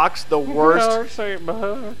 Heart-shaped box, the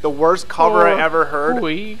worst cover I ever heard.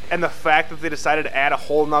 Weak. And the fact that they decided to add a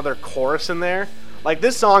whole nother chorus in there. Like,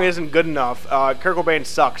 this song isn't good enough. Kurt Cobain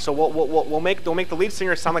sucks, so we'll make the lead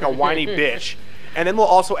singer sound like a whiny bitch, and then we'll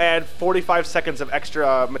also add 45 seconds of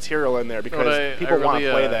extra material in there because people want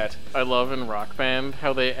to play that. I love in Rock Band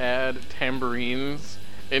how they add tambourines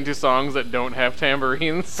into songs that don't have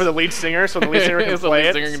tambourines. For the lead singer, so the lead singer can so play the lead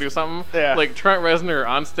it. singer can do something. Yeah. Like Trent Reznor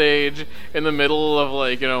on stage in the middle of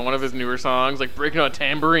like one of his newer songs, like breaking out a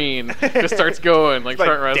tambourine, just starts going like, Like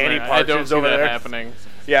Trent Reznor. Danny I don't Partridge see over that there. happening.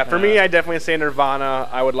 Yeah, for me, I definitely say Nirvana.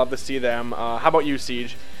 I would love to see them. How about you,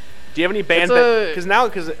 Siege? Do you have any bands It's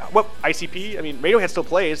because ICP? I mean, Radiohead still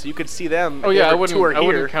plays, so you could see them. Oh if they yeah, I ever tour wouldn't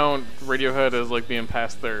here. count Radiohead as like being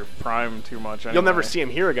past their prime too much. You'll never anyway. see them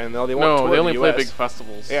here again, though. They won't No, tour they only the play US. big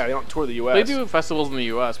festivals. Yeah, they don't tour the U.S. They do festivals in the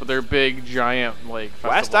U.S., but they're big, giant like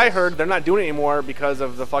festivals. Last I heard, they're not doing it anymore because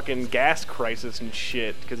of the fucking gas crisis and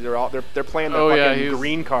shit. Because they're playing the fucking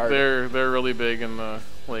green card. They're really big in the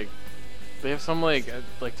like. They have some like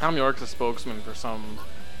Tom York's a spokesman for some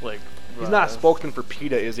like. He's not a spokesman for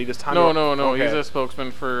PETA, is he? Just Tom No, York? no, no. Okay. He's a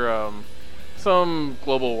spokesman for some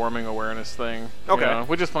global warming awareness thing. Okay.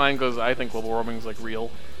 Which is fine because I think global warming is like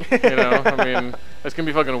real. I mean, it's gonna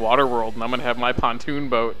be fucking Waterworld, and I'm gonna have my pontoon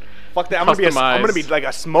boat. Fuck that! I'm gonna customized. be like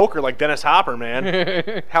a smoker, like Dennis Hopper, man.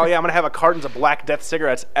 Hell yeah! I'm gonna have cartons of Black Death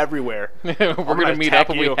cigarettes everywhere. We're gonna meet attack up,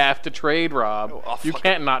 and you. we have to trade, Rob. Oh, You fuck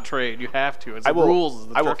can't not trade. You have to. It's I the will. rules.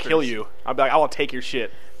 It's the I will truckers. kill you. I'll be like, I will take your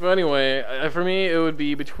shit. But anyway, for me, it would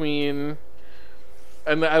be between,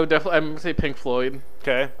 and I would definitely, I'm gonna say Pink Floyd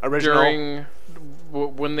Okay, original. during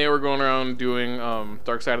when they were going around doing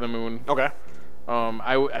Dark Side of the Moon. Okay.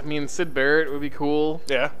 I mean, Sid Barrett would be cool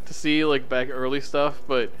Yeah. to see like back early stuff,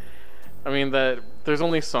 but I mean that there's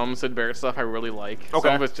only some Sid Barrett stuff I really like. Okay.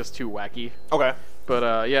 Some of it's just too wacky. Okay.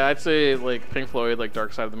 But yeah, I'd say like Pink Floyd, like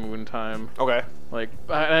Dark Side of the Moon time. Okay. Like,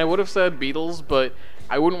 and I would have said Beatles, but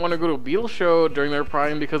I wouldn't want to go to a Beatles show during their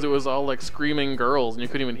prime because it was all like screaming girls and you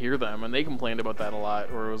couldn't even hear them, and they complained about that a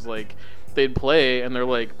lot. Where it was like they'd play and they're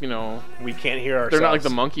like, We can't hear ourselves. they're not like the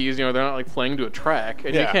Monkees, they're not like playing to a track,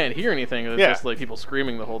 and you Yeah. can't hear anything. It's Yeah. just like people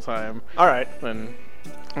screaming the whole time. All right. And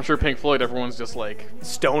I'm sure Pink Floyd, everyone's just like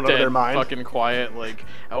Stoned out dead, of their mind. fucking quiet. Like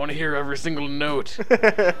I want to hear every single note.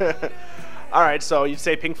 All right, so you'd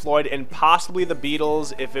say Pink Floyd and possibly the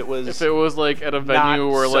Beatles if it was. If it was like at a venue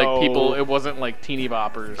Not where so- like people, it wasn't like teeny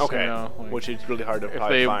boppers. Okay. You know? Like, Which is really hard to if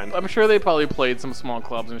probably they, find. I'm sure they probably played some small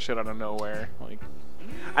clubs and shit out of nowhere. Like,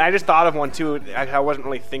 And I just thought of one too. I wasn't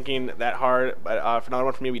really thinking that hard, but for another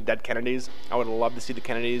one for me would be Dead Kennedys. I would love to see the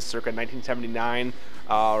Kennedys circa 1979,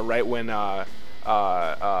 right when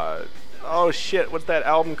oh shit, what's that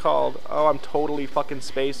album called? Oh, I'm totally fucking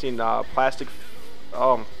spacing. Plastic.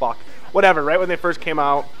 Oh fuck. Whatever. Right when they first came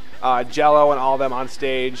out, Jello and all of them on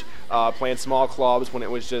stage playing small clubs when it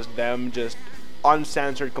was just them, just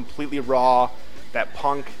uncensored, completely raw, that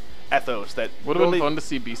punk ethos. That Would have really, been fun to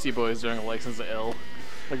see Beastie Boys doing a License to Ill,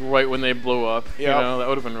 like right when they blew up. You Yep. know, that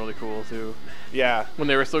would have been really cool too. yeah. When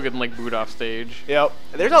they were still getting like booed off stage. Yep.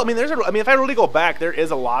 I mean, if I really go back, there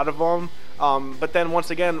is a lot of them. But then once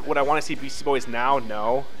again, would I want to see Beastie Boys now?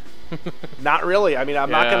 No. Not really. I mean, I'm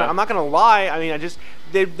Yeah. not gonna lie. I mean,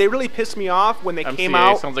 they really pissed me off when they came MCA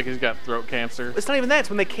out. sounds like he's got throat cancer. It's not even that. It's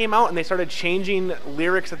when they came out and they started changing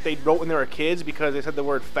lyrics that they wrote when they were kids because they said the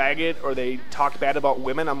word faggot or they talked bad about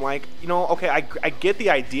women. I'm like, okay, I get the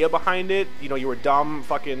idea behind it. You were dumb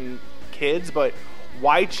fucking kids, but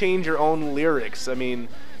why change your own lyrics? I mean,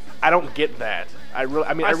 I don't get that. I I still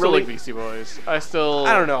really like Beastie Boys. I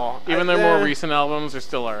don't know. Even their more recent albums are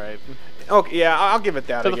still alright. Okay, yeah, I'll give it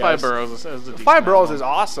that. To I the guess. Five Boroughs is a decent Five Boroughs album. is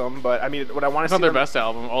awesome, but I mean, what I want to It's see not their them- best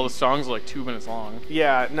album. All the songs are like 2 minutes long.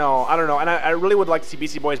 Yeah, no, I don't know, and I really would like to see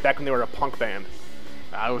Beastie Boys back when they were a punk band.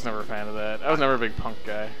 I was never a fan of that. I was never a big punk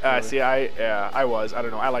guy. really. See, I was. I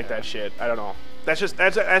don't know. I like that shit. I don't know. That's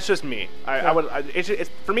just me. It's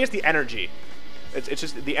for me. It's the energy. It's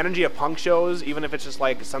just the energy of punk shows. Even if it's just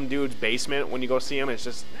like some dude's basement when you go see them, it's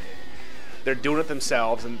just they're doing it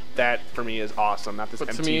themselves, and that for me is awesome. Not this But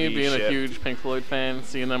MTV to me, being shit. a huge Pink Floyd fan,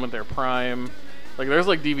 seeing them at their prime, like there's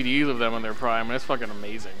like DVDs of them in their prime, and it's fucking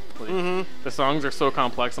amazing. Like, Mm-hmm. the songs are so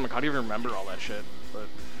complex. I'm like, how do you even remember all that shit? But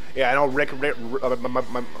Yeah, I know Rick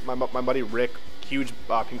my buddy Rick, huge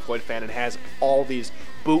Pink Floyd fan, and has all these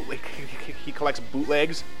he collects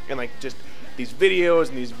bootlegs and like just these videos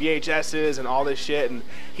and these VHSs and all this shit, and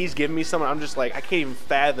he's giving me some, and I'm just like, I can't even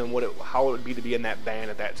fathom how it would be to be in that band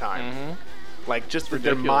at that time. Like just for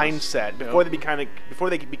their Ridiculous. mindset before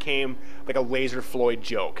they became like a Laser Floyd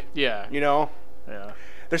joke. yeah, Yeah.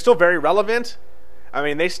 They're still very relevant. I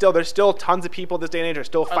mean, there's still tons of people this day and age are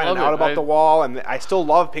still finding love out it. about The Wall, and I still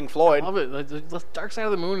love Pink Floyd. I love it. Like, the Dark Side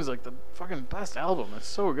of the Moon is like the fucking best album. It's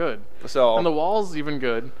so good. So And The Wall's even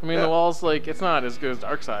good. I mean, Yeah. The Wall's like, it's not as good as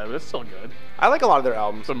Dark Side, but it's still good. I like a lot of their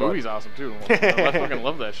albums. The but- movie's awesome too. I fucking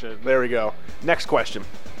love that shit. There we go. Next question.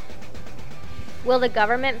 Will the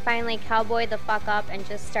government finally cowboy the fuck up and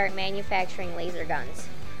just start manufacturing laser guns?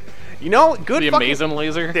 Good. The fucking- Amazing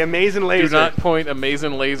Laser. The Amazing Laser. Do not point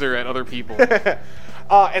Amazing Laser at other people.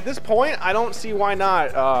 At this point, I don't see why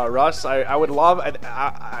not, Russ. I would love.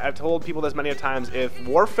 I've told people this many a times. If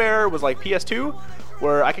Warfare was like PS2,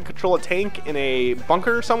 where I can control a tank in a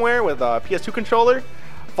bunker somewhere with a PS2 controller,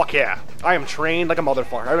 fuck yeah! I am trained like a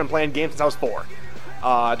motherfucker. I've been playing games since I was 4.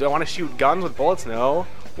 Do I want to shoot guns with bullets? No.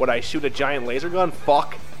 Would I shoot a giant laser gun?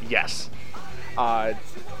 Fuck yes.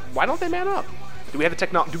 Why don't they man up? Do we have the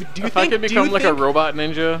technology? Do you If I think could become like a think- robot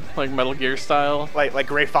ninja, like Metal Gear style, like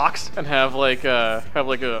Gray Fox? and have like a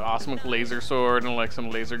awesome laser sword and like some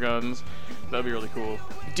laser guns, that'd be really cool.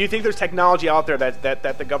 Do you think there's technology out there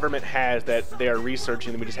that the government has that they are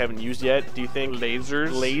researching that we just haven't used yet? Do you think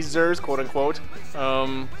lasers, quote unquote?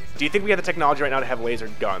 Do you think we have the technology right now to have laser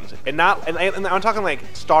guns, and not and I'm talking like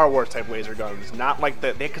Star Wars type laser guns, not like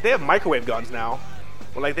because they have microwave guns now,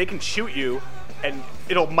 where like they can shoot you and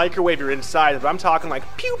it'll microwave your inside. But I'm talking like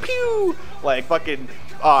pew pew, like fucking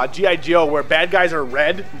G.I. Joe, where bad guys are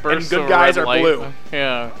red Bursts and good of guys red are light. blue.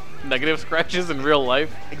 Yeah, negative scratches in real life.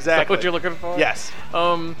 Is that Exactly. what you're looking for? Yes.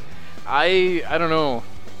 I don't know.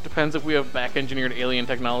 Depends if we have back engineered alien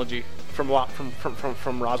technology. From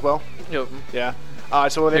Roswell. Yep. Yeah.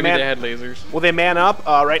 So will they Maybe man? they had lasers. Will they man up?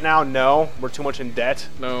 Right now, no. We're too much in debt.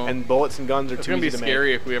 No. And bullets and guns are It's too gonna easy be to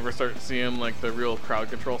scary if we ever start seeing like the real crowd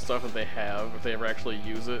control stuff that they have, if they ever actually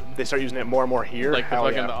use it. make. They start using it more and more here. Like the Hell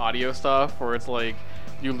fucking yeah. the audio stuff, where it's like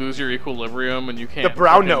you lose your equilibrium and you can't. The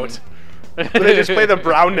brown fucking- note. Where they just play the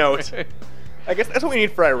brown note. I guess that's what we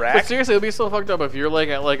need for Iraq. But seriously, it'd be so fucked up if you're like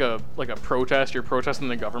at like a protest, you're protesting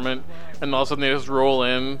the government, and all of a sudden they just roll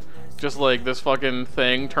in, just like this fucking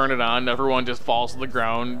thing, turn it on, everyone just falls to the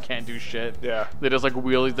ground, can't do shit. Yeah. They just like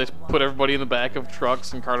wheelies, they just put everybody in the back of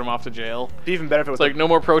trucks and cart them off to jail. It'd be even better if it was It's like no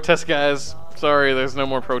more protest, guys. Sorry, there's no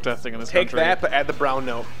more protesting in this take country. that, but add the brown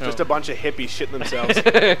note. Just Oh. a bunch of hippies shitting themselves.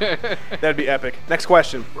 That'd be epic. Next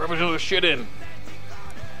question. Rubbing the shit in.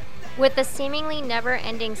 With the seemingly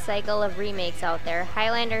never-ending cycle of remakes out there,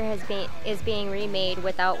 Highlander is being remade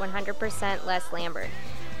without 100% Les Lambert.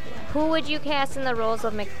 Who would you cast in the roles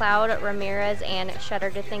of McLeod, Ramirez, and shudder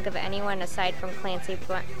to think of anyone aside from Clancy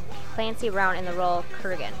Brown in the role of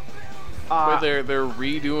Kurgan? Wait, they're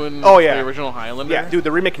redoing Oh, yeah. the original Highlander? Yeah, dude,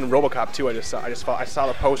 they're remaking RoboCop too. I saw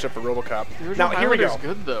the poster for RoboCop. The original Now here we go.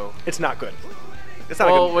 Highlander's good though. It's not good. It's not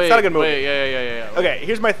Oh a good. wait, It's not a good movie. wait, yeah. Okay,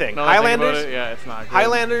 here's my thing. Now that I think about Highlanders. it, yeah, it's not good.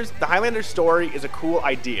 Highlanders. The Highlanders story is a cool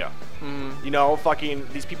idea. You know, fucking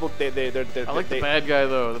these people. They're I like the bad guy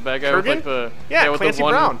though. The bad guy with Kurgan? like the Yeah, with Clancy the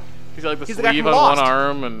one, Brown. He's got like the He's the guy sleeve from on one Lost.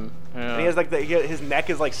 arm and. Yeah. And he has like his neck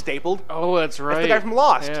is like stapled. Oh, that's right. That's the guy from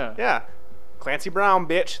Lost. Yeah. Yeah. Clancy Brown,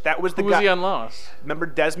 bitch. That was the Who guy. was he on Lost? Remember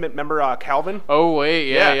Desmond? Remember Calvin? Oh wait,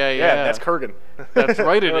 yeah. That's Kurgan. That's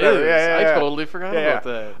right, it Whatever, is. yeah. I totally forgot about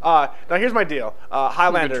that. Now here's my deal.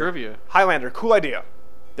 Highlander. trivia. Highlander, cool idea.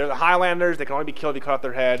 They're the Highlanders. They can only be killed if you cut off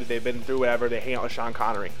their head. They've been through whatever. They hang out with Sean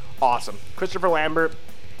Connery. Awesome. Christopher Lambert.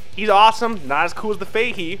 He's awesome. Not as cool as the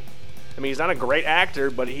Fahey. I mean, he's not a great actor,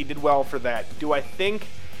 but he did well for that. Do I think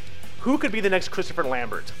who could be the next Christopher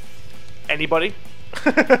Lambert? Anybody?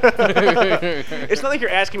 It's not like you're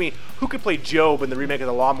asking me who could play Job in the remake of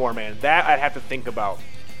The Lawnmower Man. That I'd have to think about.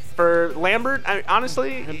 For Lambert,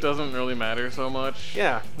 honestly, It doesn't really matter so much.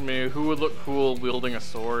 yeah, I mean, who would look cool wielding a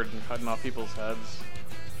sword and cutting off people's heads?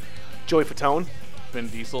 Joey Fatone, Vin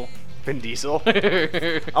Diesel. Vin Diesel.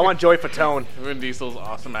 I want Joey Fatone. Vin Diesel's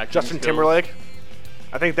awesome acting Justin skills. Timberlake.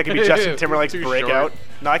 I think that could be Justin Timberlake's Too breakout. short.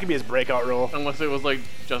 No, that could be his breakout role. Unless it was like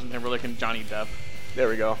Justin Timberlake and Johnny Depp. There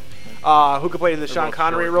we go. Who could play the They're Sean both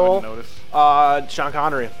Connery short, role? you wouldn't notice. Sean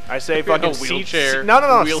Connery. I say In a fucking wheelchair, No.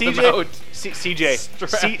 wheel him CJ. out. CJ.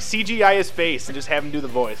 Strapped. CGI his face and just have him do the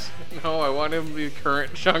voice. No, I want him to be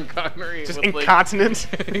current Sean Connery. Just with, like, incontinent.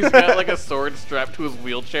 he's got like a sword strapped to his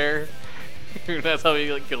wheelchair. That's how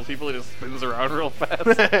he like kills people. He just spins around real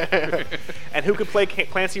fast. And who could play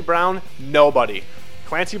Clancy Brown? Nobody.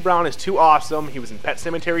 Clancy Brown is too awesome. He was in Pet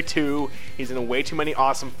Sematary 2. He's in way too many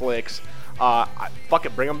awesome flicks. Fuck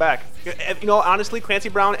it, bring him back. You know, honestly, Clancy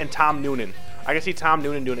Brown and Tom Noonan. I can see Tom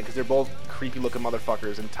Noonan doing it because they're both creepy-looking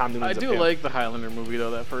motherfuckers, and Tom I Noonan's a do pimp. like the Highlander movie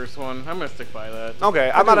though. That first one, I'm gonna stick by that. Okay,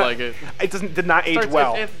 I I'm do not like it. It did not age Starts-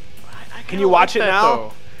 well. I Can kinda you watch like it that, now?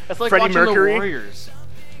 though. It's like Freddie watching Mercury? the Warriors.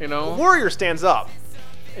 You know? Warrior stands up.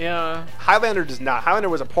 Yeah. Highlander does not. Highlander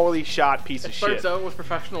was a poorly shot piece of It starts shit. out with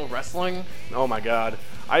professional wrestling. Oh my god.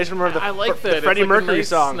 I just remember the, I like the that. Freddie it's like Mercury a nice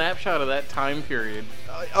song. snapshot of that time period.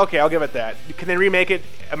 Okay, I'll give it that. Can they remake it?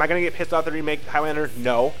 Am I gonna get pissed off they remake Highlander?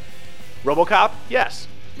 No. RoboCop? Yes.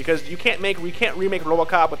 Because we can't remake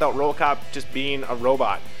RoboCop without RoboCop just being a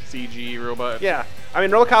robot. CG robot. Yeah. I mean,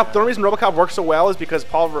 RoboCop. The only reason RoboCop works so well is because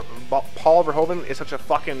Paul Verhoeven is such a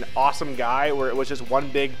fucking awesome guy. Where it was just one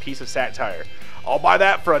big piece of satire. I'll buy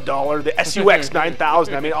that for $1. The SUX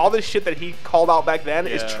 9000. I mean, all this shit that he called out back then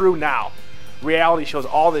is Yeah. true now. Reality shows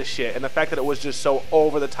all this shit, and the fact that it was just so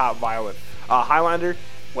over the top violent. Highlander,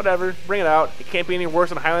 whatever, bring it out. It can't be any worse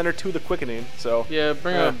than Highlander 2: The Quickening. So Yeah,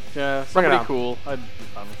 bring Yeah. it. Yeah, Bring it somebody on. cool. I'd be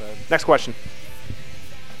fine with that. next question.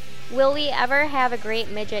 Will we ever have a great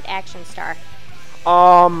midget action star?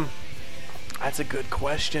 That's a good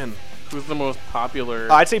question. Who's the most popular?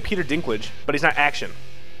 I'd say Peter Dinklage, but he's not action.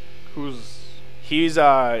 Who's He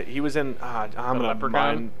was in I'm gonna Leprechaun?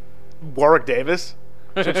 mind- Warwick Davis.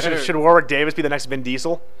 Should Warwick Davis be the next Vin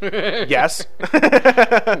Diesel? Yes.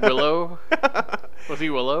 Willow? Was he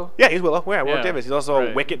Willow? Yeah, he's Willow. Yeah, Warwick Yeah, Davis. He's also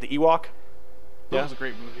right. Wicket the Ewok. That Yeah. was a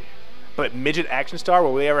great movie. But midget action star,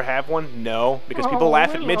 will we ever have one? No, because people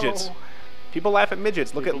laugh at midgets. People laugh at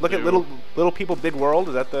midgets. Look People at do. little people, big world.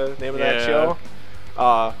 Is that the name of that Yeah.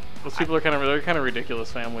 show? Those people are they're kind of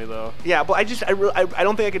ridiculous family though. Yeah, but I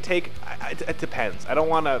don't think I could take. It depends. I don't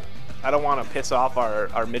want to piss off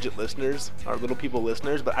our midget listeners, our little people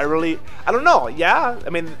listeners. But I don't know. Yeah, I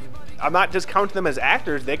mean, I'm not just counting them as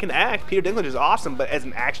actors. They can act. Peter Dinklage is awesome, but as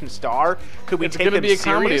an action star, could we It's take gonna them be a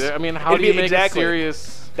serious? comedy. I mean, how It'd do you be- make exactly. it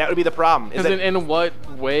serious? That would be the problem. Is Because that, in what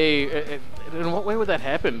way? In what way would that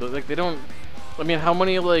happen? Like they don't. I mean, how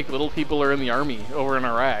many like little people are in the army over in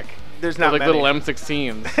Iraq? there's They're not like many. little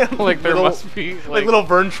M16s. Like there Little- must be like little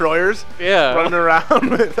Vern Troyers yeah, running around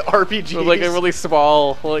with RPGs. with, like a really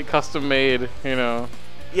small, like custom made. You know.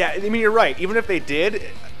 Yeah, I mean, you're right. Even if they did,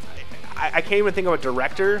 I can't even think of a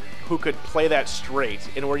director who could play that straight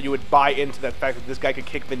and where you would buy into the fact that this guy could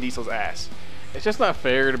kick Vin Diesel's ass. It's just not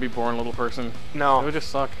fair to be born a little person. It No. would just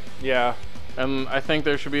suck. Yeah. And I think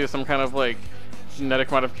there should be some kind of like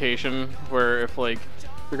genetic modification where if like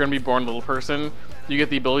you're gonna be born a little person, you get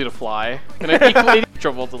the ability to fly. And I think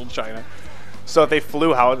trouble with little China. So if they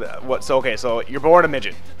flew, how? What? So okay, so you're born a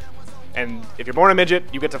midget, and if you're born a midget,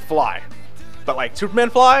 you get to fly. But like Superman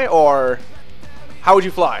fly, or how would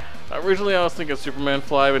you fly? Originally I was thinking Superman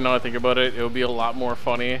fly, but now I think about it, it would be a lot more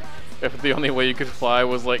funny if the only way you could fly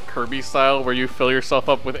was like Kirby style, where you fill yourself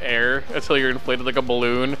up with air until you're inflated like a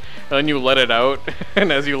balloon, and then you let it out,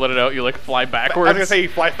 and as you let it out, you like fly I backwards. was gonna say you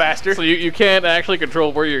fly faster. So you can't actually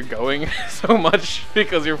control where you're going so much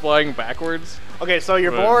because you're flying backwards. Okay, so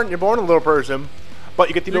you're Right. born a little person. but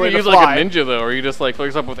you get the You ability can to use fly. like a ninja though, or you just like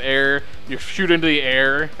focus up with air. You shoot into the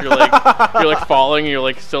air. You're like you're like falling. And you're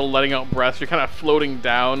like still letting out breaths. You're kind of floating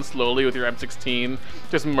down slowly with your M16,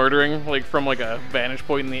 just murdering like from like a vantage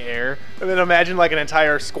point in the air. And then imagine like an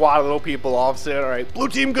entire squad of little people all saying, all right, blue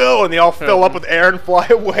team go, and they all fill up with air and fly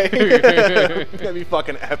away. That'd be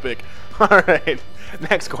fucking epic. All right,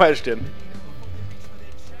 next question.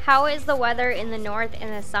 How is the weather in the north in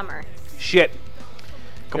the summer? Shit.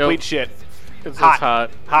 Complete Yep. shit. It's Hot.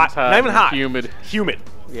 hot. Hot. It's Not even and hot. Humid. Humid.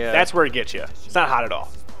 Yeah. That's where it gets you. It's not hot at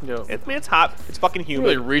all. Yo. I mean, it's hot. It's fucking You're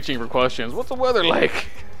humid. really reaching for questions. What's the weather like?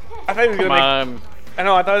 I thought he was Come gonna make. on. I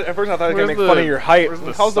know. At first I thought he was gonna Where's make fun the- of your height. where's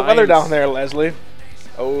the How's the weather science? down there, Leslie?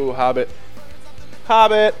 Oh, Hobbit.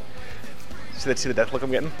 Hobbit. See the death look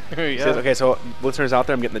I'm getting? Yeah. Says, okay, so listeners out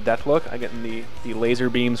there, I'm getting the death look. I'm getting the laser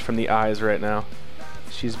beams from the eyes right now.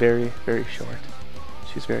 She's very, very short.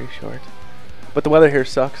 She's very short. But the weather here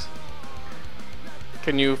sucks.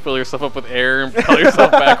 Can you fill yourself up with air and propel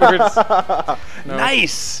yourself backwards? No.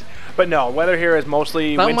 Nice! But no, weather here is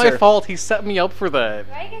mostly Not winter. my fault. He set me up for that.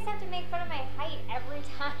 Why do you guys have to make fun of my height every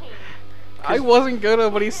time? I wasn't gonna,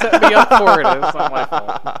 but he set me up for it. It's not my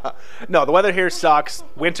fault. No, the weather here sucks.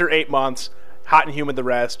 Winter 8 months, hot and humid the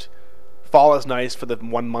rest. Fall is nice for the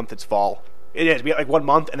 1 month it's fall. It is. We get like 1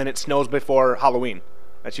 month and then it snows before Halloween.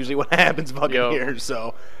 That's usually what happens fucking Yo. here.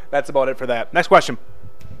 So that's about it for that. Next question.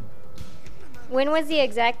 When was the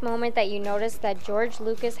exact moment that you noticed that George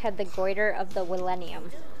Lucas had the goiter of the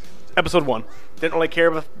millennium? Episode 1. Didn't really care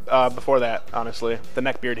before that, honestly. The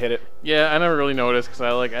neckbeard hit it. Yeah, I never really noticed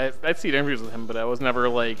because I'd see interviews with him, but I was never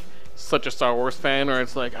like such a Star Wars fan where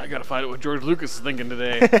it's like I gotta find out what George Lucas is thinking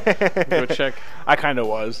today. Go check. I kind of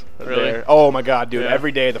was. Really? There. Oh my god, dude. Yeah.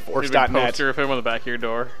 Every day, the Maybe a Force.net. poster of him on the back of your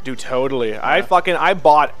door, Dude, totally. I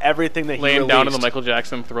bought everything that he laying released. down in the Michael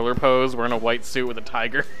Jackson Thriller pose, wearing a white suit with a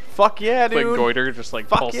tiger, Fuck yeah, dude. like goiter, just like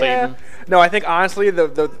Fuck pulsating. yeah. No, I think honestly, the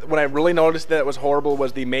when I really noticed that it was horrible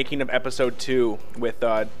was the making of episode 2 with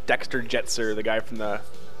Dexter Jetser, the guy from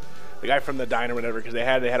the diner, or whatever, because they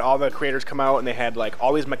had all the creators come out and they had like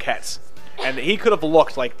all these maquettes, and he could have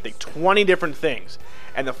looked like 20 different things.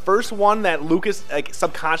 And the first one that Lucas like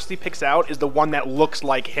subconsciously picks out is the one that looks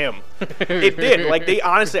like him. It did. Like they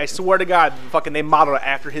honestly, I swear to God, fucking they modeled it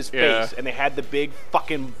after his Yeah. face, and they had the big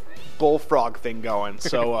fucking bullfrog thing going.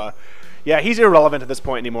 So, yeah, he's irrelevant at this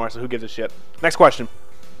point anymore. So who gives a shit? Next question.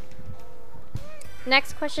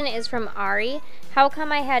 Next question is from Ari. How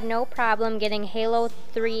come I had no problem getting Halo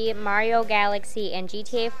 3, Mario Galaxy, and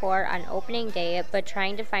GTA 4 on opening day, but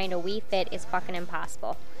trying to find a Wii Fit is fucking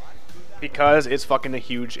impossible? Because it's fucking a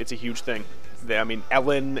huge thing. I mean,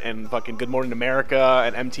 Ellen and fucking Good Morning America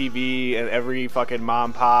and MTV and every fucking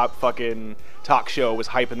mom pop fucking talk show was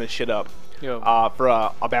hyping this shit up for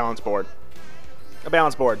a balance board. A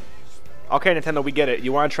balance board. Okay, Nintendo, we get it.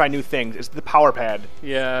 You want to try new things. It's the Power Pad.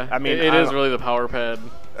 Yeah, I mean, it I is don't- really the power pad.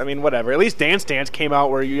 I mean, whatever. At least Dance Dance came out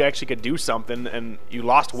where you actually could do something, and you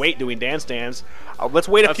lost weight doing Dance Dance. Let's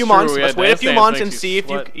wait a That's few true, months. yeah, Let's wait a Dance few Dance months makes and you see if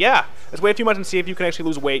you. sweat. Yeah, let's wait a few months and see if you can actually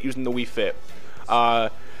lose weight using the Wii Fit.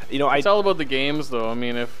 You know, It's all about the games, though. I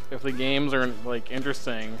mean, if the games aren't like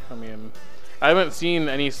interesting, I mean, I haven't seen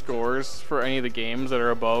any scores for any of the games that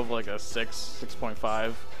are above like a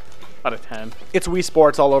 6.5 out of 10. It's Wii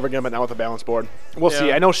Sports all over again, but now with a balance board. We'll see.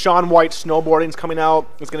 Yeah. I know Shaun White snowboarding's coming out.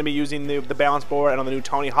 It's going to be using the balance board, and on the new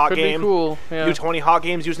Tony Hawk Could game. be cool. Yeah. New Tony Hawk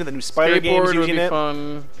game's using it. The new Spider game's Skateboard would using be it.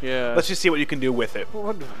 fun. Yeah. Let's just see what you can do with it.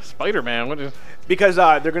 What Spider-Man? What is? Because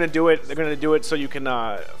they're gonna do it. They're gonna do it so you can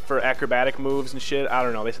for acrobatic moves and shit. I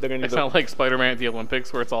don't know. They said they're gonna It's do. not like Spider-Man at the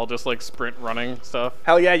Olympics where it's all just like sprint running stuff.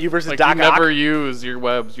 Hell yeah, you versus Like Doc you Ock. never use your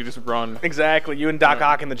webs, you just run. Exactly, you and Doc Yeah.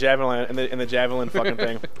 Ock in the javelin in the javelin fucking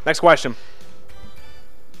thing. Next question.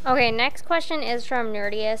 Okay, next question is from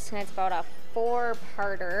Nerdius, and it's about a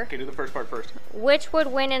 4-parter. Okay, do the first part first. Which would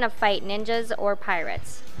win in a fight, ninjas or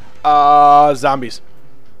pirates? Zombies.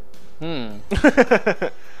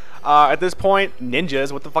 At this point,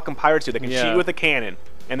 ninjas. What the fucking pirates do? They can shoot Yeah. you with a cannon,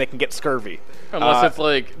 and they can get scurvy. Unless it's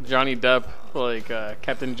like Johnny Depp, like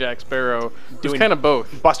Captain Jack Sparrow, Doing doing kind of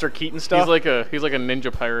both. Buster Keaton stuff. He's like a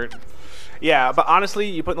ninja pirate. Yeah, but honestly,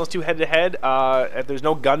 you put those two head to head. If there's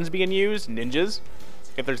no guns being used, ninjas.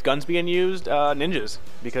 If there's guns being used, ninjas,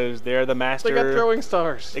 because they're the master. They got throwing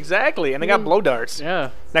stars. Exactly, and they got blow darts. Yeah.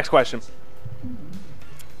 Next question.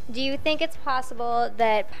 Do you think it's possible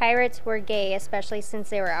that pirates were gay, especially since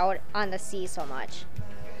they were out on the sea so much?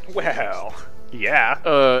 Well,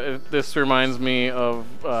 yeah. This reminds me of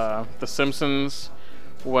The Simpsons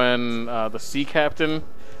when the sea captain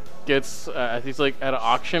gets he's like at an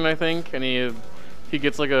auction, I think, and he he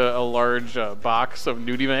gets like a large box of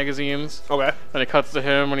nudie magazines. Okay. And it cuts to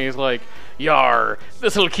him, and he's like, "Yar,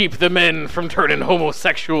 this'll keep the men from turning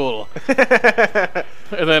homosexual."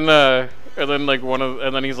 And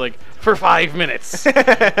then he's like, "For 5 minutes."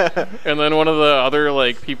 And then one of the other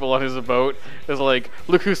like people on his boat is like,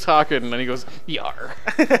 "Look who's talking," and then he goes, "Yar."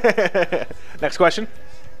 Next question.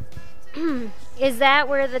 Is that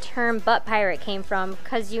where the term butt pirate came from?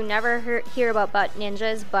 Because you never hear about butt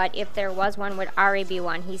ninjas, but if there was one, would Ari be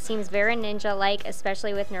one? He seems very ninja-like,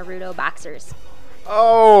 especially with Naruto boxers.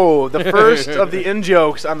 Oh, the first of the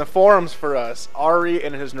in-jokes on the forums for us. Ari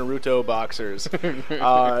and his Naruto boxers.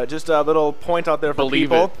 Just a little point out there for Believe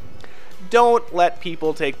people. it. Don't let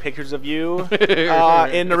people take pictures of you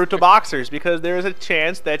in Naruto boxers, because there is a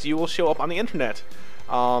chance that you will show up on the internet.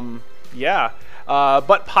 Yeah.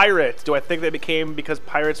 But pirates, do I think they became because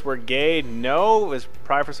pirates were gay? No, it was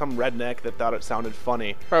probably for some redneck that thought it sounded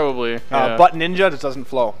funny. Probably. Yeah. Butt ninja just doesn't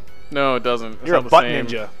flow. No, it doesn't. It's You're a not the butt same.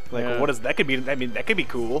 ninja. Like, Yeah. what is that? Could be. I mean, that could be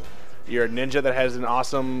cool. You're a ninja that has an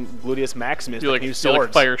awesome gluteus maximus. You that like, can use you like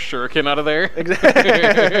swords. fire shuriken out of there?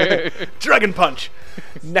 Dragon punch.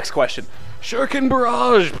 Next question. Shuriken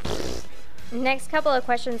barrage. Next couple of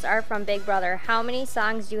questions are from Big Brother. How many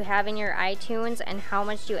songs do you have in your iTunes, and how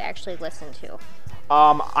much do you actually listen to?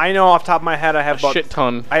 I know off the top of my head I have about Shit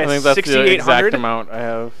ton. I have think that's the 6,800. exact amount I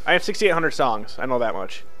have. I have 6,800 songs. I know that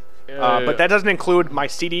much. But that doesn't include my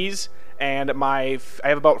CDs and I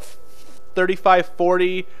have about 35,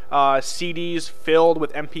 40 CDs filled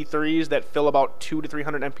with MP3s that fill about 200 to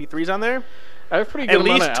 300 MP3s on there. I have a pretty good At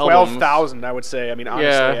amount least of albums. 12,000, I would say. I mean, honestly.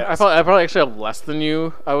 Yeah, yes. I probably actually have less than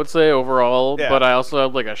you, I would say, overall. Yeah. But I also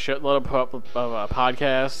have, like, a shitload of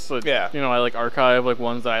podcasts. That, Yeah. You know, I, like, archive, like,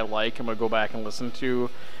 ones that I like and would go back and listen to.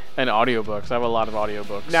 And audiobooks. I have a lot of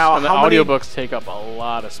audiobooks. Now, and the how many- audiobooks take up a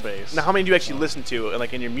lot of space. Now, how many do you actually listen to,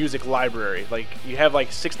 like, in your music library? Like, you have,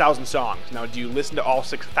 like, 6,000 songs. Now, do you listen to all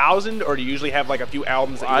 6,000, or do you usually have, like, a few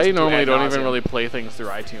albums that you I listen to normally ad don't even nauseam? really play things through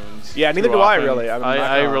iTunes. Yeah, neither too do I, often. really. I'm not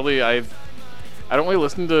I gonna- really, I don't really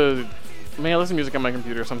listen to... I mean, I listen to music on my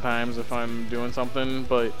computer sometimes if I'm doing something,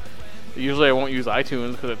 but usually I won't use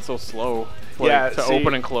iTunes because it's so slow. Like, Yeah, to see-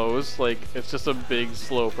 open and close, like, it's just a big,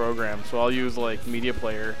 slow program. So I'll use, like, Media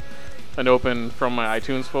Player and open from my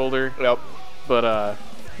iTunes folder. Yep. But,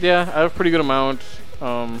 yeah, I have a pretty good amount.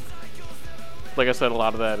 Like I said, a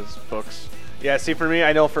lot of that is books. Yeah, see, for me,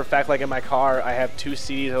 I know for a fact, like, in my car, I have 2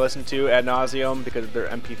 CDs I listen to ad nauseum because they're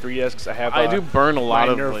MP3 discs. I have I do burn a lot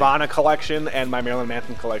my of, like- Nirvana collection and my Marilyn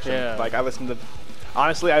Manson collection. Yeah. Like, I listen to...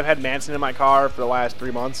 Honestly, I've had Manson in my car for the last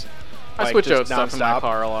 3 months. I like, switch just out stuff in my nonstop.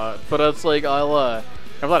 car a lot, but it's like I'll have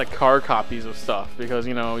a lot of car copies of stuff because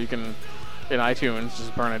you know you can in iTunes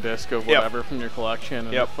just burn a disc of Yep. whatever from your collection,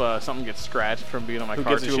 and Yep. if something gets scratched from being on my Who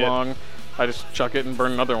car gives a too shit? long, I just chuck it and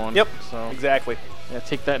burn another one. Yep, So exactly. yeah,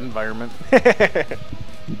 take that environment.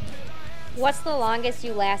 What's the longest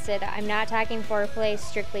you lasted? I'm not talking foreplay,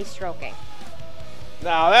 strictly stroking.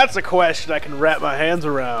 Now, that's a question I can wrap my hands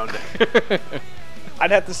around. I'd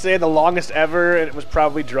have to say the longest ever, and it was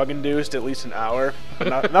probably drug-induced, at least an hour.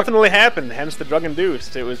 Nothing really happened, hence the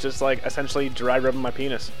drug-induced. It was just, like, essentially dry rubbing my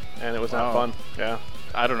penis, and it was not Wow. fun. Yeah.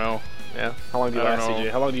 I don't know. Yeah. How long do you I last, don't know.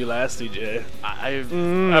 CJ? How long do you last, CJ?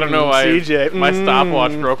 I don't know. CJ. My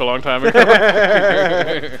stopwatch broke a long time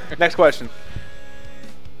ago. Next question.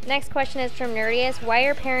 Next question is from Nerdiest. Why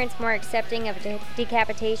are parents more accepting of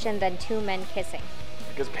decapitation than 2 men kissing?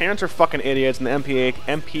 Because parents are fucking idiots, and the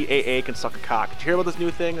MPAA can suck a cock. Did you hear about this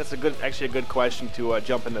new thing? That's actually a good question to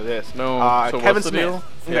jump into this. No. So Kevin what's the Smith. deal?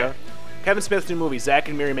 Okay. Yeah. Kevin Smith's new movie, Zack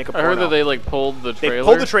and Miri Make a I Porno. heard that they like pulled the trailer. They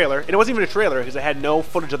pulled the trailer, and it wasn't even a trailer because it had no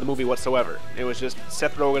footage of the movie whatsoever. It was just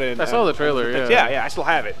Seth Rogen and... I saw the trailer, Yeah, I still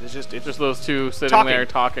have it. It's just Just those two sitting talking. there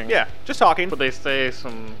talking. Yeah, just talking. But they say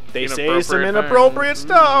some. They say some inappropriate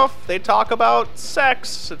stuff. They talk about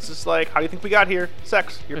sex. It's just like, how do you think we got here?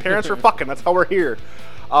 Sex. Your parents are fucking. That's how we're here.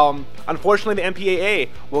 Unfortunately, the MPAA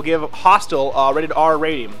will give Hostel a rated R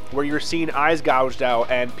rating, where you're seeing eyes gouged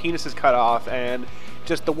out and penises cut off and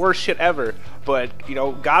just the worst shit ever. But, you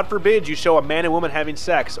know, God forbid you show a man and woman having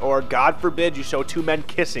sex, or God forbid you show 2 men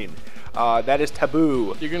kissing. That is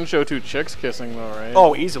taboo. You can show 2 chicks kissing though, right?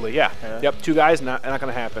 Oh, easily, yeah. Yeah. Yep, 2 guys, not going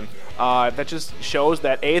to happen. That just shows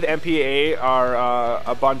that, A, the MPAA are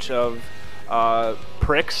a bunch of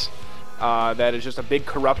pricks. That is just a big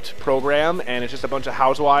corrupt program, and it's just a bunch of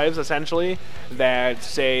housewives, essentially, that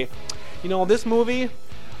say, you know, this movie,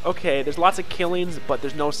 okay, there's lots of killings, but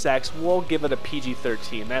there's no sex. We'll give it a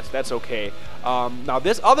PG-13. That's okay. Now,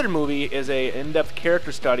 this other movie is a in-depth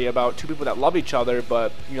character study about 2 people that love each other,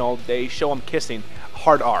 but, you know, they show them kissing.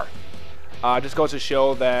 Hard R. Just goes to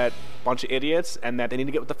show that bunch of idiots and that they need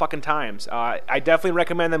to get with the fucking times. I definitely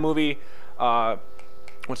recommend the movie.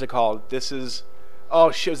 What's it called? This is. Oh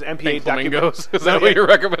shit! It was an MPA Pink documentary. Flamingos. Is that what you're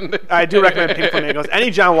recommending? I do recommend Pink Flamingos. Any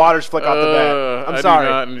John Waters flick off the bat. I'm sorry. I do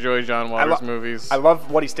not enjoy John Waters movies. I love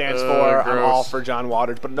what he stands for. I'm Gross. all for John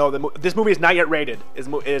Waters, but no, this movie is not yet rated. Is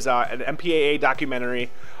an MPAA documentary,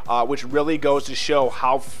 which really goes to show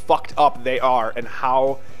how fucked up they are and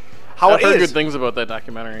how I've it heard is. good things about that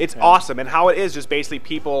documentary. It's awesome, and how it is just basically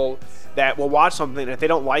people that will watch something and if they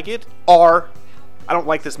don't like it, or I don't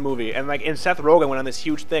like this movie. And like, and Seth Rogen went on this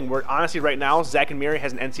huge thing where honestly right now Zack and Miri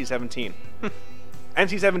has an NC-17.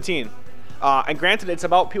 NC-17. And granted, it's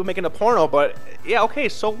about people making a porno, but yeah, okay,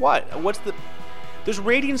 so what? There's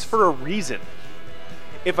ratings for a reason.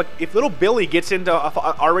 If Little Billy gets into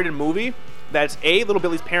a R-rated movie, that's A, Little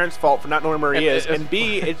Billy's parents' fault for not knowing where he is, and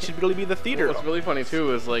B, it should really be the theater. What's really funny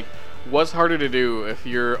too is like, what's harder to do if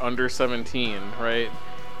you're under 17, right?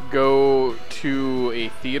 Go to a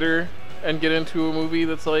theater and get into a movie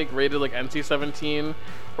that's like rated like NC-17,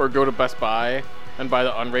 or go to Best Buy and buy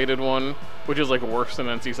the unrated one, which is like worse than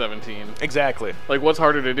NC-17. Exactly. Like, what's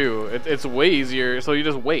harder to do? It's way easier, so you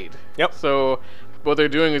just wait. Yep. So what they're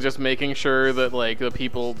doing is just making sure that like the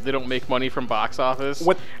people, they don't make money from box office.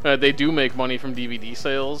 They do make money from DVD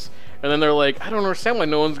sales, and then they're like, I don't understand why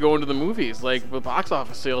no one's going to the movies. Like, the box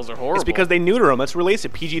office sales are horrible. It's because they neuter them. Let's release a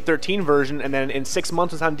PG-13 version, and then in 6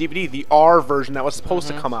 months it's on DVD, the R version that was supposed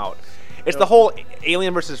to come out. It's the whole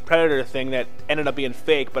Alien versus Predator thing that ended up being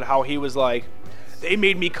fake, but how he was like, they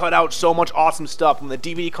made me cut out so much awesome stuff. When the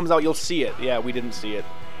DVD comes out, you'll see it. Yeah, we didn't see it.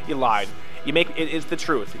 You lied. It's the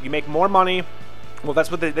truth. You make more money. Well,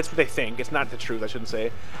 that's what they think. It's not the truth, I shouldn't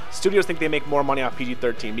say. Studios think they make more money off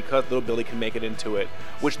PG-13 because Little Billy can make it into it,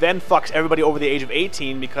 which then fucks everybody over the age of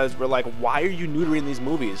 18 because we're like, why are you neutering these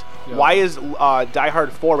movies? Yeah. Why is Die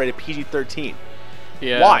Hard 4 rated PG-13?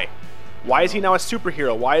 Yeah. Why? Why is he now a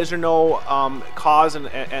superhero? Why is there no cause and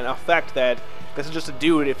effect that this is just a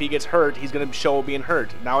dude, if he gets hurt, he's going to show being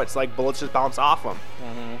hurt? Now it's like bullets just bounce off him.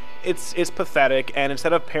 Mm-hmm. It's pathetic, and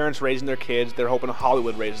instead of parents raising their kids, they're hoping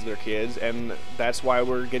Hollywood raises their kids, and that's why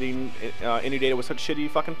we're getting inundated with such shitty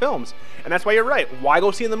fucking films. And that's why you're right. Why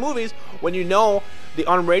go see in the movies when you know the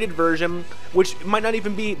unrated version, which might not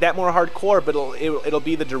even be that more hardcore, but it'll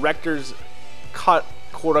be the director's cut,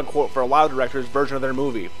 quote-unquote, for a lot of directors, version of their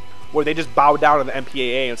movie, where they just bow down to the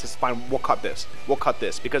MPAA and says, fine, we'll cut this,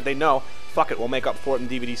 because they know, fuck it, we'll make up for it in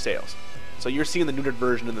DVD sales. So you're seeing the neutered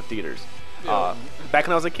version in the theaters. Yeah. Back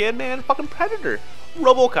when I was a kid, man, fucking Predator,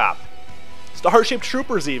 RoboCop, Starship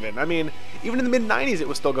Troopers even. I mean, even in the mid-90s it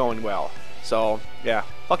was still going well. So, yeah,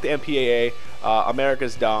 fuck the MPAA.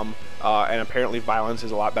 America's dumb, and apparently violence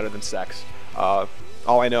is a lot better than sex. All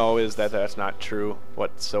I know is that that's not true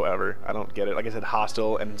whatsoever. I don't get it. Like I said,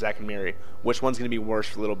 Hostel and Zack and Miri. Which one's going to be worse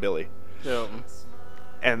for Little Billy? Yeah.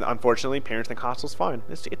 And unfortunately, parents think Hostel's fine.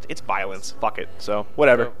 It's violence. Fuck it. So,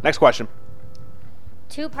 whatever. Yeah. Next question.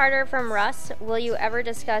 Two-parter from Russ. Will you ever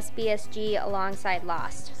discuss BSG alongside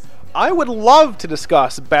Lost? I would love to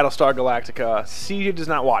discuss Battlestar Galactica. CJ does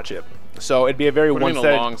not watch it. So, it'd be a very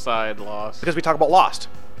one-sided... alongside Lost. Because we talk about Lost.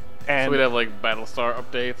 And so we'd have like Battlestar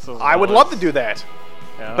updates. I would love to do that.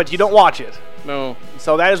 Yeah. But you don't watch it. No.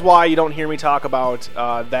 So that is why you don't hear me talk about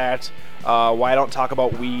that. Why I don't talk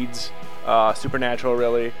about Weeds, Supernatural,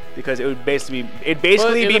 really, because it would basically be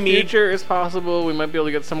But in me. the future, it's possible we might be able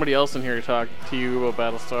to get somebody else in here to talk to you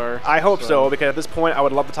about Battlestar. I hope so, because at this point, I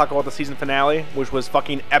would love to talk about the season finale, which was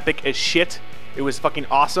fucking epic as shit. It was fucking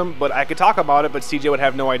awesome, but I could talk about it, but CJ would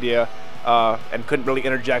have no idea and couldn't really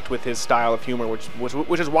interject with his style of humor,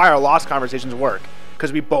 which is why our Lost conversations work,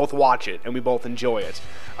 because we both watch it and we both enjoy it.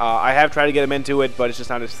 I have tried to get him into it, but it's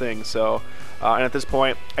just not his thing. So, and at this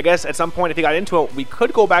point, I guess at some point, if he got into it, we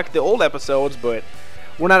could go back to the old episodes, but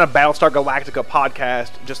we're not a Battlestar Galactica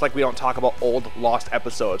podcast, just like we don't talk about old Lost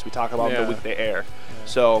episodes. We talk about the week they air.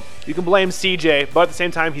 So you can blame CJ, but at the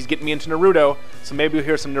same time, he's getting me into Naruto, so maybe we'll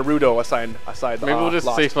hear some Naruto aside Maybe we'll just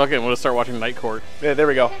Lost. say fuck it and we'll just start watching Night Court. Yeah, there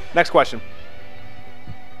we go. Next question.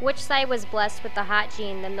 Which side was blessed with the hot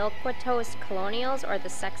gene, the Milquetoast Colonials or the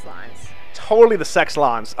Sexlons? Totally the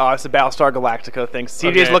Sexlons. It's the Battlestar Galactica thing.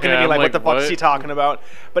 CJ's looking at me like, what the fuck is he talking about?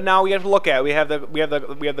 But now we have to look at it. We have the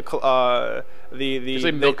You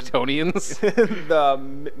say Milktonians?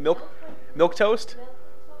 the milk toast.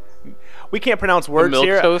 We can't pronounce words milk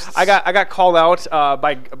here. toasts? I got called out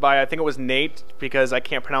by I think it was Nate because I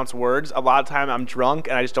can't pronounce words. A lot of time I'm drunk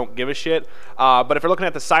and I just don't give a shit. But if we're looking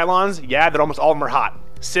at the Cylons, yeah, they're almost all of them are hot.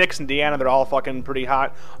 Six and Deanna, they're all fucking pretty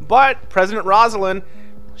hot. But President Rosalind,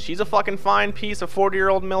 she's a fucking fine piece of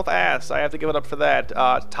 40-year-old MILF ass. I have to give it up for that.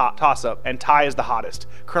 Toss up. And Ty is the hottest.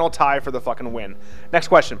 Colonel Ty for the fucking win. Next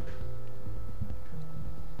question.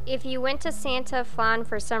 If you went to Santa Flan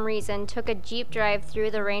for some reason, took a Jeep drive through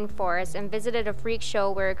the rainforest, and visited a freak show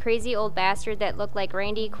where a crazy old bastard that looked like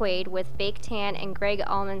Randy Quaid with fake tan and Greg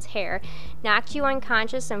Allman's hair knocked you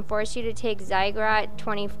unconscious and forced you to take Zygarde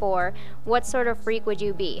 24, what sort of freak would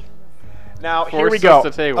you be? Now, here Forced we go. us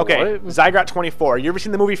to take Okay, what? Zygarde 24. You ever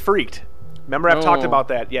seen the movie Freaked? Remember, I've talked No. about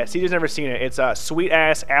that. Yeah, CJ's never seen it. It's a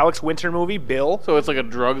sweet-ass Alex Winter movie, Bill. So it's like a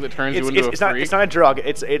drug that turns you into a freak? It's not a drug.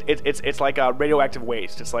 It's like a radioactive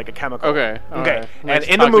waste. It's like a chemical. Okay, Okay. alright. And Nice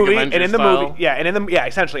in the Toxic movie, Avenger and in the style. movie, yeah,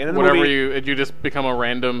 essentially, and in the Whatever movie, you just become a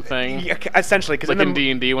random thing. yeah, essentially, because Like in in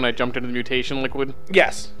the D&D when I jumped into the mutation liquid.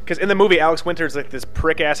 yes, because in the movie, Alex Winter's like this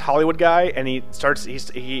prick-ass Hollywood guy, and he signs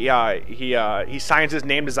his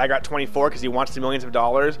name to Zygarde 24 because he wants the millions of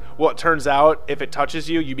dollars. Well, it turns out if it touches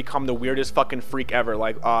you, you become the weirdest fucking freak ever.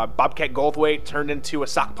 Like Bobcat Goldthwait turned into a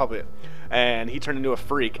sock puppet, and he turned into a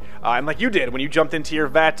freak. And like you did when you jumped into your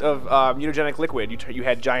vat of mutagenic liquid, you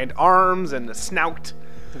had giant arms and a snout.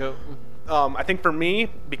 I think for me,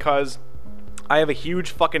 because I have a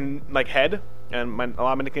huge fucking like head, and a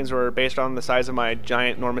lot of my nicknames were based on the size of my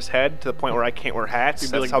giant, enormous head to the point where I can't wear hats.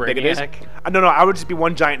 You'd be That's like how big it is. Brainiac? No, I would just be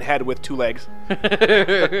one giant head with two legs.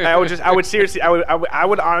 I would seriously, I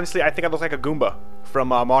would honestly, I think I'd look like a Goomba from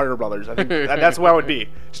Mario Brothers. I think that's what I would be.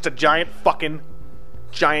 Just a giant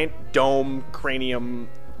dome cranium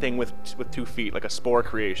thing with 2 feet, like a spore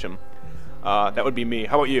creation. That would be me.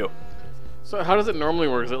 How about you? So how does it normally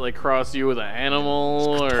work? Is it like cross you with an animal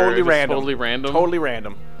or Totally just random. Totally random. Totally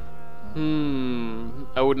random.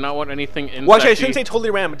 I would not want anything insecty. Well, actually, I shouldn't say totally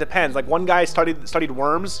random. It depends. Like one guy studied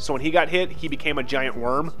worms, so when he got hit, he became a giant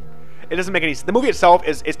worm. It doesn't make any sense. The movie itself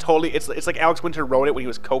is totally. It's like Alex Winter wrote it when he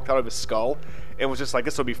was coked out of his skull. It was just like,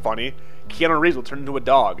 this will be funny. Keanu Reeves will turn into a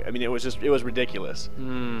dog. I mean, it was ridiculous.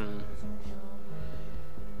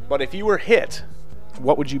 But if you were hit,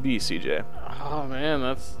 what would you be, CJ? Oh man,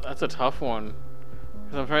 that's a tough one.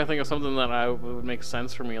 'Cause I'm trying to think of something that would make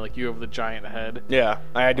sense for me. Like you have the giant head. Yeah,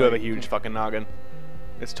 I do have a huge fucking noggin.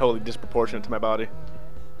 It's totally disproportionate to my body.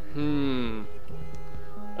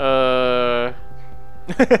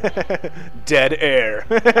 Dead air.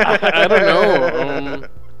 I don't know.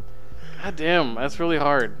 God damn, that's really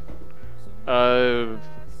hard.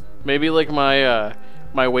 Maybe like my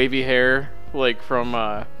my wavy hair, like from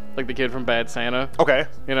like the kid from Bad Santa. Okay.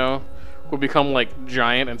 You know, would become like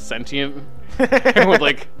giant and sentient, and would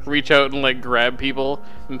like reach out and like grab people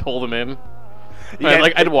and pull them in. Yeah,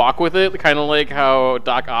 I'd walk with it, kind of like how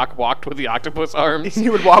Doc Ock walked with the octopus arms.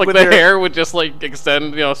 You would walk like with the your- hair would just like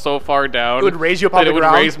extend, so far down. It would raise you up that off the it would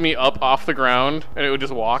ground? raise me up off the ground, and it would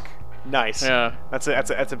just walk. Nice. Yeah. That's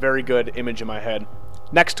a very good image in my head.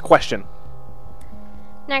 Next question.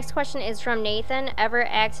 Next question is from Nathan. Ever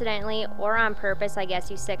accidentally or on purpose, I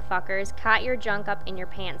guess you sick fuckers, caught your junk up in your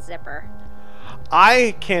pants zipper?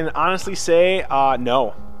 I can honestly say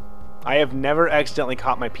no. I have never accidentally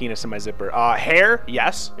caught my penis in my zipper. Hair,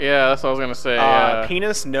 yes. Yeah, that's what I was gonna say. Yeah.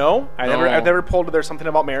 Penis, no. I've No. never pulled There's Something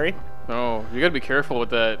About Mary. No, you gotta be careful with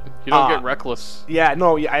that. You don't get reckless. Yeah,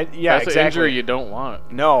 no, yeah, That's exactly. an injury you don't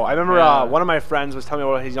want. No, I remember Yeah. one of my friends was telling me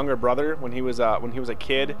about his younger brother when he was a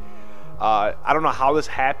kid. I don't know how this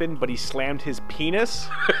happened, but he slammed his penis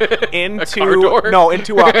into car door? no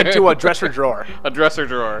into a dresser drawer. A dresser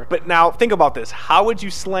drawer. But now think about this: how would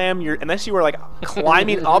you slam unless you were like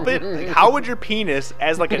climbing up it? Like, how would your penis,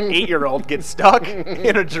 as like an 8-year-old, get stuck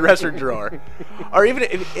in a dresser drawer? Or even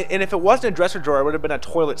if it wasn't a dresser drawer, it would have been a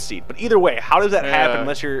toilet seat. But either way, how does that happen Yeah.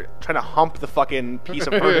 unless you're trying to hump the fucking piece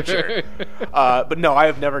of furniture? But no, I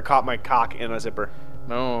have never caught my cock in a zipper.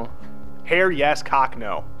 No. Hair, yes. Cock,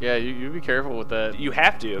 no. Yeah, you be careful with that. You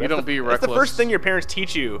have to. That's don't be That's the reckless. first thing your parents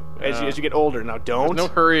teach you as Yeah. you get older. Now, don't. There's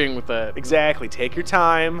no hurrying with that. Exactly. Take your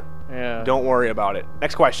time. Yeah. Don't worry about it.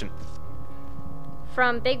 Next question.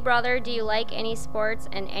 From Big Brother, do you like any sports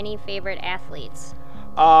and any favorite athletes?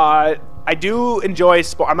 I do enjoy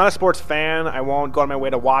sport. I'm not a sports fan. I won't go on my way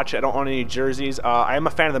to watch it. I don't own any jerseys. I am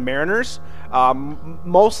a fan of the Mariners,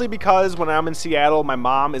 mostly because when I'm in Seattle, my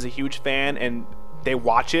mom is a huge fan, and they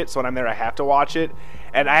watch it. So when I'm there, I have to watch it.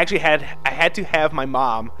 And I actually had to have my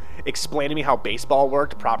mom explain to me how baseball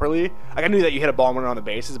worked properly. Like I knew that you hit a ball and went around the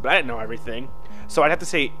bases, but I didn't know everything. So I'd have to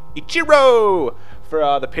say Ichiro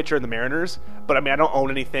for the pitcher in the Mariners. But I mean, I don't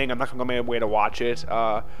own anything. I'm not gonna go on my way to watch it.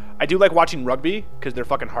 I do like watching rugby because they're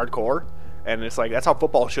fucking hardcore, and it's like that's how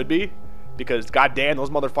football should be. Because goddamn, those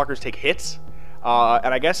motherfuckers take hits.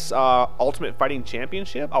 And I guess Ultimate Fighting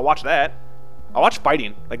Championship. I'll watch that. I'll watch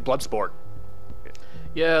fighting, like Bloodsport.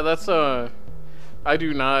 Yeah, that's I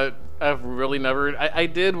do not. I've really never. I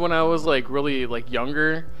did when I was like really like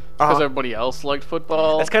younger, because Uh-huh. everybody else liked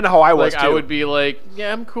football. That's kind of how I was, like too. I would be like,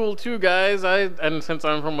 yeah, I'm cool too, guys. And since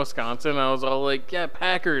I'm from Wisconsin, I was all like, yeah,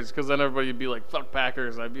 Packers, because then everybody would be like, fuck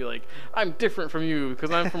Packers. I'd be like, I'm different from you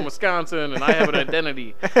because I'm from Wisconsin and I have an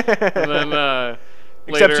identity. And then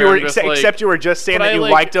Except later you were I'm just like, except you were just saying but that I you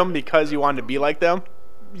like- liked them because you wanted to be like them.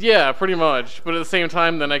 yeah, pretty much. But at the same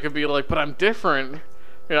time, then I could be like, but I'm different.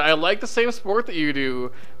 You know, I like the same sport that you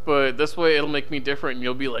do, but this way it'll make me different, and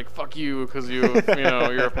you'll be like, fuck you, because you know,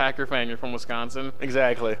 you're a Packer fan, you're from Wisconsin.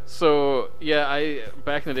 Exactly. So yeah,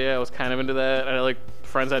 back in the day I was kind of into that. I like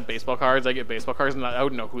friends had baseball cards. I get baseball cards, and I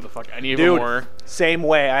wouldn't know who the fuck any of them Dude, were. same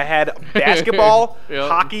way. I had basketball, Yep.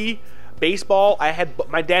 hockey, baseball.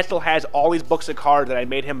 My dad still has all these books of cards that I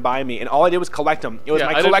made him buy me, and all I did was collect them. It was Yeah,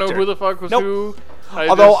 my I collector. didn't know who the fuck was Nope. who.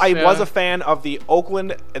 Although I yeah. was a fan of the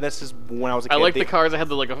Oakland, and this is when I was a kid. I like the cards that had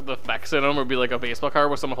the effects in them, or be like a baseball card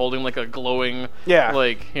with someone holding like a glowing, Yeah.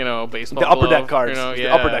 like baseball. The upper glove, deck cards, you know, the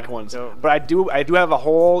yeah. upper deck ones. Yep. But I do have a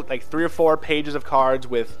whole like 3 or 4 pages of cards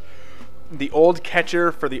with the old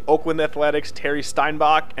catcher for the Oakland Athletics, Terry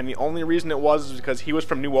Steinbach, and the only reason it was because he was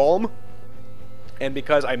from New Ulm, and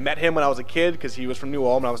because I met him when I was a kid, because he was from New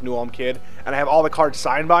Ulm and I was a New Ulm kid, and I have all the cards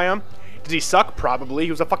signed by him. Did he suck? Probably.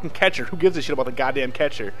 He was a fucking catcher. Who gives a shit about the goddamn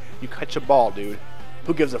catcher? You catch a ball, dude.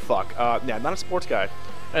 Who gives a fuck? Yeah, not a sports guy.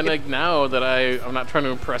 And like now that I'm not trying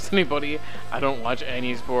to impress anybody, I don't watch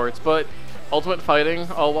any sports. But Ultimate Fighting,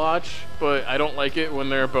 I'll watch. But I don't like it when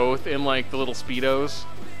they're both in like the little speedos.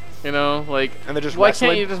 You know, like, And they're just why wrestling?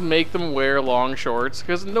 can't you just make them wear long shorts?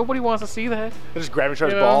 Because nobody wants to see that. They're just grabbing each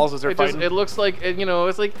other's You know? balls as they're it just- fighting. it looks like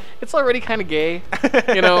it's like it's already kind of gay,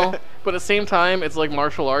 you know. But at the same time, it's like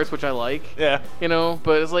martial arts, which I like. Yeah. You know,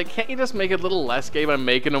 but it's like, can't you just make it a little less gay by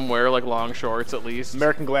making them wear like long shorts at least?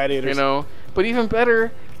 American Gladiators. You know, but even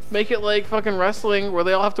better, make it like fucking wrestling where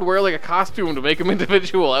they all have to wear like a costume to make them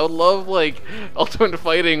individual. I would love like Ultimate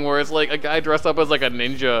Fighting where it's like a guy dressed up as like a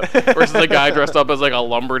ninja versus a guy dressed up as like a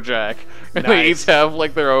lumberjack. And they Nice. each have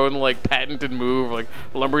like their own like patented move. Like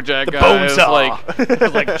lumberjack The guy bone is saw. like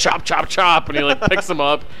is like chop chop chop, and he like picks them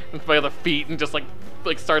up and by the feet and just like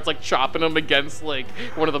starts like chopping them against like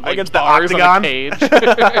one of the like, Against the bars on octagon?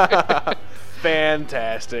 the cage.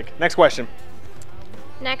 Fantastic. Next question.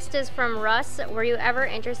 Next is from Russ. Were you ever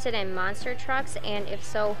interested in monster trucks? And if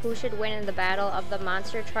so, who should win in the battle of the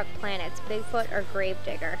monster truck planets, Bigfoot or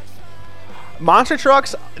Gravedigger? Monster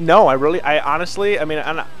trucks? No, I honestly, I mean,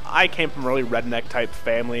 I came from a really redneck type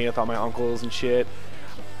family with all my uncles and shit.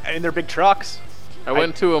 I mean, they're big trucks. I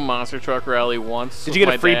went to a monster truck rally once. Did with you get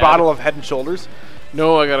my a free dad. bottle of Head and Shoulders?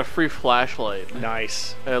 No, I got a free flashlight.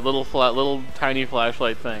 Nice. A little tiny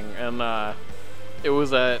flashlight thing, and it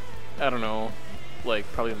was at, I don't know, like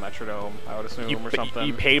probably a Metrodome, I would assume, or something.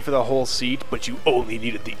 You paid for the whole seat, but you only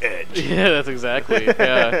needed the edge. Yeah, that's exactly.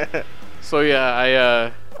 Yeah. So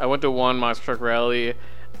yeah, I went to one monster truck rally.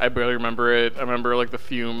 I barely remember it. I remember like the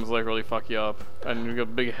fumes like really fuck you up, and you get a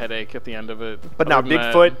big headache at the end of it. But now Other than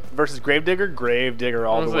that, Bigfoot versus Gravedigger? Gravedigger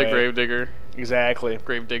all I the was way. like Gravedigger, Exactly.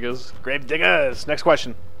 Gravediggers. Gravediggers. Next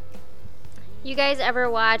question. You guys ever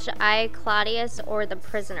watch I, Claudius or The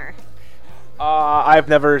Prisoner? I've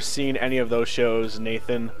never seen any of those shows,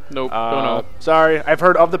 Nathan. Nope, don't know. Sorry, I've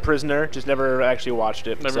heard of The Prisoner, just never actually watched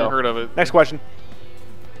it. Never so. heard of it. Next question.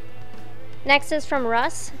 Next is from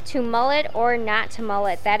Russ. To mullet or not to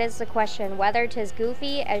mullet? That is the question. Whether 'tis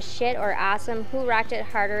goofy, as shit, or awesome, who rocked it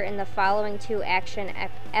harder in the following 2 action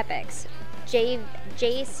epics?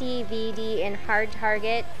 JCVD in Hard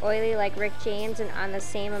Target, oily like Rick James and on the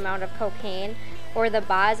same amount of cocaine, or the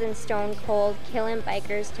Boz and Stone Cold killing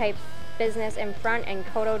bikers type business in front and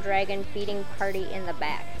Kodo Dragon feeding party in the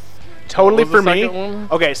back? Totally What was for the me. second one?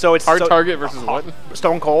 Okay, so it's Hard Target versus what?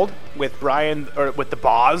 Stone Cold with Brian or with the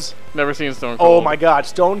Boz. Never seen Stone Cold. Oh my God,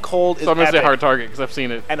 Stone Cold is So I'm gonna say epic. Hard Target because I've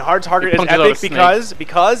seen it. And Hard Target He is punches out epic a snake.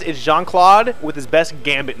 because it's Jean-Claude with his best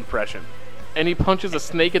Gambit impression, And he punches a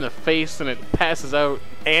snake in the face and it passes out.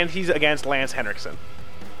 and he's against Lance Henriksen,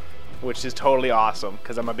 which is totally awesome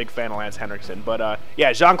because I'm a big fan of Lance Henriksen. But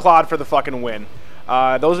yeah, Jean-Claude for the fucking win.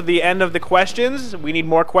 Those are the end of the questions. We need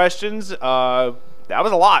more questions. That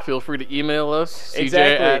was a lot. Feel free to email us,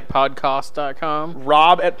 Exactly. cj@podcast.com.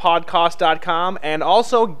 Rob@podcast.com, and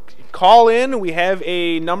also call in. We have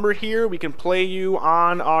a number here. We can play you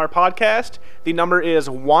on our podcast. The number is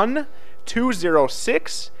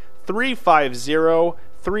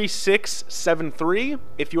 1-206-350-3673.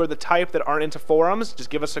 If you are the type that aren't into forums, just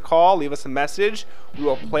give us a call, leave us a message. We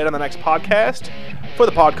will play it on the next podcast. For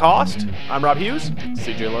the podcast, I'm Rob Hughes.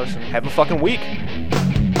 CJ Larson. Have a fucking week.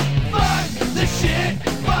 Fuck the shit,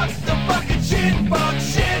 fuck the fucking shit, fuck